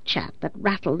chit-chat that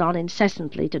rattled on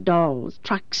incessantly to dolls,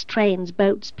 trucks, trains,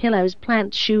 boats, pillows,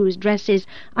 plants, shoes, dresses,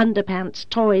 underpants,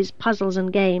 toys, puzzles,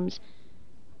 and games.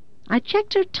 I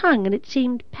checked her tongue, and it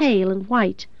seemed pale and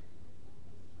white.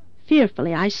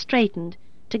 Fearfully I straightened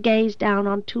to gaze down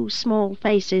on 2 small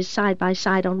faces side by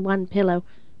side on one pillow.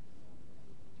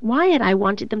 Why had I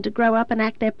wanted them to grow up and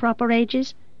act their proper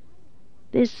ages?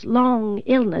 This long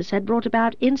illness had brought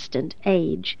about instant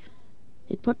age.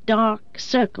 It put dark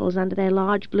circles under their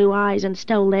large blue eyes and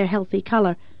stole their healthy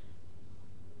color.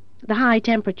 The high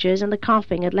temperatures and the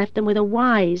coughing had left them with a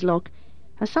wise look,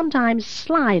 a sometimes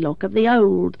sly look of the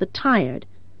old, the tired,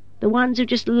 the ones who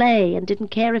just lay and didn't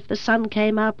care if the sun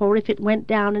came up or if it went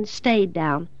down and stayed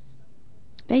down.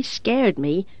 They scared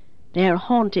me. Their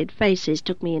haunted faces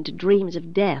took me into dreams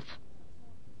of death.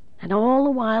 And all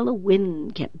the while the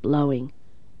wind kept blowing.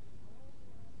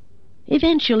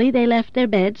 Eventually they left their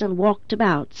beds and walked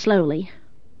about slowly.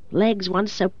 Legs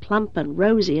once so plump and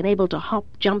rosy and able to hop,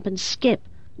 jump, and skip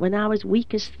were now as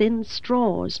weak as thin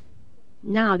straws.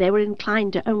 Now they were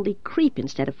inclined to only creep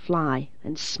instead of fly,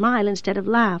 and smile instead of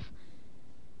laugh.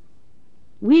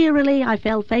 Wearily I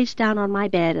fell face down on my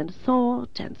bed and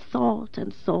thought and thought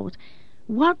and thought.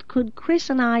 What could Chris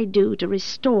and I do to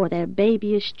restore their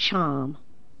babyish charm?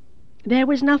 There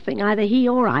was nothing either he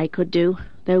or I could do,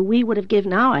 though we would have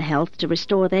given our health to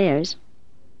restore theirs.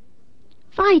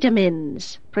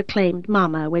 "Vitamins," proclaimed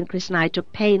Mamma when Chris and I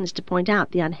took pains to point out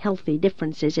the unhealthy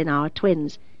differences in our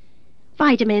twins.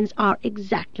 "Vitamins are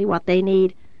exactly what they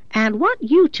need, and what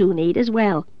you two need as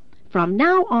well. From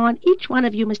now on, each one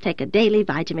of you must take a daily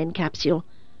vitamin capsule."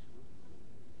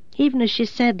 Even as she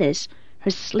said this,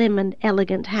 her slim and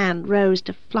elegant hand rose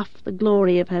to fluff the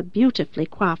glory of her beautifully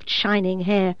coiffed, shining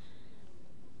hair.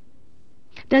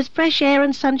 "Does fresh air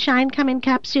and sunshine come in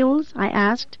capsules?" I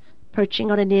asked, perching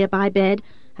on a nearby bed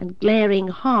and glaring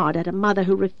hard at a mother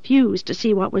who refused to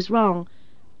see what was wrong.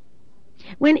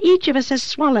 "When each of us has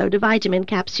swallowed a vitamin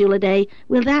capsule a day,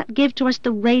 will that give to us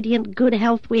the radiant good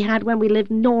health we had when we lived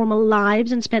normal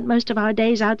lives and spent most of our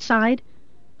days outside?"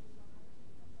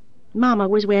 Mamma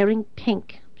was wearing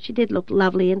pink. She did look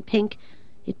lovely in pink.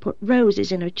 It put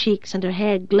roses in her cheeks, and her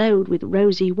hair glowed with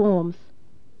rosy warmth.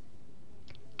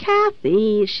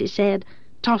 "Kathy," she said,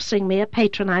 tossing me a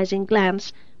patronizing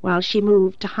glance while she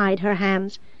moved to hide her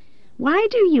hands, "why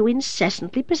do you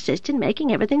incessantly persist in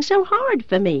making everything so hard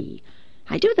for me?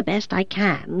 I do the best I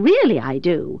can, really I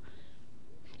do.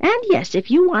 And yes,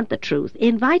 if you want the truth,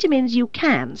 in vitamins you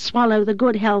can swallow the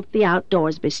good health the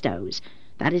outdoors bestows.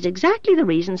 That is exactly the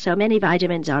reason so many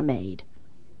vitamins are made."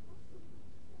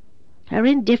 Her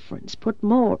indifference put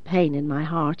more pain in my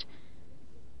heart.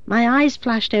 My eyes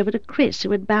flashed over to Chris,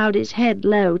 who had bowed his head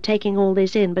low, taking all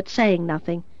this in, but saying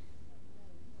nothing.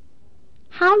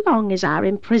 "How long is our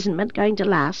imprisonment going to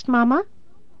last, Mamma?"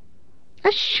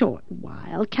 "A short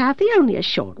while, Kathy, only a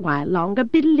short while longer,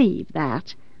 believe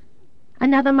that."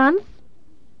 "Another month?"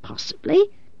 "Possibly."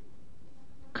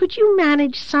 "Could you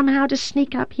manage somehow to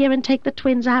sneak up here and take the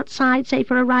twins outside, say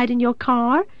for a ride in your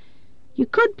car? You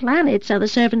could plan it so the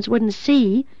servants wouldn't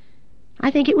see.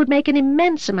 I think it would make an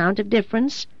immense amount of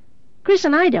difference. Chris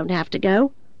and I don't have to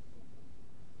go."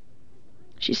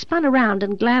 She spun around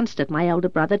and glanced at my elder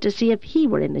brother to see if he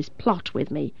were in this plot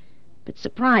with me, but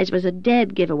surprise was a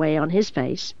dead giveaway on his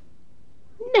face.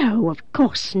 "No, of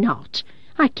course not.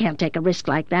 I can't take a risk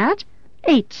like that.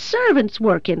 8 servants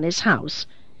work in this house,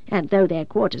 and though their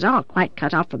quarters are quite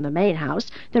cut off from the main house,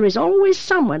 there is always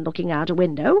someone looking out a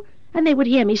window, and they would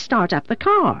hear me start up the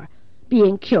car.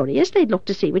 Being curious, they'd look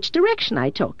to see which direction I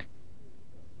took."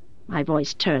 My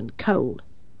voice turned cold.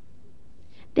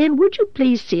 "Then would you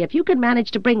please see if you can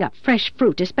manage to bring up fresh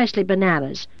fruit, especially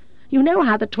bananas? You know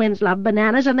how the twins love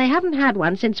bananas, and they haven't had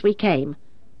one since we came."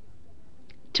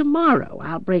 "Tomorrow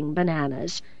I'll bring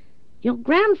bananas. Your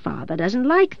grandfather doesn't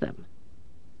like them."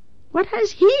 "What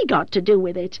has he got to do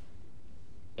with it?"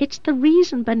 "It's the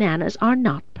reason bananas are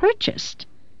not purchased."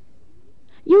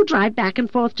 "You drive back and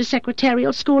forth to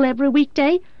secretarial school every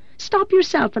weekday. Stop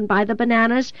yourself and buy the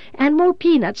bananas, and more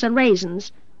peanuts and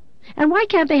raisins. And why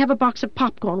can't they have a box of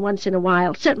popcorn once in a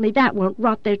while? Certainly that won't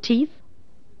rot their teeth."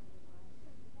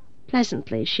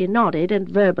 Pleasantly she nodded and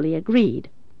verbally agreed.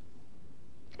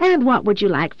 "And what would you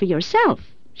like for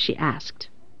yourself?" she asked.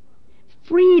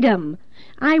 "Freedom.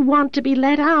 I want to be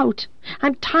let out.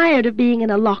 I'm tired of being in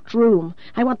a locked room.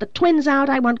 I want the twins out.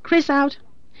 I want Chris out.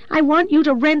 I want you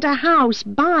to rent a house,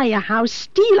 buy a house,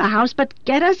 steal a house, but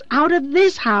get us out of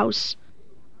this house."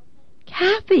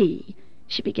 "Kathy,"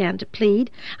 she began to plead,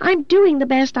 "I'm doing the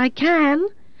best I can.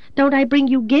 Don't I bring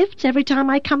you gifts every time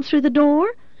I come through the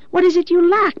door? What is it you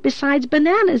lack besides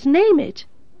bananas? Name it.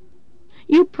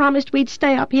 You promised we'd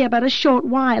stay up here but a short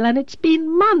while, and it's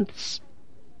been months."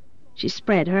 She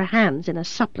spread her hands in a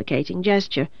supplicating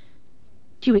gesture.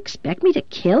 "Do you expect me to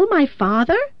kill my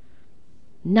father?"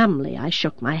 Numbly I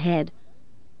shook my head.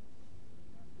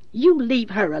 "You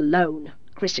leave her alone,"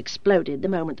 Chris exploded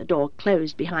the moment the door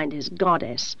closed behind his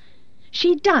goddess.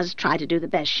 "She does try to do the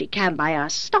best she can by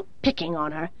us. Stop picking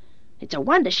on her. It's a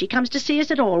wonder she comes to see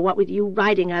us at all, what with you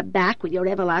riding her back with your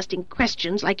everlasting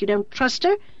questions like you don't trust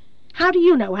her. How do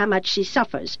you know how much she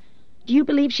suffers? Do you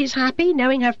believe she's happy,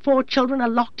 knowing her 4 children are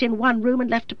locked in one room and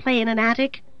left to play in an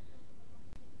attic?"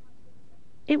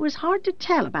 It was hard to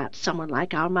tell about someone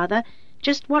like our mother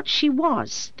just what she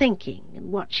was thinking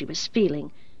and what she was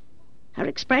feeling. Her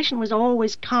expression was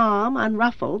always calm,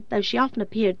 unruffled, though she often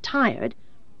appeared tired.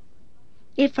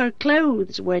 If her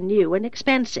clothes were new and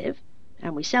expensive,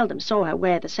 and we seldom saw her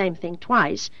wear the same thing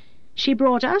twice, she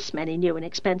brought us many new and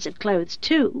expensive clothes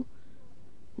too.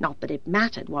 Not that it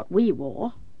mattered what we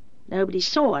wore. Nobody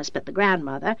saw us but the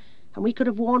grandmother, and we could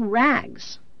have worn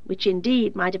rags, which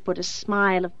indeed might have put a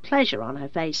smile of pleasure on her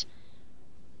face.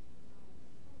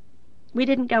 We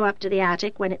didn't go up to the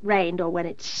attic when it rained or when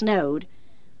it snowed.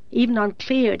 Even on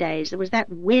clear days there was that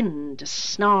wind to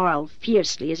snarl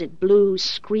fiercely as it blew,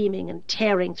 screaming and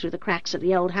tearing through the cracks of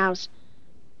the old house.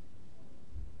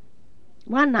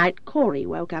 One night Corey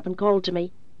woke up and called to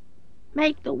me,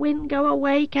 "Make the wind go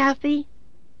away, Kathy."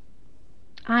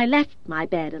 I left my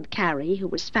bed, and Carrie, who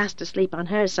was fast asleep on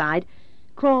her side,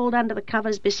 crawled under the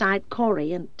covers beside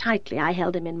Corey, and tightly I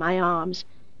held him in my arms.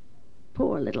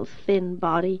 Poor little thin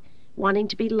body, wanting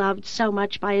to be loved so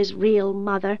much by his real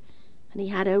mother, and he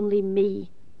had only me.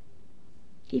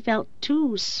 He felt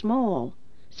too small,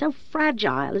 so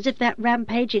fragile, as if that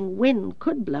rampaging wind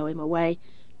could blow him away.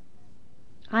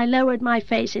 I lowered my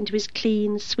face into his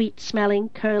clean, sweet-smelling,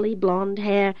 curly blonde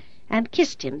hair, and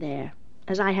kissed him there,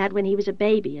 as I had when he was a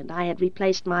baby, and I had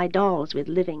replaced my dolls with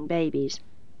living babies.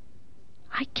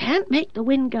 "I can't make the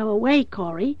wind go away,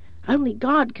 Corey. Only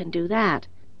God can do that."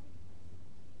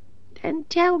 "Then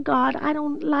tell God I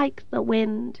don't like the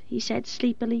wind," he said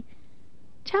sleepily.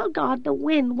 "Tell God the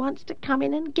wind wants to come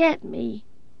in and get me."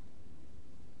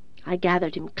 I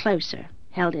gathered him closer,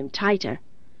 held him tighter.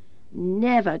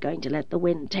 Never going to let the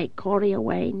wind take Corey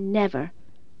away, never.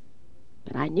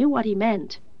 But I knew what he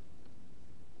meant.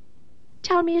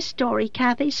 "Tell me a story,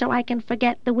 Kathy, so I can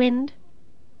forget the wind."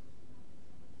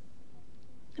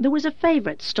 There was a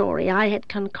favourite story I had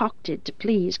concocted to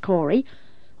please Corey,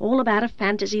 all about a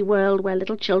fantasy world where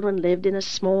little children lived in a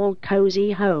small,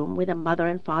 cozy home with a mother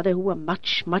and father who were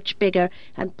much, much bigger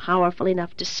and powerful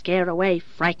enough to scare away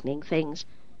frightening things.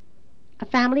 A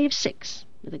family of 6,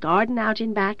 with a garden out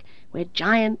in back, where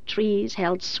giant trees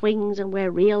held swings and where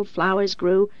real flowers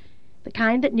grew, the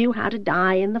kind that knew how to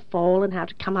die in the fall and how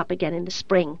to come up again in the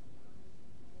spring.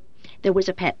 There was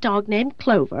a pet dog named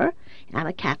Clover, and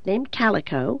a cat named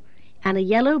Calico, and a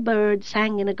yellow bird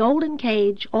sang in a golden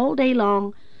cage all day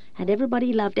long, and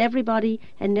everybody loved everybody,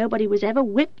 and nobody was ever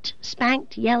whipped,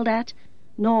 spanked, yelled at,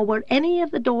 nor were any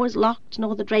of the doors locked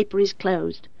nor the draperies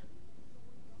closed.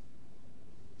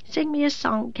 Sing me a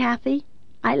song, Kathy.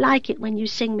 I like it when you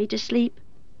sing me to sleep.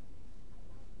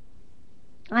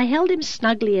 I held him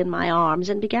snugly in my arms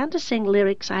and began to sing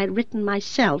lyrics I had written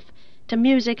myself to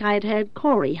music I had heard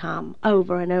Corey hum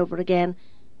over and over again,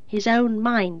 his own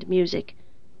mind music.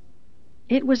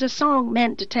 It was a song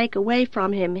meant to take away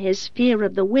from him his fear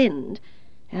of the wind,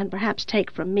 and perhaps take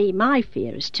from me my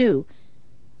fears, too.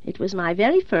 It was my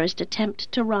very first attempt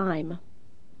to rhyme.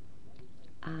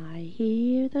 I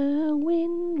hear the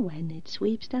wind when it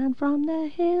sweeps down from the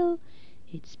hill.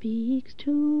 It speaks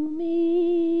to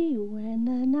me when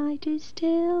the night is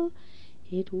still.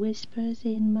 It whispers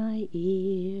in my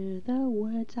ear the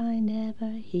words I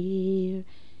never hear,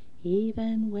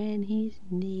 even when he's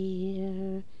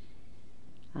near.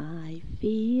 I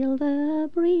feel the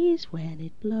breeze when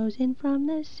it blows in from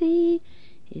the sea.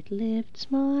 It lifts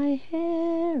my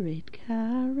hair, it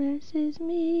caresses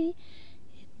me.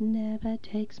 It never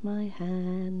takes my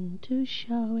hand to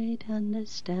show it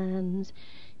understands.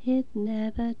 It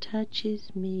never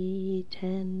touches me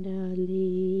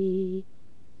tenderly.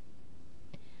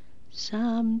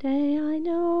 Someday I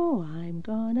know I'm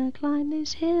gonna climb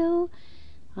this hill.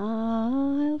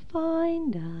 I'll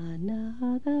find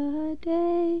another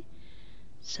day,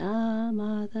 some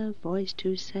other voice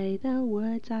to say the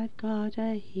words I've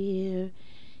gotta hear,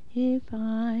 if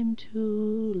I'm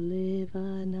to live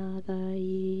another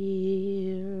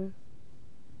year.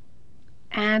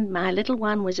 And my little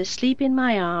one was asleep in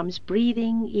my arms,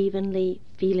 breathing evenly,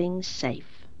 feeling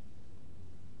safe.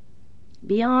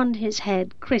 Beyond his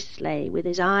head, Chris lay with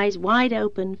his eyes wide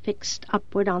open, fixed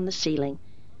upward on the ceiling.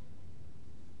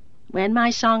 When my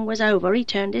song was over, he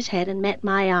turned his head and met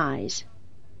my eyes.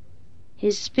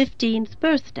 His 15th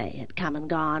birthday had come and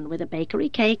gone, with a bakery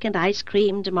cake and ice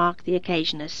cream to mark the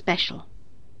occasion as special.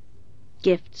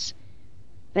 Gifts.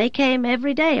 They came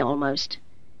every day almost.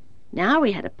 Now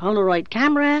we had a Polaroid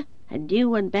camera, a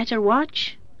new and better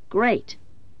watch. Great.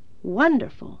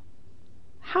 Wonderful.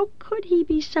 How could he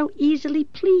be so easily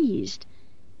pleased?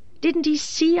 Didn't he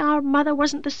see our mother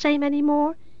wasn't the same any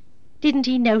more? Didn't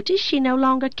he notice she no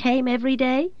longer came every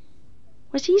day?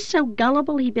 Was he so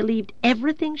gullible he believed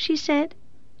everything she said,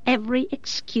 every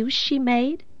excuse she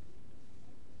made?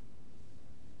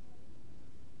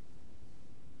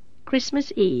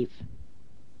 Christmas Eve.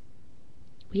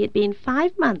 We had been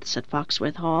 5 months at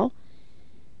Foxworth Hall.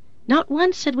 Not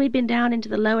once had we been down into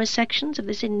the lower sections of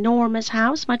this enormous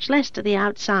house, much less to the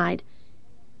outside.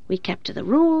 We kept to the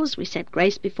rules, we said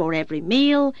grace before every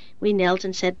meal, we knelt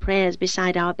and said prayers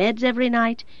beside our beds every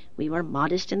night, we were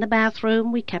modest in the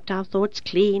bathroom, we kept our thoughts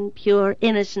clean, pure,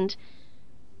 innocent.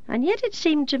 And yet it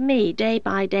seemed to me, day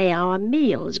by day, our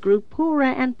meals grew poorer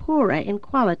and poorer in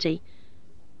quality.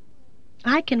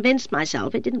 I convinced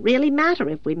myself it didn't really matter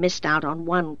if we missed out on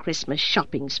one Christmas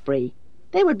shopping spree.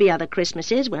 There would be other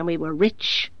Christmases when we were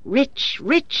rich, rich,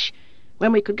 rich,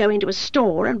 when we could go into a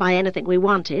store and buy anything we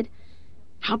wanted.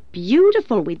 How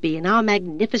beautiful we'd be in our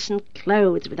magnificent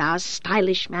clothes, with our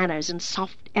stylish manners and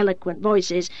soft, eloquent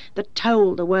voices that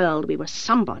told the world we were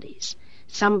somebodies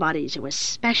who were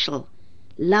special,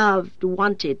 loved,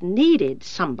 wanted, needed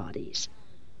somebodies.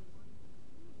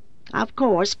 Of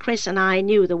course, Chris and I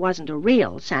knew there wasn't a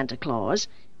real Santa Claus,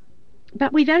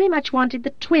 but we very much wanted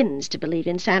the twins to believe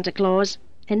in Santa Claus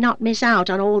and not miss out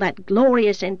on all that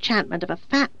glorious enchantment of a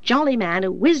fat, jolly man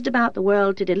who whizzed about the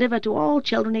world to deliver to all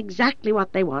children exactly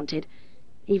what they wanted,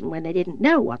 even when they didn't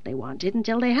know what they wanted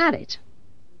until they had it.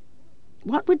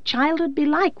 What would childhood be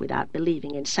like without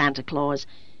believing in Santa Claus?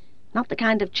 Not the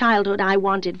kind of childhood I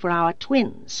wanted for our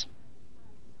twins.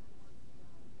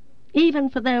 Even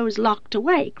for those locked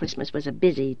away, Christmas was a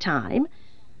busy time,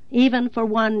 even for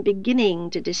one beginning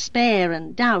to despair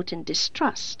and doubt and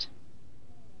distrust.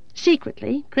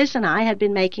 Secretly, Chris and I had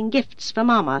been making gifts for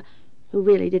Mama, who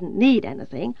really didn't need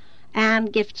anything,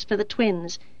 and gifts for the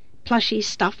twins, plushy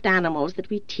stuffed animals that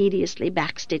we tediously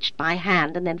backstitched by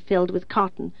hand and then filled with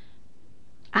cotton.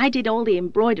 I did all the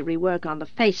embroidery work on the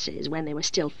faces when they were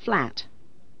still flat.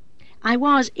 I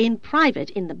was in private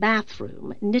in the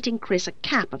bathroom knitting Chris a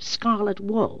cap of scarlet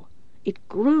wool. It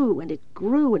grew and it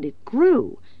grew and it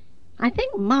grew. I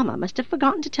think Mamma must have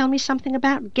forgotten to tell me something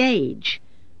about gauge.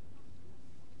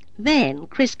 Then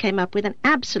Chris came up with an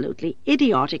absolutely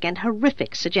idiotic and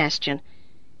horrific suggestion.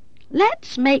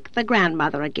 Let's make the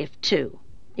grandmother a gift too.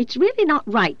 It's really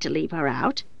not right to leave her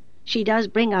out. She does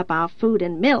bring up our food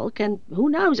and milk, and who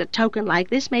knows, a token like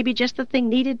this may be just the thing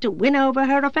needed to win over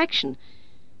her affection.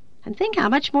 And think how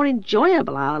much more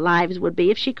enjoyable our lives would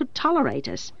be if she could tolerate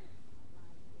us.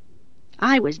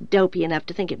 I was dopey enough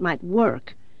to think it might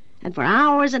work, and for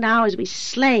hours and hours we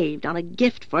slaved on a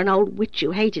gift for an old witch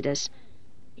who hated us.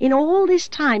 In all this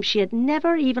time she had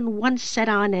never even once said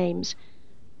our names.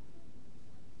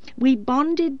 We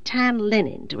bonded tan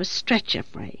linen to a stretcher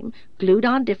frame, glued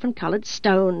on different coloured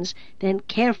stones, then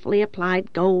carefully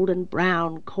applied gold and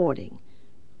brown cording.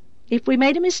 If we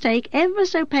made a mistake, ever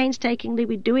so painstakingly,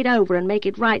 we'd do it over and make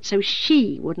it right so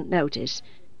she wouldn't notice.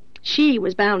 She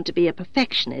was bound to be a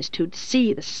perfectionist who'd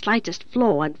see the slightest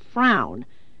flaw and frown,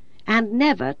 and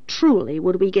never truly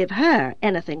would we give her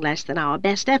anything less than our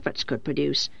best efforts could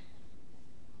produce.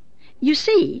 "You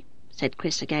see," said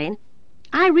Chris again,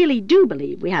 "I really do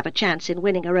believe we have a chance in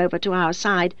winning her over to our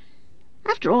side.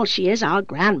 After all, she is our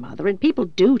grandmother, and people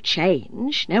do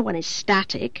change. No one is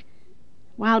static.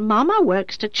 While Mamma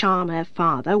works to charm her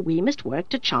father, we must work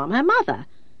to charm her mother.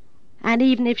 And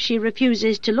even if she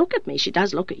refuses to look at me, she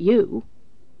does look at you."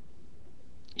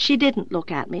 She didn't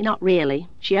look at me, not really.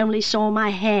 She only saw my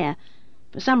hair.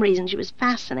 For some reason she was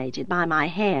fascinated by my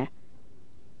hair.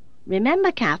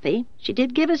 "Remember, Kathy, she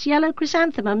did give us yellow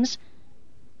chrysanthemums."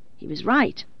 He was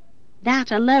right.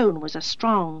 That alone was a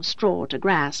strong straw to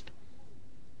grasp.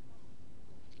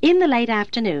 In the late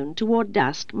afternoon, toward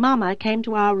dusk, Mamma came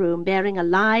to our room bearing a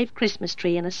live Christmas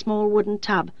tree in a small wooden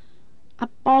tub. A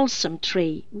balsam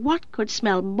tree. What could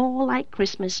smell more like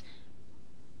Christmas?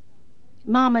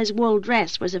 Mamma's wool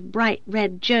dress was of bright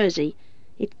red jersey.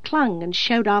 It clung and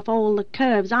showed off all the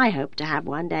curves I hoped to have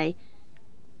one day.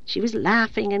 She was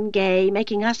laughing and gay,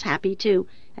 making us happy too,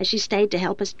 as she stayed to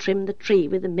help us trim the tree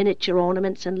with the miniature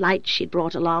ornaments and lights she'd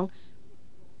brought along.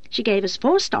 She gave us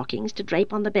 4 stockings to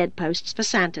drape on the bedposts for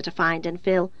Santa to find and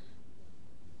fill.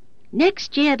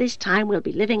 "Next year this time we'll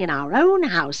be living in our own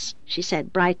house," she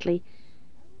said brightly,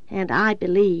 and I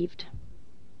believed.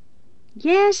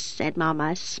 "Yes," said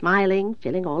Mamma, smiling,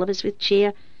 filling all of us with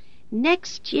cheer.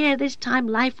 "Next year this time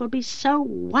life will be so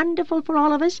wonderful for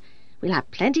all of us. We'll have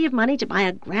plenty of money to buy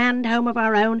a grand home of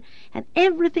our own, and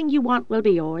everything you want will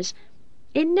be yours.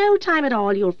 In no time at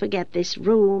all you'll forget this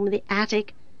room, the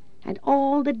attic, and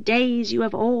all the days you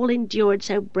have all endured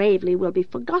so bravely will be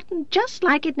forgotten just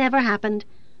like it never happened."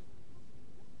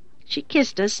 She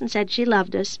kissed us and said she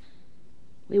loved us.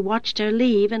 We watched her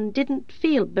leave and didn't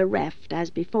feel bereft as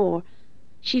before.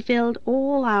 She filled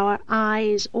all our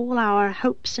eyes, all our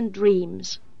hopes and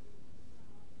dreams.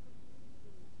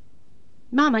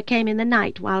 Mamma came in the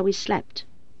night while we slept.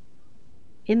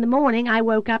 In the morning I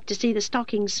woke up to see the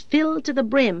stockings filled to the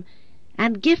brim,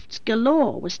 and gifts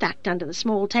galore were stacked under the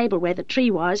small table where the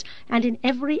tree was, and in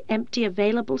every empty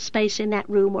available space in that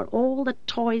room were all the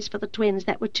toys for the twins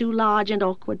that were too large and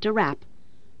awkward to wrap.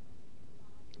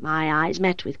 My eyes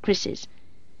met with Chris's.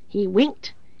 He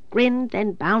winked, grinned,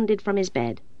 then bounded from his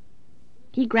bed.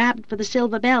 He grabbed for the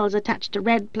silver bells attached to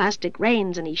red plastic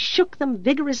reins, and he shook them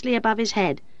vigorously above his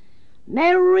head.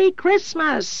 "Merry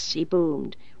Christmas!" he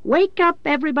boomed. "Wake up,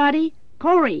 everybody!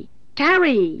 Corey,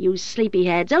 Carrie, you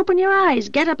sleepyheads, open your eyes,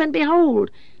 get up and behold!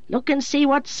 Look and see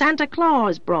what Santa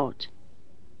Claus brought!"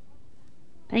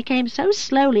 They came so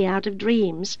slowly out of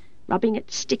dreams, rubbing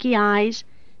at sticky eyes,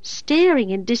 staring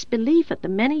in disbelief at the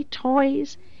many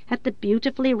toys, at the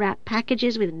beautifully wrapped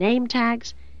packages with name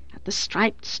tags, at the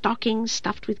striped stockings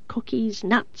stuffed with cookies,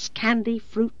 nuts, candy,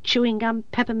 fruit, chewing gum,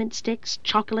 peppermint sticks,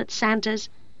 chocolate Santas.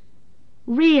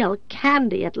 Real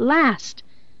candy at last.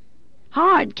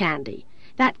 Hard candy,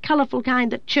 that colourful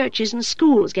kind that churches and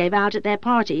schools gave out at their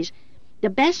parties. The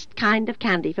best kind of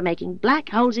candy for making black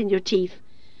holes in your teeth.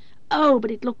 Oh, but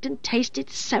it looked and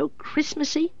tasted so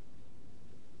Christmassy.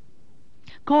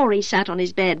 Corey sat on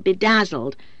his bed,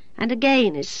 bedazzled, and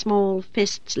again his small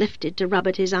fists lifted to rub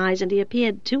at his eyes, and he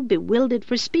appeared too bewildered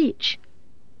for speech.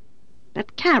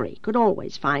 But Carrie could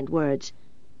always find words.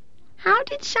 "How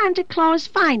did Santa Claus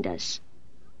find us?"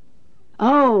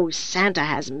 "Oh, Santa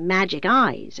has magic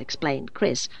eyes," explained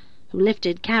Chris, who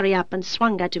lifted Carrie up and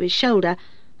swung her to his shoulder,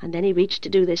 and then he reached to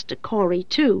do this to Corey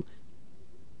too.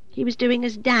 He was doing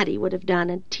as Daddy would have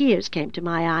done, and tears came to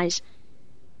my eyes.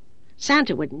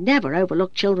 "Santa would never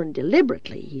overlook children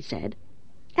deliberately," he said.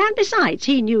 "And besides,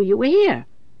 he knew you were here.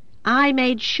 I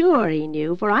made sure he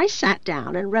knew, for I sat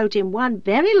down and wrote him one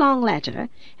very long letter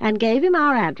and gave him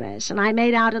our address, and I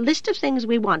made out a list of things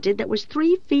we wanted that was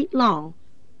 3 feet long.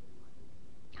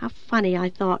 How funny, I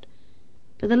thought,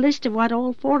 for the list of what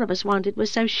all 4 of us wanted was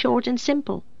so short and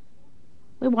simple.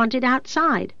 We wanted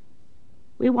outside.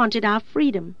 We wanted our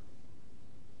freedom.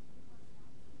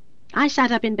 I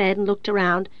sat up in bed and looked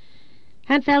around,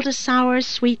 and felt a sour,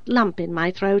 sweet lump in my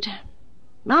throat.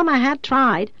 Mamma had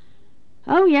tried.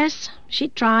 Oh, yes,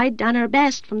 she'd tried, done her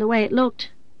best from the way it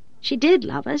looked. She did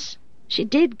love us. She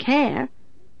did care.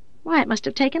 Why, it must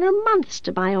have taken her months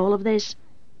to buy all of this.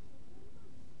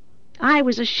 I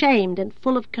was ashamed and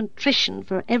full of contrition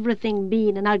for everything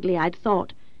mean and ugly I'd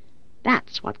thought.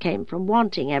 That's what came from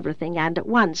wanting everything and at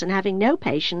once and having no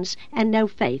patience and no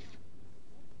faith.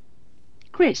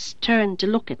 Chris turned to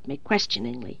look at me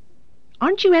questioningly.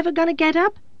 "Aren't you ever going to get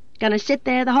up? Going to sit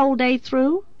there the whole day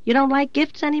through? You don't like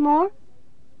gifts any more?"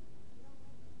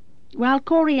 While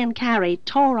Corey and Carrie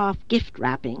tore off gift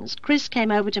wrappings, Chris came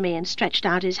over to me and stretched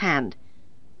out his hand.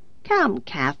 "Come,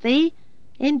 Kathy,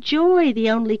 enjoy the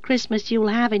only Christmas you'll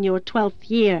have in your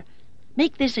 12th year.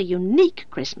 Make this a unique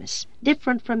Christmas,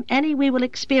 different from any we will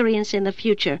experience in the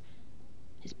future."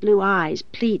 His blue eyes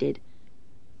pleaded.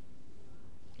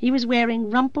 He was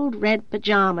wearing rumpled red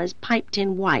pajamas piped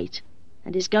in white,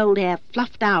 and his gold hair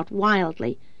fluffed out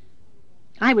wildly.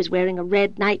 I was wearing a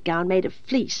red nightgown made of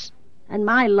fleece, and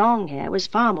my long hair was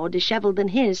far more dishevelled than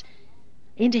his.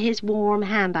 Into his warm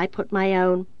hand I put my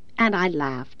own, and I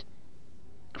laughed.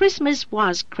 Christmas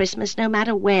was Christmas, no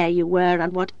matter where you were,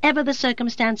 and whatever the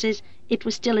circumstances, it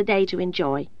was still a day to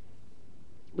enjoy.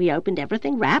 We opened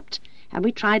everything wrapped, and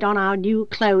we tried on our new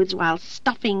clothes while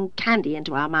stuffing candy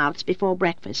into our mouths before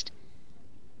breakfast.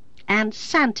 And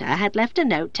Santa had left a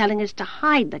note telling us to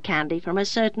hide the candy from a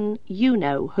certain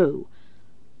you-know-who.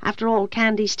 After all,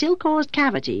 candy still caused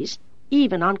cavities,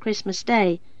 even on Christmas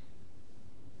Day.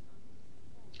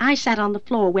 I sat on the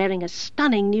floor wearing a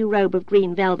stunning new robe of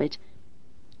green velvet.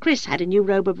 Chris had a new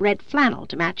robe of red flannel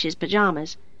to match his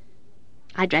pajamas.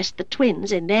 I dressed the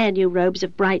twins in their new robes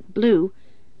of bright blue.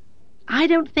 I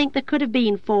don't think there could have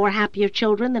been 4 happier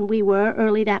children than we were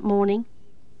early that morning.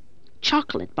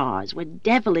 Chocolate bars were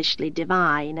devilishly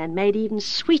divine and made even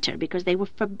sweeter because they were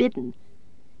forbidden.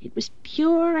 It was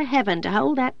pure heaven to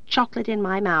hold that chocolate in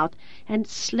my mouth and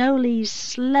slowly,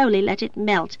 slowly let it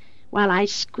melt while I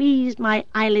squeezed my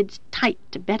eyelids tight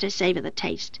to better savour the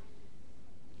taste.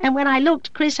 And when I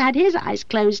looked, Chris had his eyes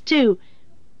closed too.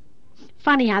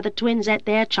 Funny how the twins ate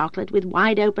their chocolate with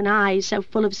wide-open eyes so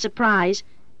full of surprise.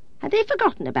 Had they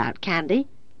forgotten about candy?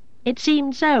 It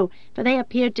seemed so, for they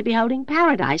appeared to be holding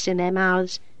paradise in their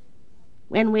mouths.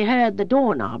 When we heard the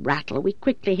doorknob rattle, we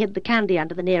quickly hid the candy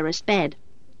under the nearest bed.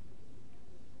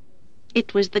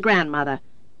 It was the grandmother.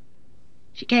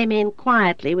 She came in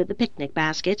quietly with the picnic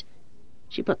basket.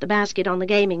 She put the basket on the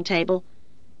gaming table.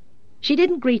 She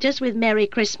didn't greet us with Merry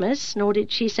Christmas, nor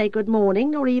did she say good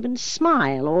morning, nor even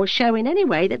smile, or show in any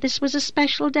way that this was a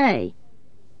special day,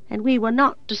 and we were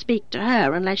not to speak to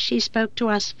her unless she spoke to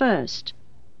us first.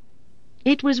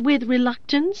 It was with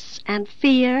reluctance and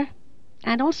fear,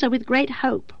 and also with great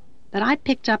hope, that I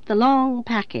picked up the long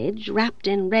package wrapped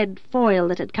in red foil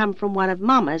that had come from one of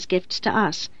Mamma's gifts to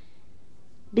us.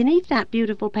 Beneath that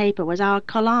beautiful paper was our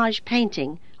collage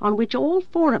painting, on which all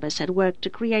 4 of us had worked to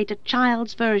create a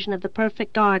child's version of the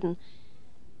perfect garden.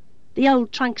 The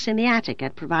old trunks in the attic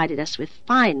had provided us with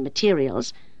fine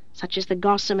materials, such as the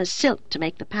gossamer silk to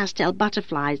make the pastel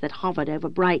butterflies that hovered over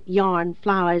bright yarn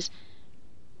flowers.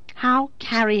 How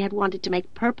Carrie had wanted to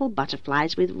make purple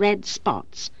butterflies with red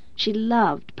spots. She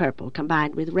loved purple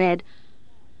combined with red.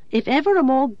 If ever a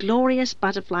more glorious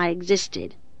butterfly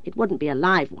existed, it wouldn't be a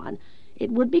live one. It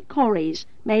would be Corey's,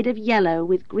 made of yellow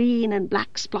with green and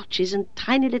black splotches and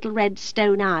tiny little red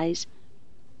stone eyes.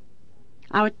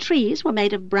 Our trees were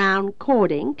made of brown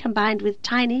cording combined with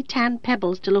tiny tan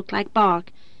pebbles to look like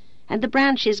bark, and the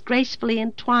branches gracefully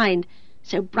entwined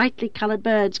so brightly coloured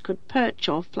birds could perch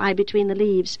or fly between the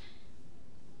leaves.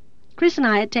 Chris and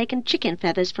I had taken chicken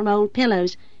feathers from old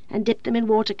pillows and dipped them in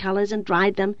watercolours and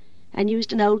dried them, and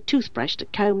used an old toothbrush to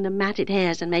comb the matted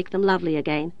hairs and make them lovely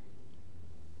again.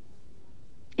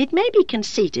 It may be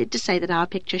conceited to say that our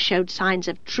picture showed signs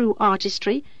of true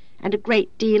artistry and a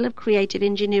great deal of creative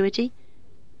ingenuity.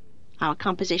 Our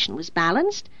composition was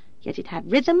balanced, yet it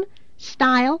had rhythm,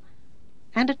 style,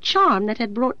 and a charm that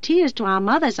had brought tears to our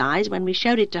mother's eyes when we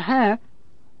showed it to her.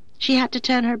 She had to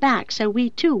turn her back so we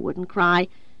too wouldn't cry.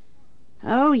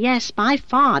 Oh, yes, by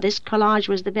far this collage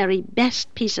was the very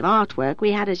best piece of artwork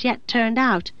we had as yet turned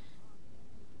out.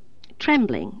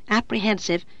 Trembling,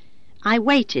 apprehensive, I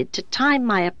waited to time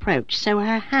my approach so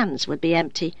her hands would be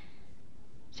empty.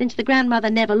 Since the grandmother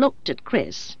never looked at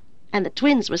Chris, and the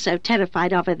twins were so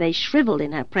terrified of her they shriveled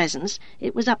in her presence,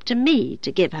 it was up to me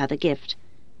to give her the gift.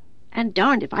 And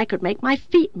darned if I could make my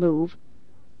feet move.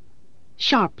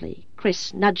 Sharply,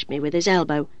 Chris nudged me with his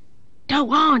elbow.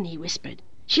 "Go on," he whispered.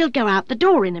 "She'll go out the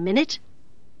door in a minute."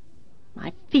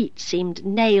 My feet seemed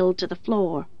nailed to the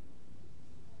floor.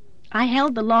 I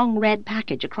held the long red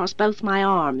package across both my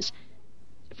arms.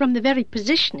 From the very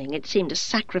positioning it seemed a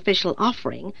sacrificial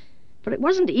offering, for it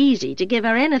wasn't easy to give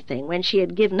her anything when she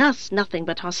had given us nothing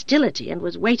but hostility and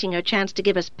was waiting her chance to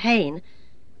give us pain.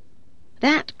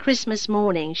 That Christmas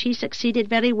morning she succeeded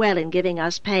very well in giving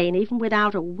us pain, even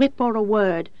without a whip or a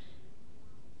word.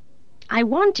 I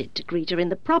wanted to greet her in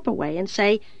the proper way and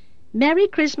say, "Merry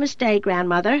Christmas Day,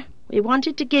 Grandmother. We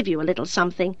wanted to give you a little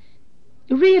something.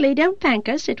 Really, don't thank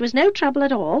us. It was no trouble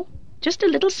at all. Just a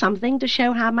little something to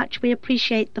show how much we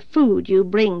appreciate the food you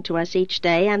bring to us each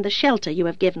day and the shelter you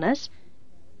have given us."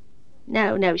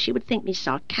 No, she would think me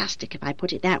sarcastic if I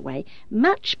put it that way.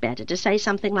 Much better to say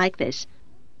something like this.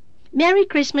 "Merry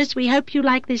Christmas, we hope you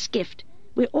like this gift.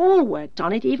 We all worked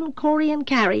on it, even Corey and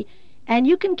Carrie, and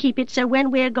you can keep it so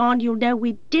when we're gone you'll know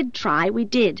we did try, we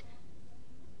did."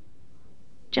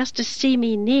 Just to see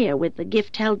me near with the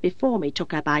gift held before me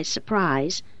took her by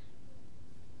surprise.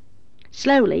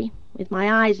 Slowly, with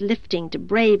my eyes lifting to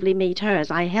bravely meet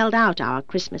hers, I held out our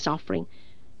Christmas offering.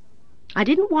 I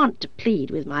didn't want to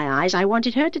plead with my eyes. I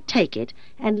wanted her to take it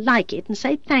and like it and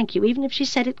say thank you, even if she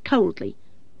said it coldly.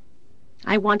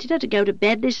 I wanted her to go to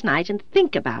bed this night and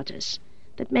think about us,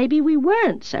 that maybe we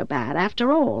weren't so bad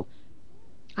after all.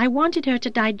 I wanted her to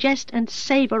digest and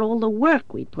savor all the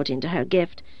work we'd put into her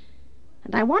gift,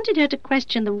 and I wanted her to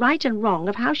question the right and wrong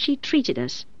of how she treated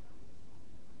us.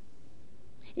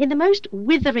 In the most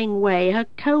withering way, her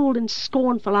cold and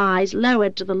scornful eyes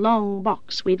lowered to the long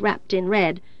box we'd wrapped in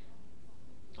red.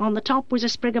 On the top was a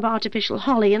sprig of artificial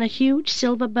holly and a huge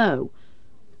silver bow.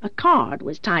 A card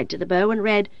was tied to the bow and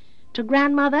read, "To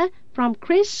Grandmother, from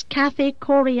Chris, Kathy,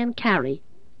 Corey, and Carrie."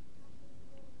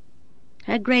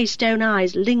 Her grey stone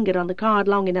eyes lingered on the card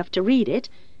long enough to read it.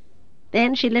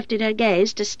 Then she lifted her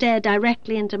gaze to stare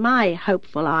directly into my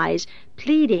hopeful eyes,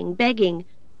 pleading, begging,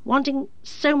 wanting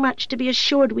so much to be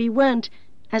assured we weren't,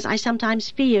 as I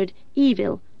sometimes feared,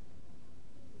 evil.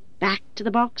 Back to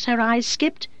the box her eyes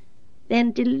skipped,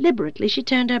 then deliberately she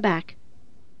turned her back.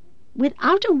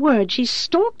 Without a word she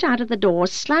stalked out of the door,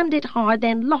 slammed it hard,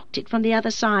 then locked it from the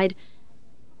other side.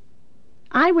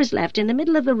 I was left in the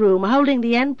middle of the room, holding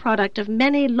the end product of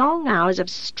many long hours of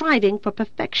striving for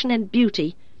perfection and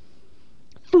beauty.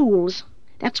 Fools,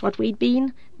 that's what we'd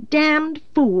been, damned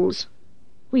fools.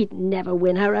 We'd never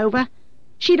win her over.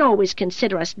 She'd always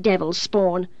consider us devil's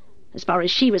spawn. As far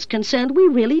as she was concerned, we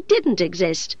really didn't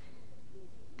exist.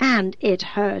 And it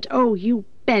hurt. Oh, you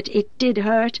bet it did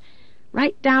hurt.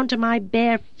 Right down to my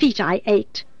bare feet I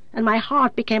ached, and my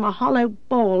heart became a hollow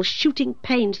ball shooting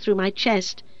pains through my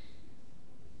chest.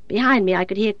 Behind me I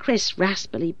could hear Chris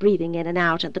raspily breathing in and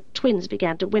out, and the twins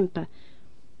began to whimper.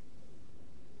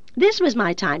 This was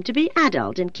my time to be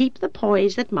adult and keep the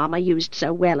poise that Mamma used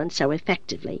so well and so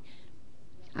effectively.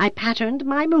 I patterned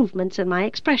my movements and my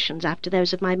expressions after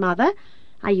those of my mother.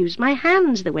 I used my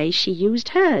hands the way she used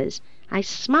hers. I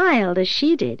smiled as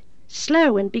she did,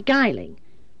 slow and beguiling.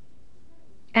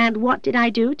 And what did I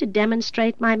do to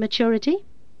demonstrate my maturity?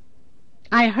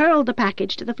 I hurled the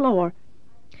package to the floor.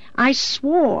 I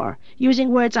swore,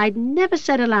 using words I'd never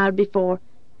said aloud before.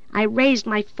 I raised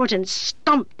my foot and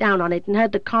stomped down on it and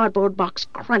heard the cardboard box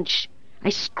crunch. I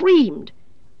screamed.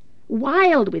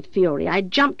 Wild with fury, I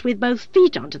jumped with both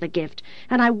feet onto the gift,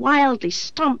 and I wildly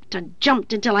stomped and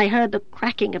jumped until I heard the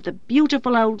cracking of the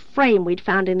beautiful old frame we'd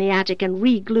found in the attic and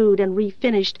re-glued and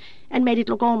refinished and made it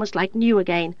look almost like new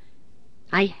again.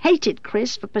 I hated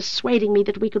Chris for persuading me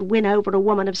that we could win over a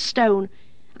woman of stone.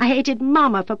 I hated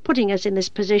Mamma for putting us in this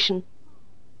position.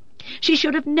 She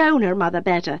should have known her mother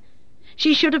better.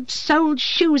 She should have sold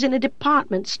shoes in a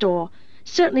department store.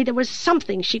 Certainly there was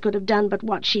something she could have done but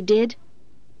what she did.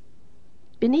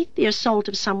 Beneath the assault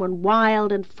of someone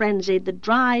wild and frenzied, the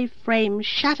dry frame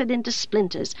shattered into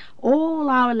splinters. All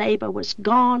our labor was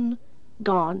gone,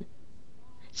 gone.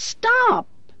 "Stop!"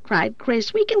 cried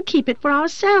Chris. "We can keep it for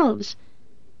ourselves."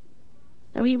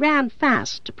 Though he ran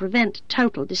fast to prevent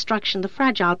total destruction, the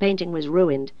fragile painting was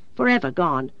ruined, forever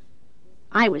gone.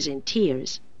 I was in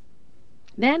tears.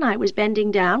 Then I was bending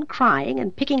down, crying,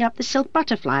 and picking up the silk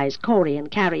butterflies Corey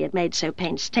and Carrie had made so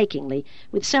painstakingly,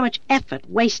 with so much effort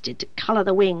wasted to colour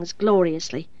the wings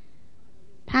gloriously.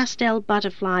 Pastel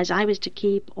butterflies I was to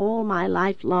keep all my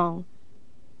life long.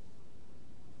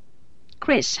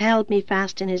 Chris held me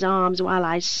fast in his arms while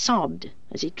I sobbed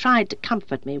as he tried to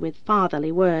comfort me with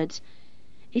fatherly words.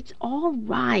 "It's all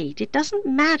right. It doesn't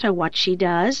matter what she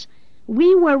does.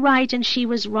 We were right and she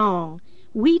was wrong.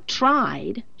 We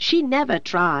tried. She never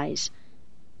tries."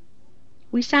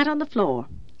 We sat on the floor,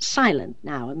 silent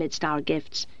now amidst our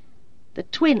gifts. The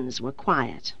twins were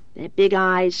quiet, their big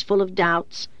eyes full of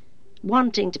doubts,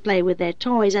 wanting to play with their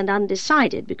toys and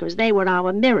undecided because they were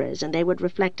our mirrors and they would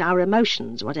reflect our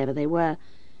emotions, whatever they were.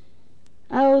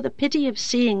 Oh, the pity of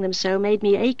seeing them so made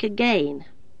me ache again.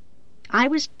 I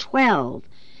was 12.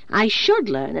 I should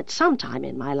learn at some time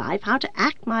in my life how to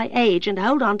act my age and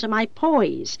hold on to my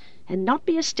poise, and not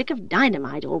be a stick of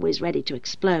dynamite always ready to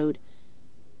explode.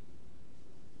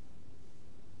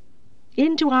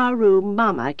 Into our room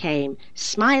Mamma came,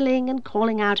 smiling and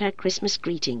calling out her Christmas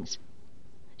greetings.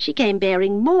 She came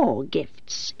bearing more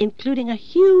gifts, including a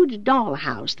huge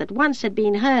doll-house that once had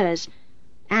been hers,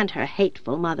 and her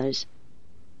hateful mother's.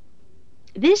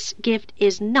 "This gift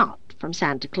is not from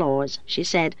Santa Claus," she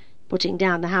said, putting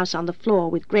down the house on the floor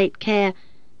with great care,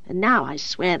 and now I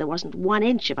swear there wasn't 1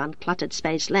 inch of uncluttered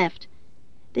space left.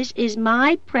 "This is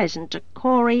my present to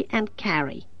Corey and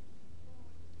Carrie."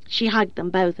 She hugged them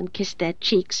both and kissed their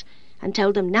cheeks, and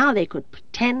told them now they could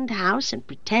pretend house and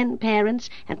pretend parents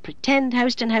and pretend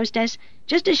host and hostess,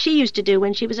 just as she used to do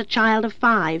when she was a child of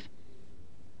 5.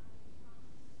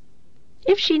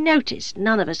 If she noticed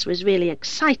none of us was really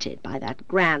excited by that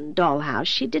grand doll-house,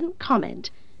 she didn't comment.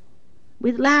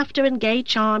 With laughter and gay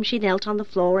charm she knelt on the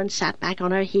floor and sat back on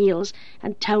her heels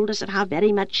and told us of how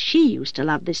very much she used to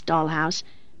love this doll-house.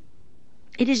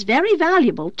 "It is very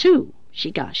valuable, too,"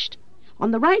 she gushed. "On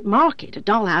the right market, a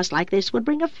doll-house like this would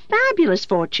bring a fabulous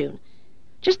fortune.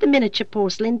 Just the miniature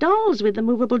porcelain dolls with the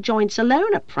movable joints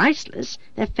alone are priceless,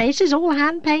 their faces all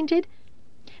hand-painted.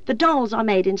 The dolls are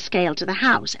made in scale to the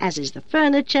house, as is the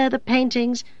furniture, the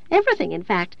paintings, everything, in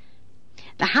fact.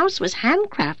 The house was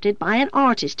handcrafted by an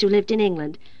artist who lived in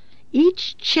England.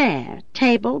 Each chair,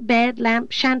 table, bed,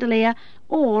 lamp, chandelier,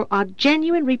 all are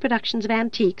genuine reproductions of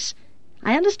antiques.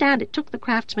 I understand it took the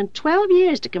craftsman 12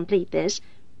 years to complete this.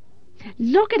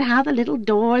 Look at how the little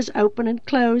doors open and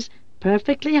close,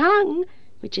 perfectly hung,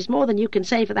 which is more than you can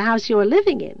say for the house you're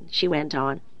living in," she went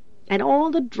on. "And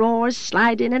all the drawers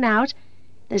slide in and out.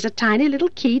 There's a tiny little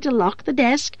key to lock the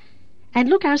desk, and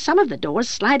look how some of the doors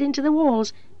slide into the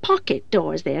walls. Pocket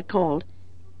doors, they are called.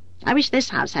 I wish this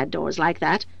house had doors like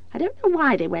that. I don't know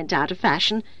why they went out of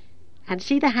fashion. And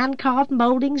see the hand-carved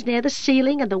mouldings near the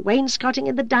ceiling, and the wainscoting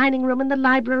in the dining-room and the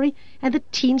library, and the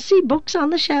teensy books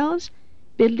on the shelves.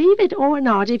 Believe it or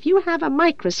not, if you have a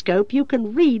microscope you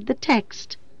can read the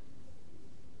text."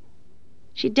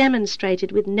 She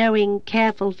demonstrated with knowing,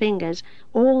 careful fingers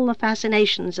all the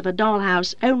fascinations of a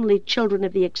doll-house only children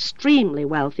of the extremely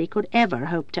wealthy could ever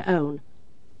hope to own.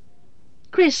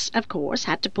 Chris, of course,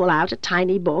 had to pull out a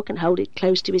tiny book and hold it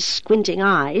close to his squinting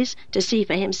eyes to see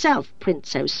for himself print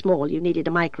so small you needed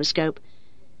a microscope.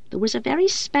 There was a very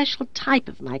special type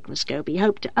of microscope he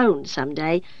hoped to own some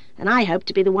day, and I hoped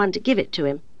to be the one to give it to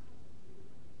him.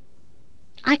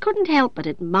 I couldn't help but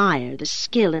admire the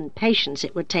skill and patience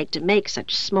it would take to make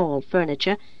such small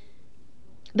furniture.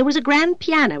 There was a grand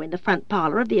piano in the front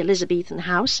parlour of the Elizabethan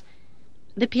house.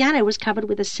 The piano was covered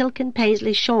with a silken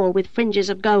paisley shawl with fringes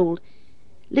of gold.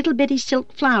 Little bitty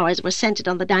silk flowers were scented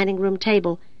on the dining-room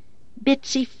table.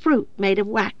 Bitsy fruit made of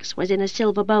wax was in a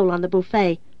silver bowl on the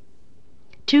buffet.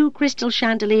 2 crystal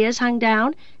chandeliers hung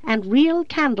down, and real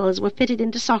candles were fitted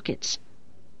into sockets.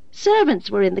 Servants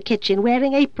were in the kitchen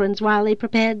wearing aprons while they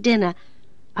prepared dinner.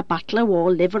 A butler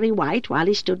wore livery white while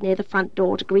he stood near the front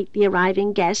door to greet the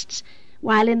arriving guests,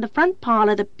 while in the front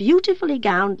parlour the beautifully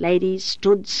gowned ladies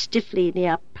stood stiffly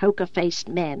near poker-faced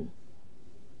men.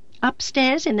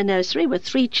 Upstairs in the nursery were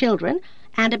 3 children,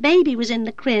 and a baby was in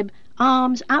the crib,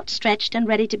 arms outstretched and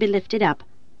ready to be lifted up.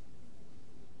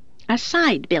 A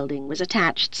side building was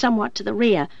attached somewhat to the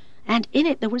rear, and in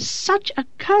it there was such a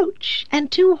coach, and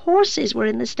 2 horses were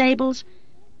in the stables.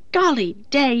 Golly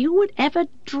day, who would ever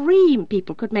dream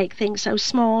people could make things so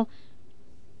small?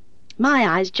 My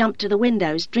eyes jumped to the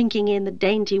windows, drinking in the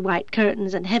dainty white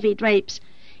curtains and heavy drapes,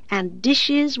 and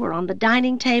dishes were on the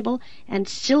dining table, and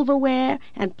silverware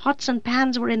and pots and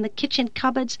pans were in the kitchen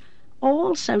cupboards,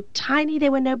 all so tiny they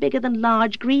were no bigger than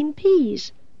large green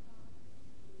peas.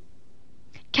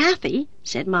 "Kathy,"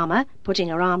 said Mamma, putting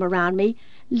her arm around me,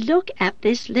 "look at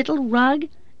this little rug.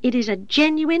 It is a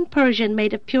genuine Persian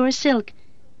made of pure silk.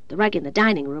 The rug in the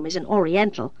dining-room is an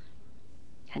Oriental."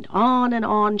 And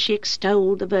on she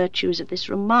extolled the virtues of this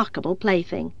remarkable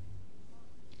plaything.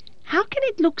 "How can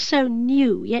it look so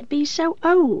new, yet be so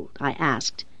old?" I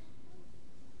asked.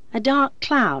 A dark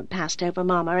cloud passed over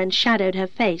Mamma and shadowed her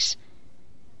face.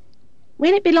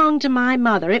 When it belonged to my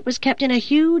mother, it was kept in a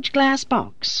huge glass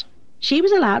box. She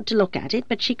was allowed to look at it,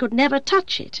 but she could never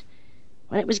touch it.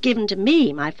 When it was given to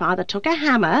me, my father took a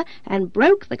hammer and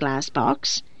broke the glass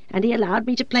box, and he allowed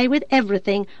me to play with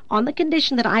everything on the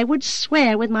condition that I would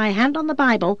swear with my hand on the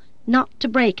Bible not to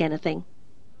break anything.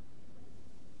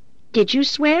 "Did you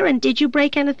swear, and did you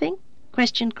break anything?"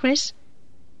 questioned Chris.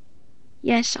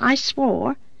 "Yes, I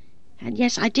swore, and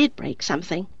yes, I did break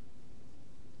something."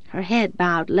 Her head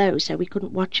bowed low so we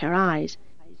couldn't watch her eyes.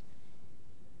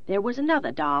 There was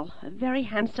another doll, a very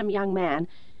handsome young man,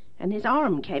 and his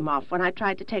arm came off when I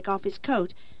tried to take off his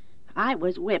coat. I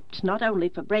was whipped not only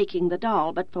for breaking the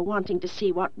doll, but for wanting to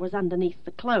see what was underneath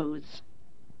the clothes.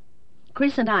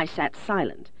 Chris and I sat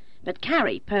silent, but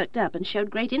Carrie perked up and showed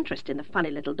great interest in the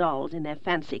funny little dolls in their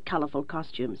fancy, colourful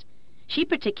costumes. She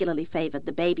particularly favoured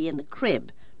the baby in the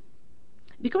crib.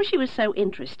 Because she was so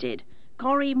interested,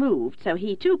 Corey moved so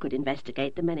he too could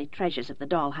investigate the many treasures of the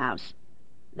dollhouse.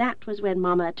 That was when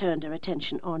Mamma turned her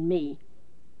attention on me.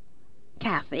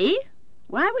 "Kathy,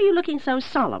 why were you looking so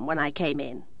solemn when I came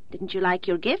in? Didn't you like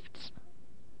your gifts?"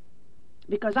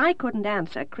 Because I couldn't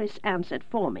answer, Chris answered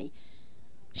for me.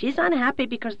 "She's unhappy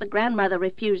because the grandmother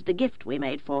refused the gift we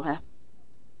made for her."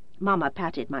 Mamma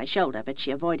patted my shoulder, but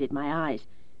she avoided my eyes.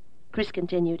 Chris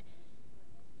continued,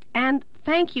 "And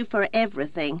thank you for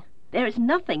everything. There is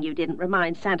nothing you didn't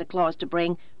remind Santa Claus to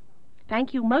bring.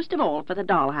 Thank you most of all for the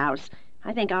dollhouse.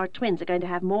 I think our twins are going to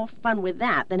have more fun with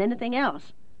that than anything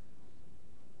else."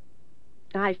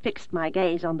 I fixed my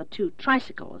gaze on the 2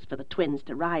 tricycles for the twins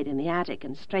to ride in the attic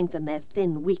and strengthen their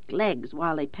thin, weak legs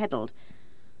while they pedalled.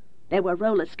 There were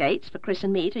roller skates for Chris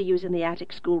and me to use in the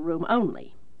attic schoolroom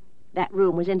only. That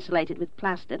room was insulated with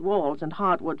plastered walls and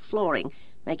hardwood flooring,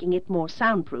 making it more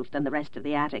soundproof than the rest of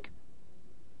the attic.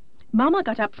 Mamma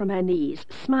got up from her knees,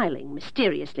 smiling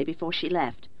mysteriously before she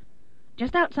left.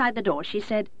 Just outside the door she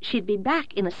said she'd be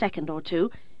back in a second or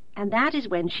two, and that is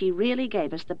when she really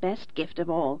gave us the best gift of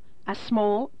all, a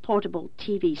small, portable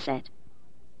TV set.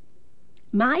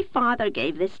 "My father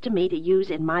gave this to me to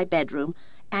use in my bedroom,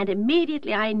 and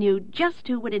immediately I knew just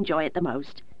who would enjoy it the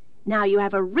most. Now you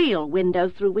have a real window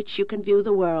through which you can view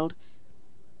the world."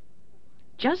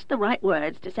 Just the right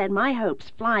words to send my hopes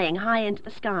flying high into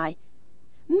the sky.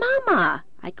 "Mamma,"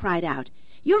 I cried out,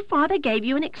 "your father gave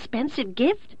you an expensive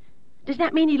gift? Does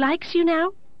that mean he likes you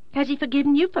now? Has he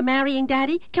forgiven you for marrying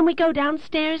Daddy? Can we go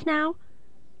downstairs now?"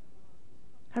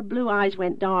 Her blue eyes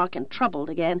went dark and troubled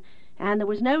again, and there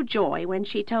was no joy when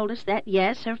she told us that,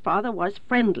 yes, her father was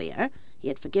friendlier. He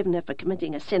had forgiven her for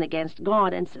committing a sin against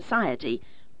God and society.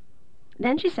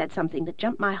 Then she said something that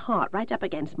jumped my heart right up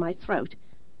against my throat.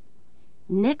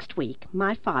 "Next week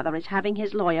my father is having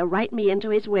his lawyer write me into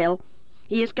his will.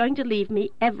 He is going to leave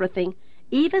me everything.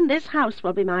 Even this house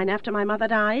will be mine after my mother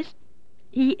dies.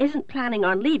 He isn't planning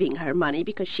on leaving her money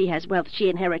because she has wealth she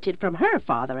inherited from her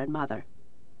father and mother."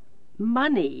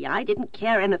 Money! I didn't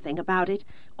care anything about it.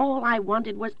 All I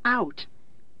wanted was out.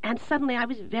 And suddenly I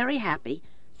was very happy.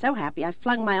 So happy I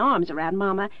flung my arms around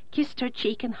Mamma, kissed her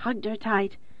cheek, and hugged her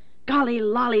tight. Golly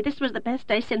lolly, this was the best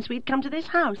day since we'd come to this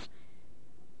house.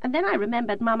 And then I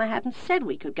remembered Mamma hadn't said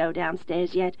we could go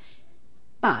downstairs yet.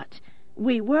 But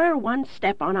we were one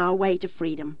step on our way to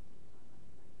freedom.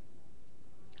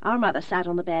 Our mother sat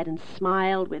on the bed and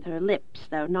smiled with her lips,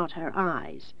 though not her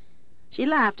eyes. She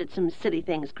laughed at some silly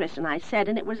things Chris and I said,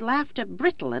 and it was laughter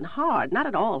brittle and hard, not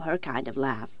at all her kind of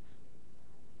laugh.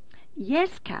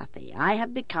 "Yes, Kathy, I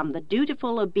have become the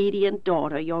dutiful, obedient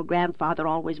daughter your grandfather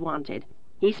always wanted.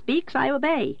 He speaks, I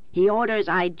obey. He orders,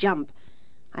 I jump.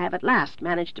 I have at last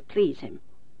managed to please him."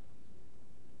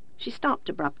 She stopped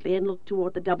abruptly and looked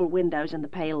toward the double windows and the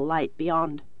pale light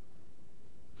beyond.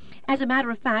 "As a matter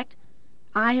of fact,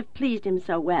 I have pleased him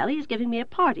so well he is giving me a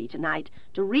party tonight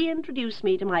to reintroduce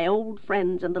me to my old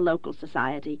friends and the local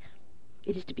society.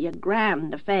 It is to be a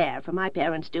grand affair, for my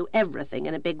parents do everything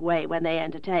in a big way when they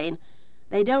entertain.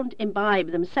 They don't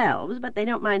imbibe themselves, but they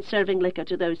don't mind serving liquor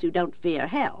to those who don't fear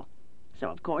hell. So,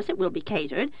 of course, it will be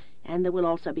catered, and there will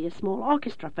also be a small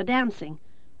orchestra for dancing."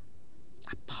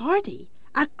 "A party?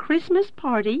 A Christmas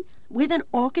party? With an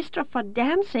orchestra for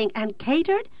dancing and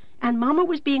catered? And Mamma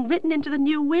was being written into the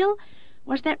new will?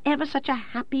 Was there ever such a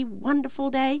happy, wonderful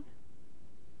day?"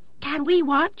 "Can we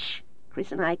watch?"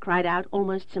 Chris and I cried out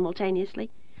almost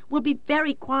simultaneously. "We'll be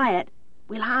very quiet.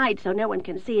 We'll hide so no one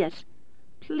can see us.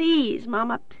 Please,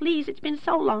 Mamma, please. It's been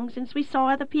so long since we saw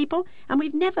other people, and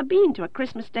we've never been to a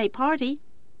Christmas Day party."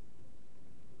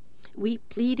 We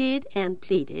pleaded and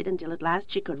pleaded until at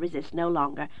last she could resist no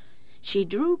longer. She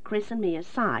drew Chris and me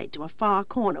aside to a far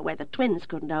corner where the twins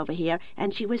couldn't overhear,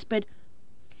 and she whispered,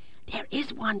 "There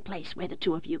is one place where the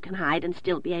two of you can hide and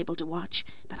still be able to watch,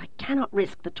 but I cannot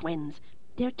risk the twins.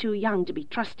 They're too young to be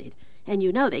trusted, and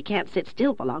you know they can't sit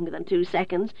still for longer than 2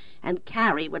 seconds, and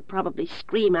Carrie would probably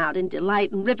scream out in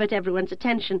delight and rivet everyone's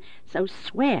attention, so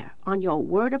swear on your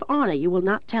word of honor you will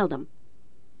not tell them."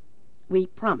 We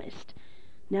promised.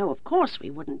 No, of course we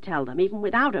wouldn't tell them, even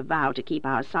without a vow to keep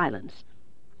our silence.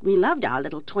 We loved our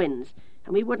little twins,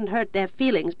 and we wouldn't hurt their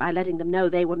feelings by letting them know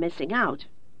they were missing out.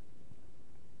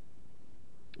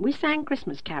 We sang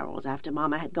Christmas carols after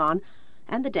Mamma had gone,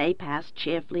 and the day passed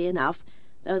cheerfully enough,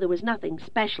 though there was nothing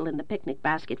special in the picnic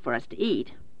basket for us to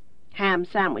eat. Ham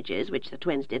sandwiches, which the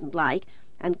twins didn't like,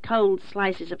 and cold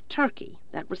slices of turkey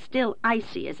that were still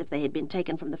icy as if they had been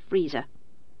taken from the freezer.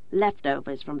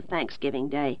 Leftovers from Thanksgiving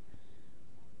Day.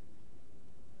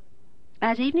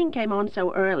 As evening came on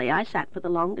so early, I sat for the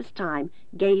longest time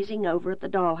gazing over at the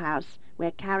dollhouse,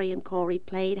 where Carrie and Corey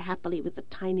played happily with the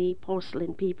tiny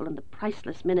porcelain people and the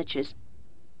priceless miniatures.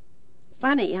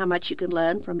 Funny how much you can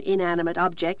learn from inanimate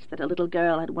objects that a little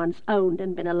girl had once owned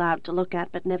and been allowed to look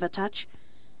at but never touch.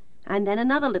 And then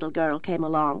another little girl came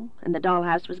along, and the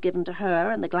dollhouse was given to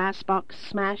her, and the glass box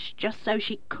smashed just so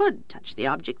she could touch the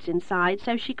objects inside,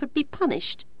 so she could be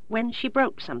punished when she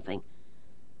broke something.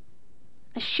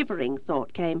 A shivering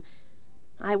thought came.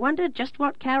 I wondered just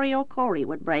what Carrie or Corey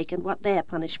would break and what their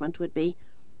punishment would be.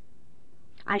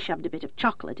 I shoved a bit of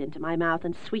chocolate into my mouth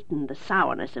and sweetened the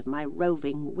sourness of my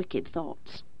roving, wicked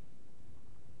thoughts.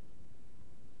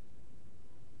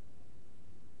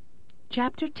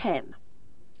 Chapter 10.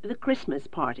 The Christmas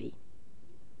Party.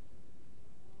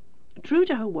 True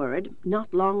to her word,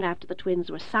 not long after the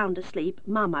twins were sound asleep,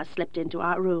 Mamma slipped into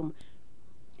our room.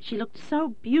 She looked so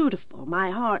beautiful, my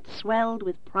heart swelled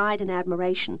with pride and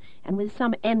admiration, and with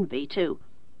some envy, too.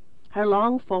 Her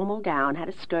long formal gown had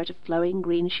a skirt of flowing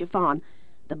green chiffon.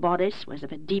 The bodice was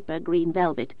of a deeper green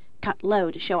velvet, cut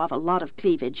low to show off a lot of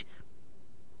cleavage.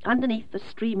 Underneath the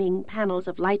streaming panels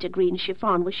of lighter green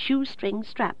chiffon were shoestring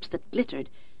straps that glittered.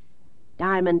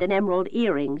 Diamond and emerald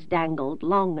earrings dangled,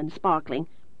 long and sparkling.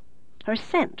 Her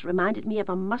scent reminded me of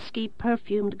a musky,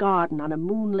 perfumed garden on a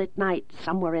moonlit night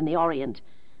somewhere in the Orient.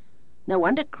 No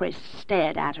wonder Chris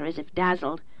stared at her as if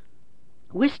dazzled.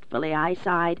 Wistfully I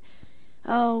sighed,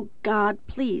 "Oh, God,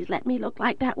 please let me look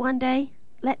like that one day.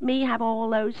 Let me have all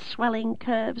those swelling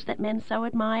curves that men so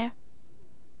admire."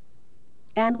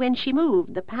 And when she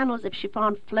moved, the panels of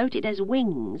chiffon floated as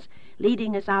wings,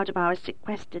 leading us out of our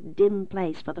sequestered dim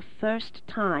place for the first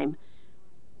time.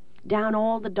 Down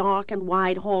all the dark and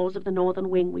wide halls of the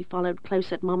northern wing we followed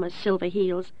close at Mamma's silver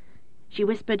heels. She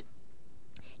whispered,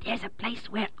 "There's a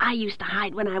place where I used to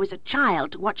hide when I was a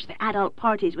child to watch the adult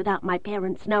parties without my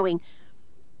parents knowing.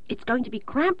 It's going to be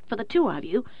cramped for the two of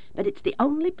you, but it's the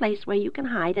only place where you can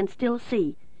hide and still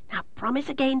see. Now promise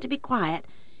again to be quiet,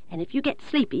 and if you get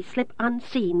sleepy, slip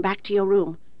unseen back to your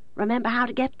room. Remember how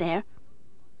to get there."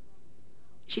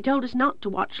 She told us not to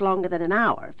watch longer than an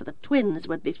hour, for the twins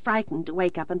would be frightened to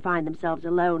wake up and find themselves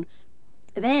alone.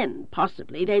 Then,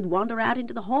 possibly, they'd wander out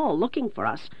into the hall looking for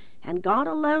us, and God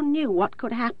alone knew what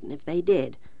could happen if they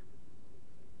did.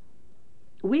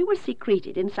 We were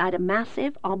secreted inside a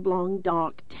massive, oblong,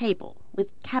 dark table, with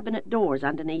cabinet doors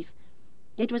underneath.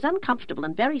 It was uncomfortable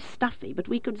and very stuffy, but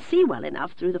we could see well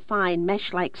enough through the fine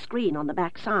mesh-like screen on the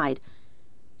back side.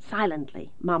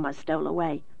 Silently, Mamma stole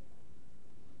away.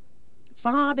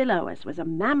 Far below us was a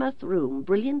mammoth room,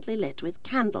 brilliantly lit, with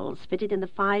candles fitted in the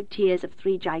 5 tiers of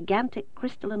 3 gigantic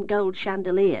crystal and gold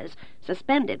chandeliers,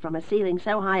 suspended from a ceiling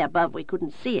so high above we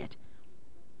couldn't see it.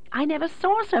 I never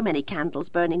saw so many candles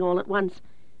burning all at once.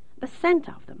 The scent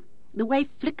of them, the way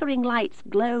flickering lights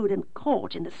glowed and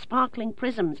caught in the sparkling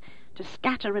prisms to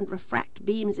scatter and refract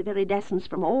beams of iridescence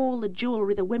from all the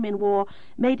jewelry the women wore,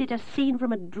 made it a scene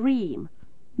from a dream.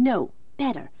 No,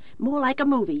 better, more like a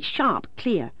movie, sharp,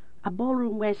 clear, a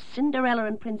ballroom where Cinderella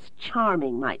and Prince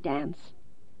Charming might dance.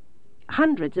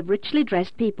 Hundreds of richly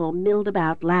dressed people milled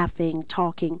about, laughing,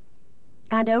 talking,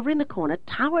 and over in the corner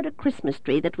towered a Christmas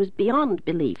tree that was beyond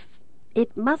belief.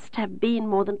 It must have been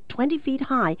more than 20 feet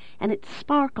high, and it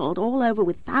sparkled all over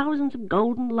with thousands of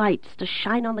golden lights to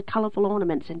shine on the colorful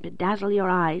ornaments and bedazzle your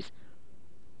eyes.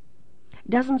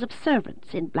 Dozens of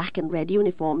servants in black and red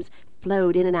uniforms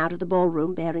flowed in and out of the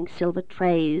ballroom bearing silver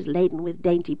trays laden with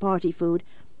dainty party food,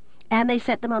 and they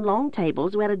set them on long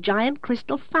tables where a giant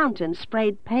crystal fountain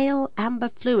sprayed pale amber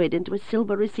fluid into a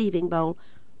silver receiving bowl.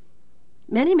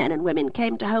 Many men and women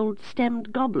came to hold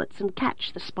stemmed goblets and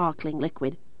catch the sparkling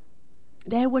liquid.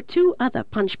 There were 2 other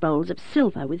punch bowls of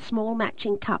silver with small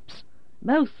matching cups,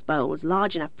 both bowls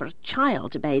large enough for a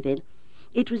child to bathe in,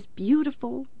 It was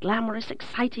beautiful, glamorous,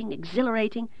 exciting,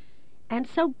 exhilarating, and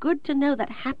so good to know that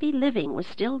happy living was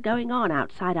still going on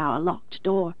outside our locked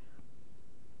door.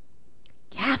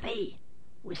 "Kathy,"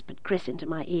 whispered Chris into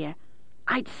my ear,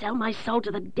 "I'd sell my soul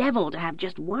to the devil to have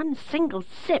just one single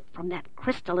sip from that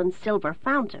crystal and silver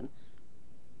fountain."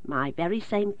 My very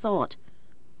same thought.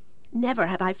 Never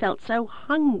had I felt so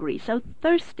hungry, so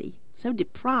thirsty, so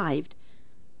deprived.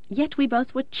 Yet we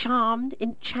both were charmed,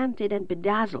 enchanted, and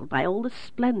bedazzled by all the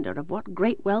splendor of what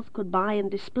great wealth could buy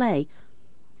and display.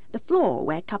 The floor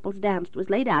where couples danced was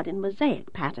laid out in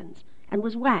mosaic patterns, and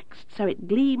was waxed so it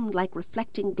gleamed like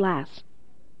reflecting glass.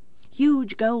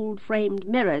 Huge gold-framed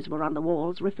mirrors were on the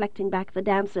walls, reflecting back the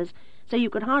dancers, so you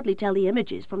could hardly tell the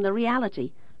images from the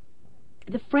reality.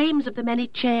 The frames of the many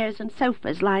chairs and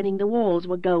sofas lining the walls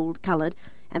were gold-coloured,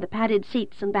 and the padded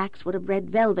seats and backs were of red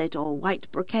velvet or white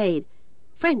brocade.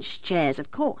 French chairs,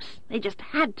 of course. They just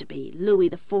had to be Louis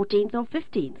XIV or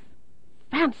XV.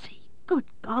 Fancy! Good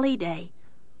golly day!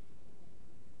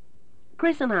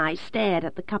 Chris and I stared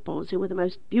at the couples who were the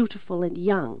most beautiful and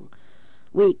young.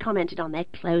 We commented on their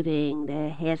clothing, their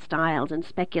hairstyles, and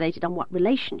speculated on what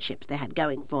relationships they had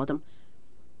going for them.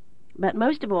 But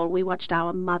most of all we watched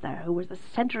our mother, who was the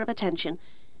centre of attention.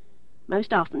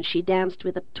 Most often she danced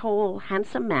with a tall,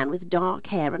 handsome man with dark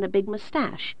hair and a big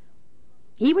moustache.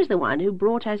 He was the one who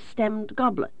brought her stemmed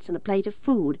goblets and a plate of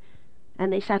food,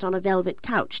 and they sat on a velvet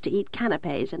couch to eat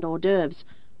canapes and hors d'oeuvres.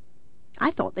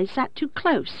 I thought they sat too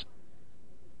close.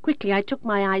 Quickly I took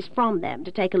my eyes from them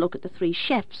to take a look at the three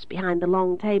chefs behind the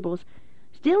long tables,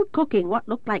 still cooking what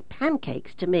looked like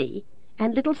pancakes to me,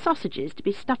 and little sausages to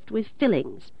be stuffed with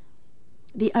fillings.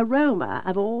 The aroma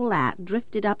of all that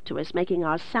drifted up to us, making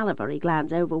our salivary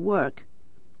glands overwork.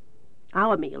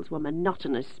 Our meals were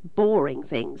monotonous, boring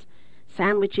things.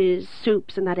 Sandwiches,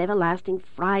 soups, and that everlasting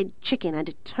fried chicken and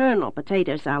eternal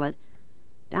potato salad.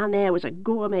 Down there was a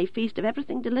gourmet feast of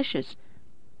everything delicious.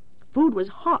 Food was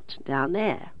hot down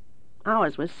there.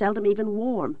 Ours was seldom even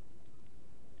warm.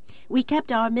 We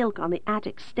kept our milk on the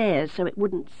attic stairs so it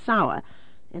wouldn't sour,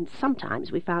 and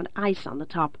sometimes we found ice on the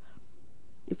top.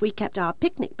 If we kept our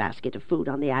picnic basket of food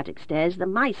on the attic stairs, the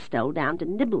mice stole down to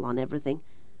nibble on everything.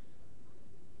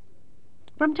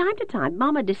 From time to time,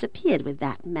 Mamma disappeared with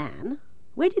that man.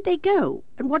 Where did they go,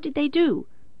 and what did they do?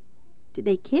 Did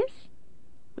they kiss?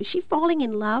 Was she falling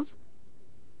in love?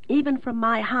 Even from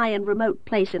my high and remote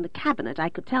place in the cabinet, I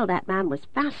could tell that man was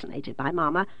fascinated by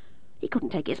Mamma. He couldn't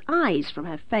take his eyes from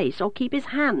her face, or keep his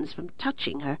hands from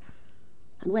touching her.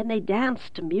 And when they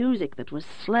danced to music that was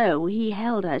slow, he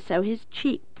held her so his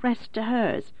cheek pressed to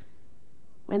hers.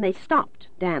 When they stopped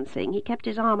dancing, he kept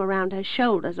his arm around her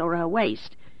shoulders or her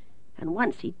waist, and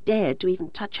once he dared to even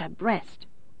touch her breast.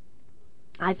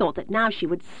 I thought that now she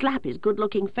would slap his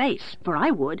good-looking face, for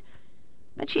I would,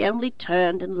 but she only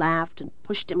turned and laughed and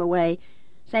pushed him away,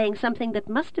 saying something that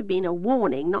must have been a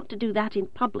warning not to do that in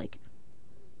public.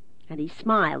 And he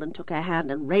smiled and took her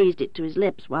hand and raised it to his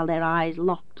lips while their eyes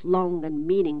locked long and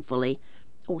meaningfully,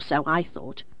 or so I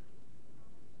thought.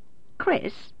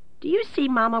 "Chris, do you see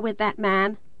Mamma with that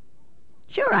man?"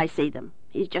 "Sure I see them.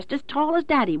 He's just as tall as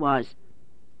Daddy was."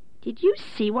 "Did you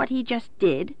see what he just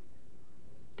did?"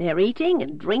 "They're eating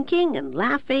and drinking and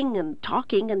laughing and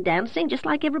talking and dancing just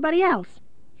like everybody else."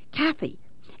 "Kathy,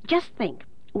 just think,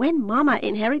 when Mamma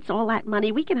inherits all that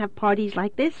money, we can have parties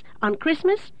like this on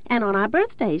Christmas and on our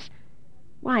birthdays.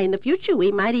 Why, in the future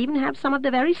we might even have some of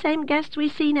the very same guests we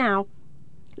see now.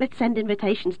 Let's send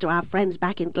invitations to our friends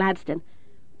back in Gladstone.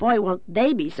 Boy, won't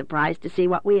they be surprised to see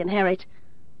what we inherit."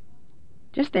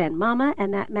 Just then Mamma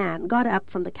and that man got up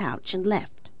from the couch and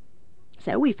left.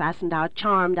 So we fastened our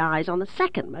charmed eyes on the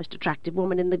second most attractive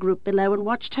woman in the group below and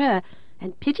watched her,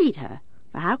 and pitied her,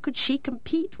 for how could she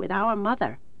compete with our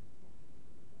mother?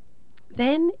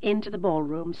 Then into the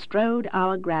ballroom strode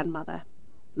our grandmother,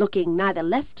 looking neither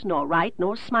left nor right,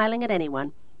 nor smiling at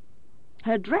anyone.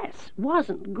 Her dress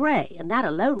wasn't grey, and that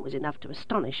alone was enough to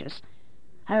astonish us.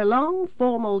 Her long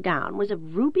formal gown was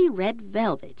of ruby-red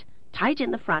velvet, tight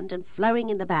in the front and flowing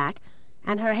in the back,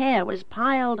 and her hair was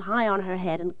piled high on her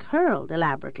head and curled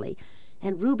elaborately,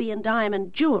 and ruby and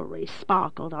diamond jewelry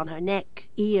sparkled on her neck,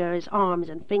 ears, arms,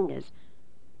 and fingers.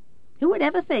 Who would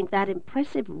ever think that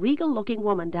impressive, regal-looking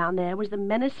woman down there was the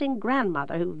menacing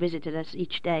grandmother who visited us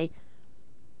each day?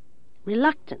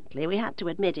 Reluctantly, we had to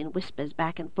admit in whispers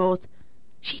back and forth,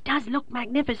 "She does look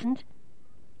magnificent."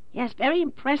 "Yes, very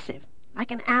impressive, like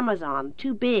an Amazon,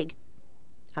 too big."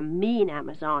 "A mean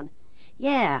Amazon."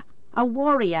 "Yeah, a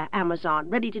warrior Amazon,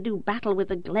 ready to do battle with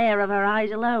the glare of her eyes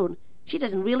alone. She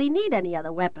doesn't really need any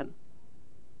other weapon."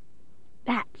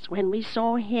 That's when we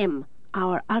saw him,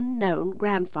 our unknown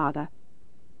grandfather.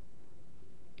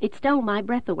 It stole my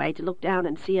breath away to look down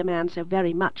and see a man so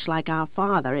very much like our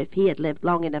father if he had lived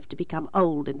long enough to become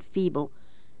old and feeble.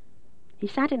 He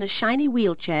sat in a shiny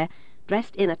wheelchair,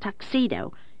 dressed in a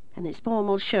tuxedo, and his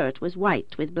formal shirt was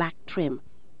white with black trim.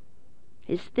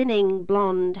 His thinning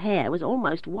blonde hair was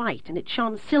almost white, and it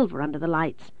shone silver under the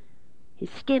lights. His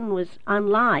skin was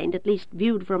unlined, at least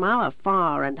viewed from our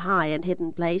far and high and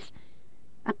hidden place.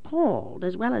 Appalled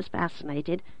as well as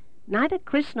fascinated, neither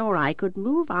Chris nor I could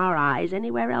move our eyes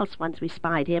anywhere else once we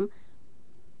spied him.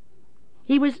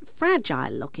 He was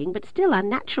fragile-looking, but still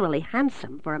unnaturally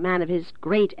handsome for a man of his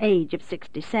great age of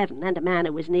 67, and a man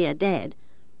who was near dead.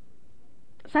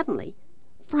 Suddenly,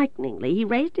 frighteningly, he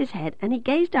raised his head, and he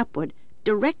gazed upward,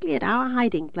 directly at our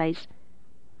hiding-place.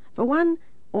 For one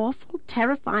awful,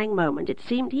 terrifying moment it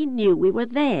seemed he knew we were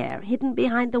there, hidden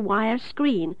behind the wire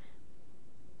screen.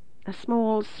 A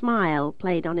small smile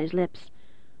played on his lips.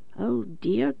 Oh,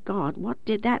 dear God, what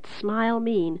did that smile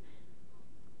mean?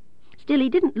 Still, he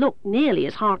didn't look nearly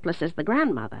as heartless as the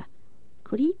grandmother.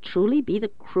 Could he truly be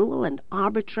the cruel and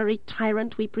arbitrary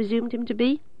tyrant we presumed him to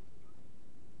be?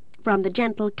 From the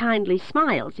gentle, kindly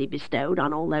smiles he bestowed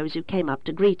on all those who came up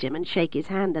to greet him and shake his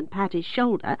hand and pat his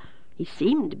shoulder, he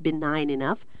seemed benign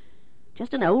enough.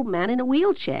 Just an old man in a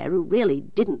wheelchair who really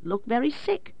didn't look very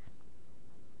sick.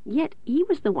 Yet he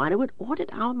was the one who had ordered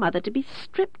our mother to be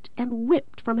stripped and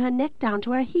whipped from her neck down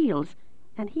to her heels,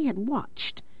 and he had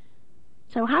watched.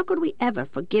 So how could we ever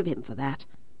forgive him for that?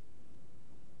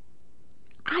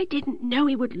 "I didn't know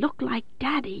he would look like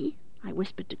Daddy," I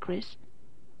whispered to Chris.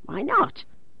 "Why not?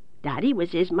 Daddy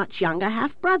was his much younger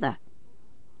half-brother.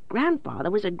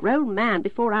 Grandfather was a grown man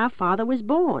before our father was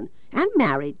born, and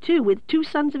married, too, with 2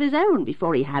 sons of his own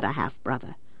before he had a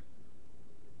half-brother."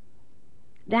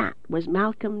 That was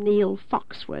Malcolm Neil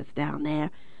Foxworth down there,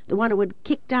 the one who had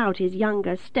kicked out his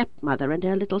younger stepmother and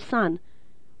her little son.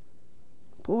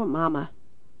 Poor Mama.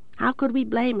 How could we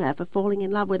blame her for falling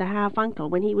in love with a half-uncle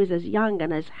when he was as young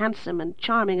and as handsome and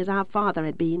charming as our father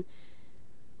had been?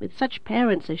 With such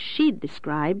parents as she'd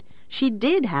described, she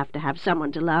did have to have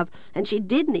someone to love, and she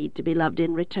did need to be loved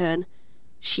in return.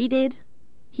 She did.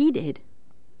 He did.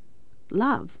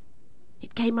 Love.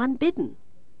 It came unbidden.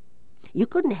 You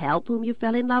couldn't help whom you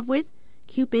fell in love with.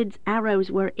 Cupid's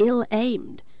arrows were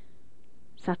ill-aimed.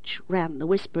 Such ran the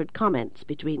whispered comments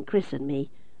between Chris and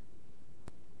me.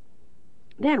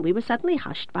 Then we were suddenly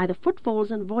hushed by the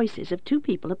footfalls and voices of 2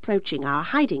 people approaching our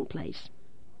hiding-place.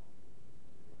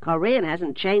 "Corinne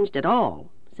hasn't changed at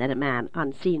all," said a man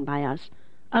unseen by us,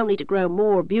 "only to grow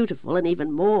more beautiful and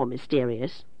even more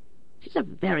mysterious. She's a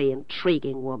very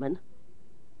intriguing woman."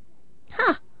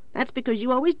 "Ha! That's because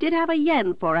you always did have a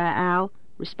yen for her, Al,"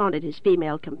 responded his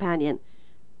female companion.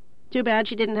 "Too bad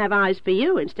she didn't have eyes for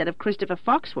you instead of Christopher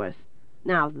Foxworth.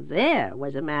 Now there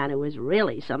was a man who was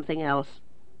really something else."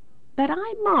 But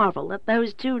I marvel that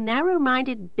those 2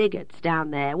 narrow-minded bigots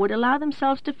down there would allow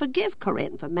themselves to forgive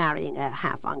Corinne for marrying her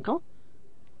half-uncle.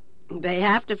 They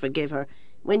have to forgive her.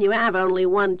 When you have only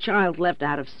 1 child left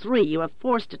out of 3, you are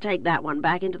forced to take that one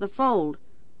back into the fold.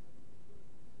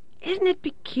 "Isn't it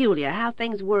peculiar how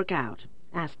things work out?"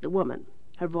 asked the woman,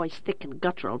 her voice thick and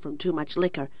guttural from too much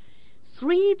liquor.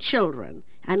 3 children,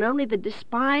 and only the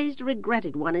despised,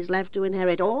 regretted one is left to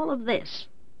inherit all of this.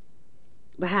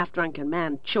 The half-drunken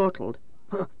man chortled.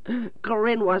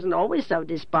 "Corinne wasn't always so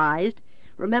despised.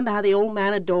 Remember how the old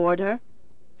man adored her?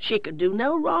 She could do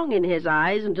no wrong in his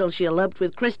eyes until she eloped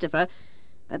with Christopher,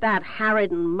 but that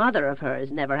harridan mother of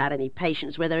hers never had any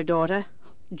patience with her daughter.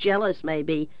 Jealous,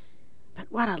 maybe, but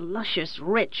what a luscious,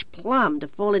 rich plum to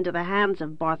fall into the hands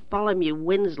of Bartholomew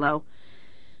Winslow.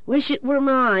 Wish it were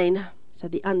mine,"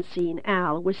 said the unseen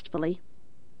Al wistfully.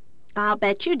 "I'll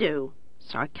bet you do,"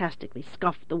 sarcastically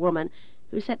scoffed the woman,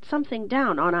 who set something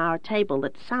down on our table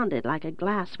that sounded like a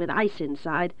glass with ice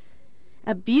inside.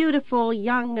 "A beautiful,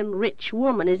 young and rich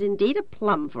woman is indeed a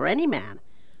plum for any man.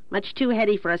 Much too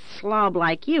heady for a slob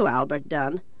like you, Albert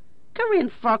Dunn. Corinne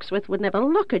Foxworth would never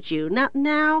look at you, not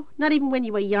now, not even when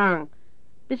you were young.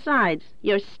 Besides,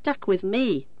 you're stuck with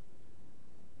me."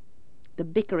 The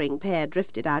bickering pair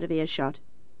drifted out of earshot.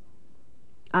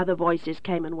 Other voices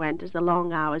came and went as the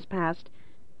long hours passed.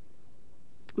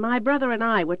 My brother and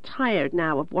I were tired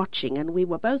now of watching, and we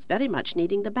were both very much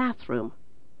needing the bathroom.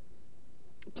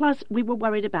 Plus, we were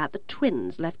worried about the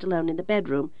twins left alone in the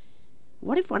bedroom.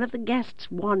 What if one of the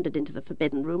guests wandered into the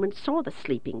forbidden room and saw the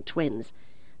sleeping twins?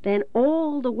 Then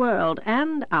all the world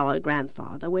and our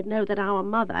grandfather would know that our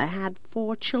mother had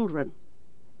 4 children.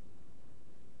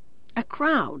 A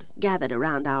crowd gathered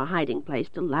around our hiding place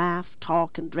to laugh,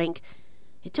 talk, and drink.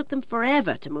 It took them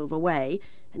forever to move away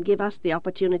and give us the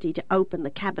opportunity to open the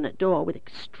cabinet door with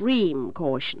extreme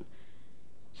caution.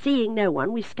 Seeing no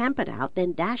one, we scampered out,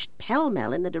 then dashed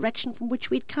pell-mell in the direction from which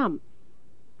we'd come.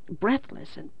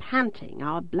 Breathless and panting,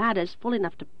 our bladders full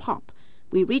enough to pop,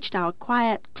 we reached our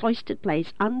quiet, cloistered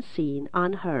place unseen,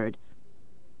 unheard.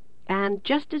 And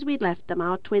just as we'd left them,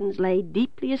 our twins lay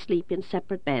deeply asleep in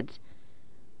separate beds.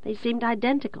 They seemed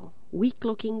identical,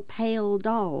 weak-looking, pale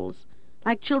dolls,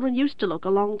 like children used to look a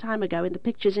long time ago in the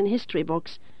pictures in history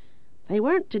books. They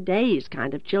weren't today's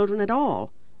kind of children at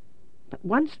all. But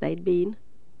once they'd been,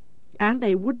 and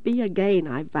they would be again,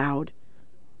 I vowed.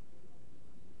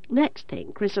 Next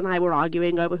thing, Chris and I were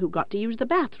arguing over who got to use the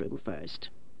bathroom first,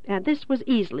 and this was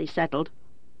easily settled.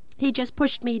 He just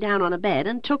pushed me down on a bed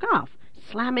and took off,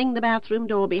 slamming the bathroom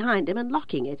door behind him and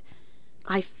locking it.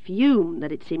 I fumed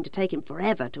that it seemed to take him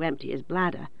forever to empty his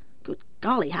bladder. Good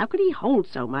golly, how could he hold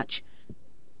so much?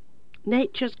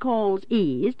 Nature's calls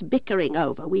eased, bickering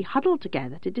over, we huddled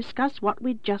together to discuss what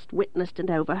we'd just witnessed and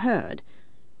overheard.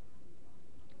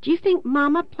 "Do you think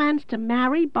Mama plans to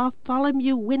marry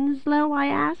Bartholomew Winslow?" I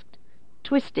asked,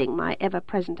 twisting my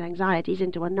ever-present anxieties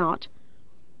into a knot.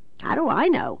 "How do I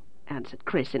know?" answered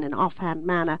Chris in an offhand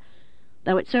manner,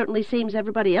 "though it certainly seems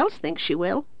everybody else thinks she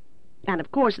will. And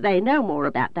of course they know more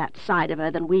about that side of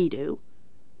her than we do."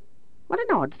 What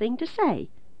an odd thing to say.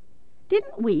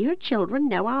 Didn't we, her children,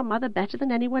 know our mother better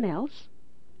than anyone else?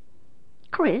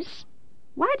 "Chris,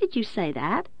 why did you say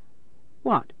that?"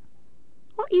 "What?"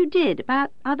 "What you did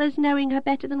about others knowing her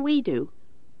better than we do."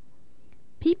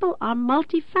 "People are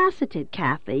multifaceted,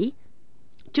 Kathy.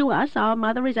 To us, our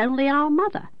mother is only our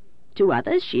mother. To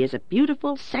others, she is a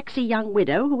beautiful, sexy young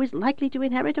widow who is likely to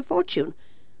inherit a fortune.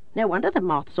 No wonder the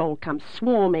moths all come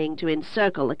swarming to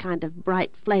encircle the kind of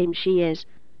bright flame she is."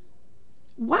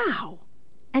 Wow!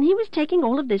 And he was taking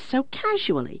all of this so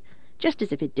casually, just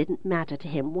as if it didn't matter to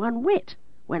him one whit,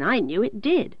 when I knew it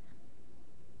did.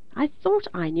 I thought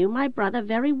I knew my brother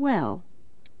very well.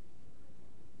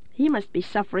 He must be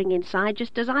suffering inside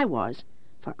just as I was,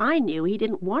 for I knew he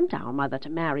didn't want our mother to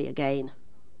marry again.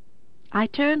 I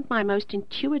turned my most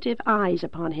intuitive eyes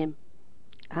upon him.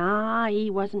 He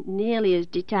wasn't nearly as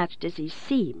detached as he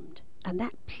seemed, and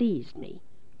that pleased me.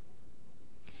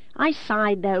 I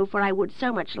sighed, though, for I would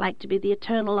so much like to be the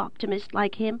eternal optimist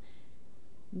like him.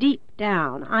 Deep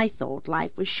down, I thought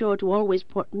life was sure to always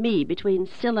put me between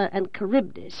Scylla and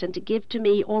Charybdis, and to give to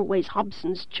me always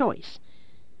Hobson's choice.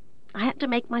 I had to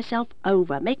make myself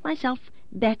over, make myself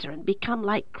better, and become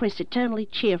like Chris, eternally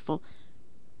cheerful.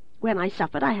 When I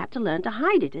suffered, I had to learn to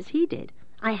hide it as he did.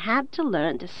 I had to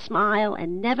learn to smile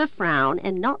and never frown,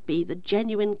 and not be the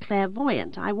genuine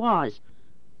clairvoyant I was.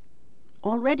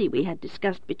 Already we had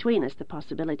discussed between us the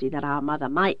possibility that our mother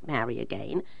might marry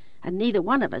again, and neither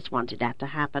one of us wanted that to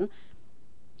happen.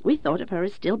 We thought of her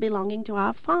as still belonging to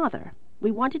our father. We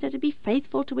wanted her to be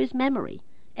faithful to his memory,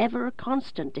 ever a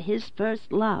constant to his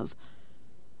first love.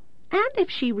 And if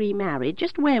she remarried,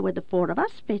 just where would the four of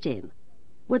us fit in?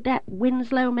 Would that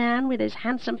Winslow man with his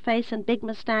handsome face and big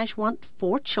moustache want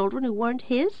 4 children who weren't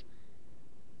his?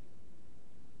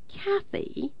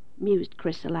 "Kathy," mused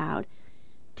Chris aloud,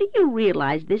 "do you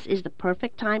realize this is the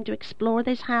perfect time to explore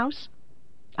this house?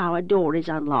 Our door is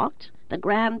unlocked, the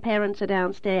grandparents are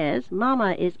downstairs,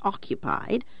 Mama is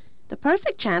occupied. The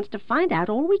perfect chance to find out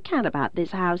all we can about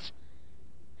this house."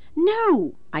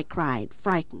 "No!" I cried,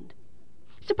 frightened.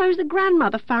 "Suppose the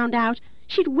grandmother found out?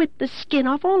 She'd whip the skin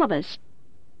off all of us."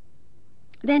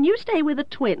 "Then you stay with the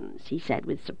twins," he said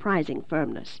with surprising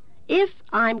firmness. "If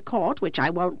I'm caught, which I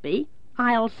won't be,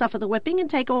 I'll suffer the whipping and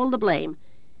take all the blame.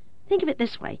 Think of it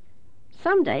this way.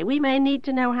 Some day we may need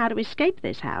to know how to escape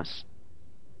this house."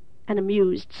 An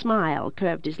amused smile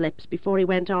curved his lips before he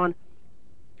went on.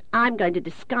 "I'm going to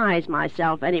disguise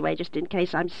myself anyway, just in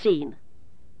case I'm seen."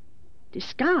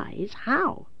 Disguise?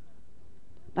 How?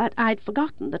 But I'd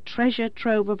forgotten the treasure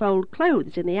trove of old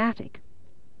clothes in the attic.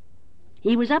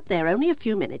 He was up there only a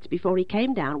few minutes before he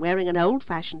came down wearing an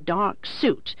old-fashioned dark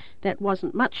suit that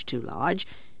wasn't much too large.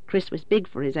 Chris was big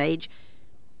for his age.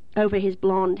 Over his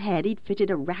blonde head he'd fitted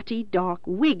a ratty dark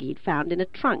wig he'd found in a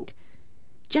trunk.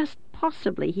 Just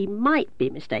possibly he might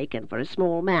be mistaken for a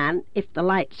small man if the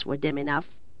lights were dim enough.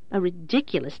 A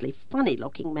ridiculously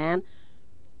funny-looking man.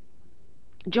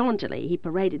 Jauntily he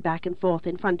paraded back and forth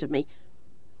in front of me.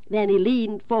 Then he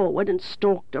leaned forward and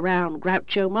stalked around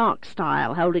Groucho Marx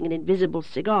style, holding an invisible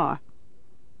cigar.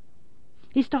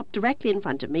 He stopped directly in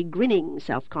front of me, grinning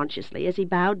self-consciously as he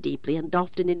bowed deeply and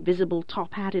doffed an invisible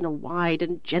top hat in a wide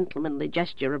and gentlemanly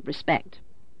gesture of respect.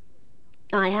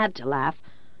 I had to laugh,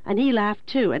 and he laughed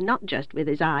too, and not just with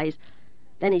his eyes.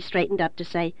 Then he straightened up to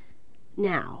say,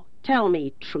 "Now, tell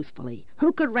me truthfully,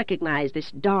 who could recognize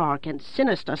this dark and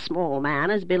sinister small man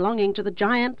as belonging to the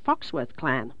giant Foxworth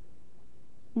clan?"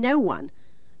 No one,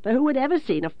 for who had ever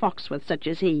seen a Foxworth such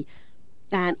as he?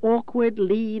 An awkward,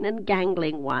 lean and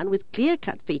gangling one, with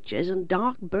clear-cut features and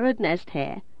dark bird-nest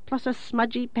hair, plus a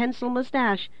smudgy pencil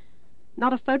moustache.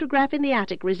 Not a photograph in the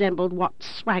attic resembled what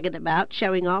swaggered about,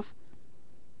 showing off.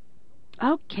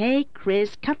 "Okay,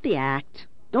 Chris, cut the act.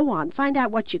 Go on, find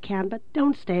out what you can, but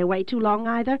don't stay away too long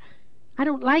either. I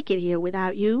don't like it here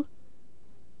without you."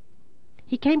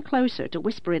 He came closer to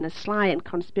whisper in a sly and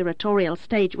conspiratorial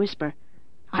stage whisper,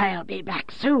 "I'll be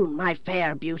back soon, my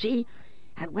fair beauty,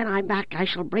 and when I'm back I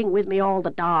shall bring with me all the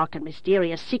dark and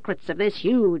mysterious secrets of this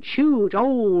huge,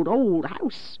 old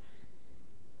house."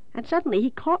 And suddenly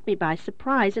he caught me by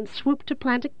surprise and swooped to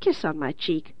plant a kiss on my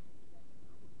cheek.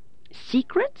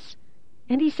 Secrets?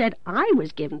 And he said I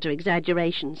was given to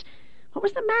exaggerations. What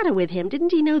was the matter with him?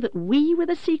 Didn't he know that we were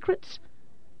the secrets?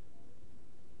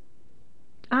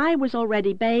 I was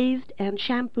already bathed and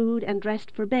shampooed and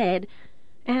dressed for bed,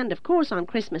 and of course on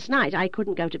Christmas night I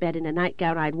couldn't go to bed in a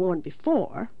nightgown I'd worn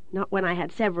before, not when I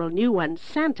had several new ones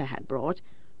Santa had brought.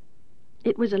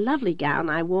 It was a lovely gown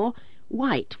I wore,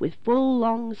 white, with full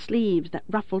long sleeves that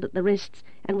ruffled at the wrists,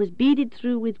 and was beaded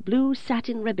through with blue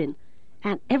satin ribbon,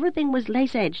 and everything was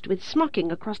lace-edged with smocking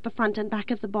across the front and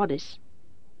back of the bodice,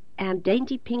 and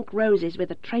dainty pink roses with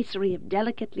a tracery of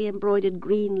delicately embroidered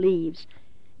green leaves.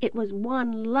 It was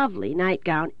one lovely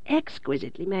nightgown,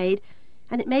 exquisitely made,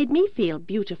 and it made me feel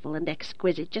beautiful and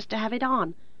exquisite just to have it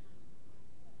on.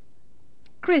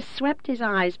 Chris swept his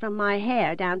eyes from my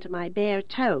hair down to my bare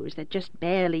toes that just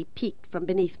barely peeked from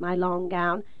beneath my long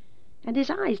gown, and his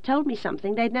eyes told me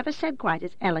something they'd never said quite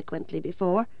as eloquently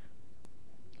before.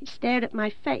 He stared at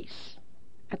my face,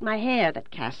 at my hair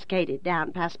that cascaded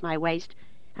down past my waist,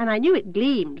 and I knew it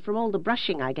gleamed from all the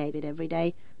brushing I gave it every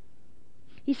day.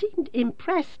 He seemed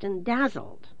impressed and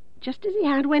dazzled, just as he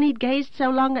had when he'd gazed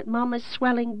so long at Mamma's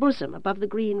swelling bosom above the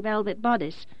green velvet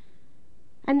bodice.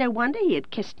 And no wonder he had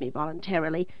kissed me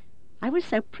voluntarily. I was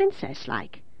so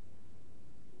princess-like.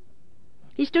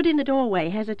 He stood in the doorway,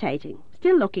 hesitating,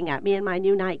 still looking at me in my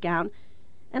new nightgown,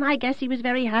 and I guess he was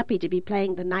very happy to be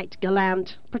playing the knight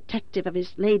gallant, protective of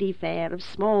his lady fair, of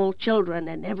small children,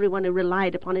 and everyone who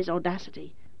relied upon his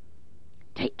audacity.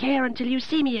 "Take care until you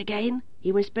see me again,"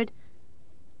 he whispered.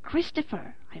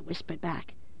 "Christopher," I whispered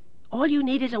back, "all you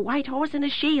need is a white horse and a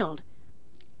shield."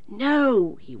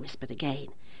 "No," he whispered again,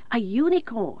 "a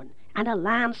unicorn, and a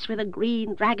lance with a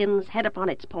green dragon's head upon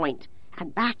its point,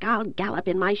 and back I'll gallop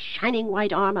in my shining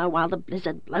white armour while the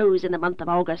blizzard blows in the month of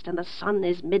August and the sun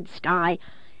is mid-sky,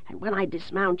 and when I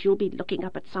dismount you'll be looking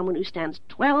up at someone who stands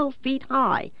 12 feet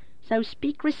high, so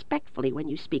speak respectfully when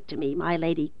you speak to me, my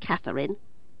Lady Catherine."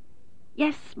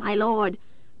 "Yes, my lord,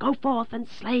 go forth and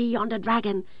slay yonder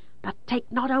dragon, but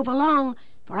take not over long,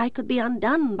 for I could be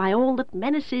undone by all that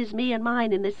menaces me and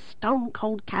mine in this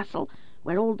stone-cold castle,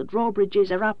 where all the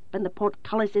drawbridges are up and the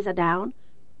portcullises are down."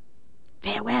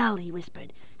 "Farewell," he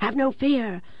whispered. "Have no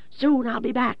fear. Soon I'll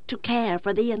be back to care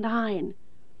for thee and thine."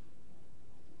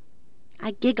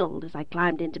 I giggled as I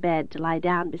climbed into bed to lie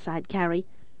down beside Carrie.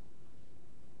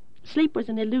 Sleep was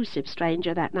an elusive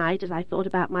stranger that night as I thought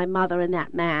about my mother and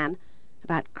that man,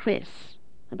 about Chris,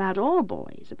 about all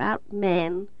boys, about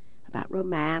men, about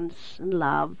romance and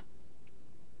love.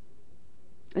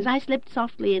 As I slipped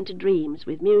softly into dreams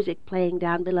with music playing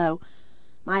down below,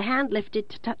 my hand lifted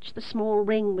to touch the small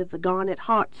ring with the garnet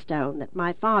heartstone that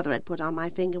my father had put on my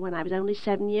finger when I was only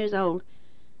 7 years old,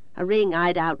 a ring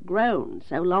I'd outgrown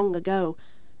so long ago,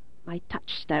 my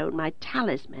touchstone, my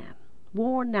talisman,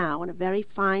 worn now in a very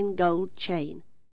fine gold chain.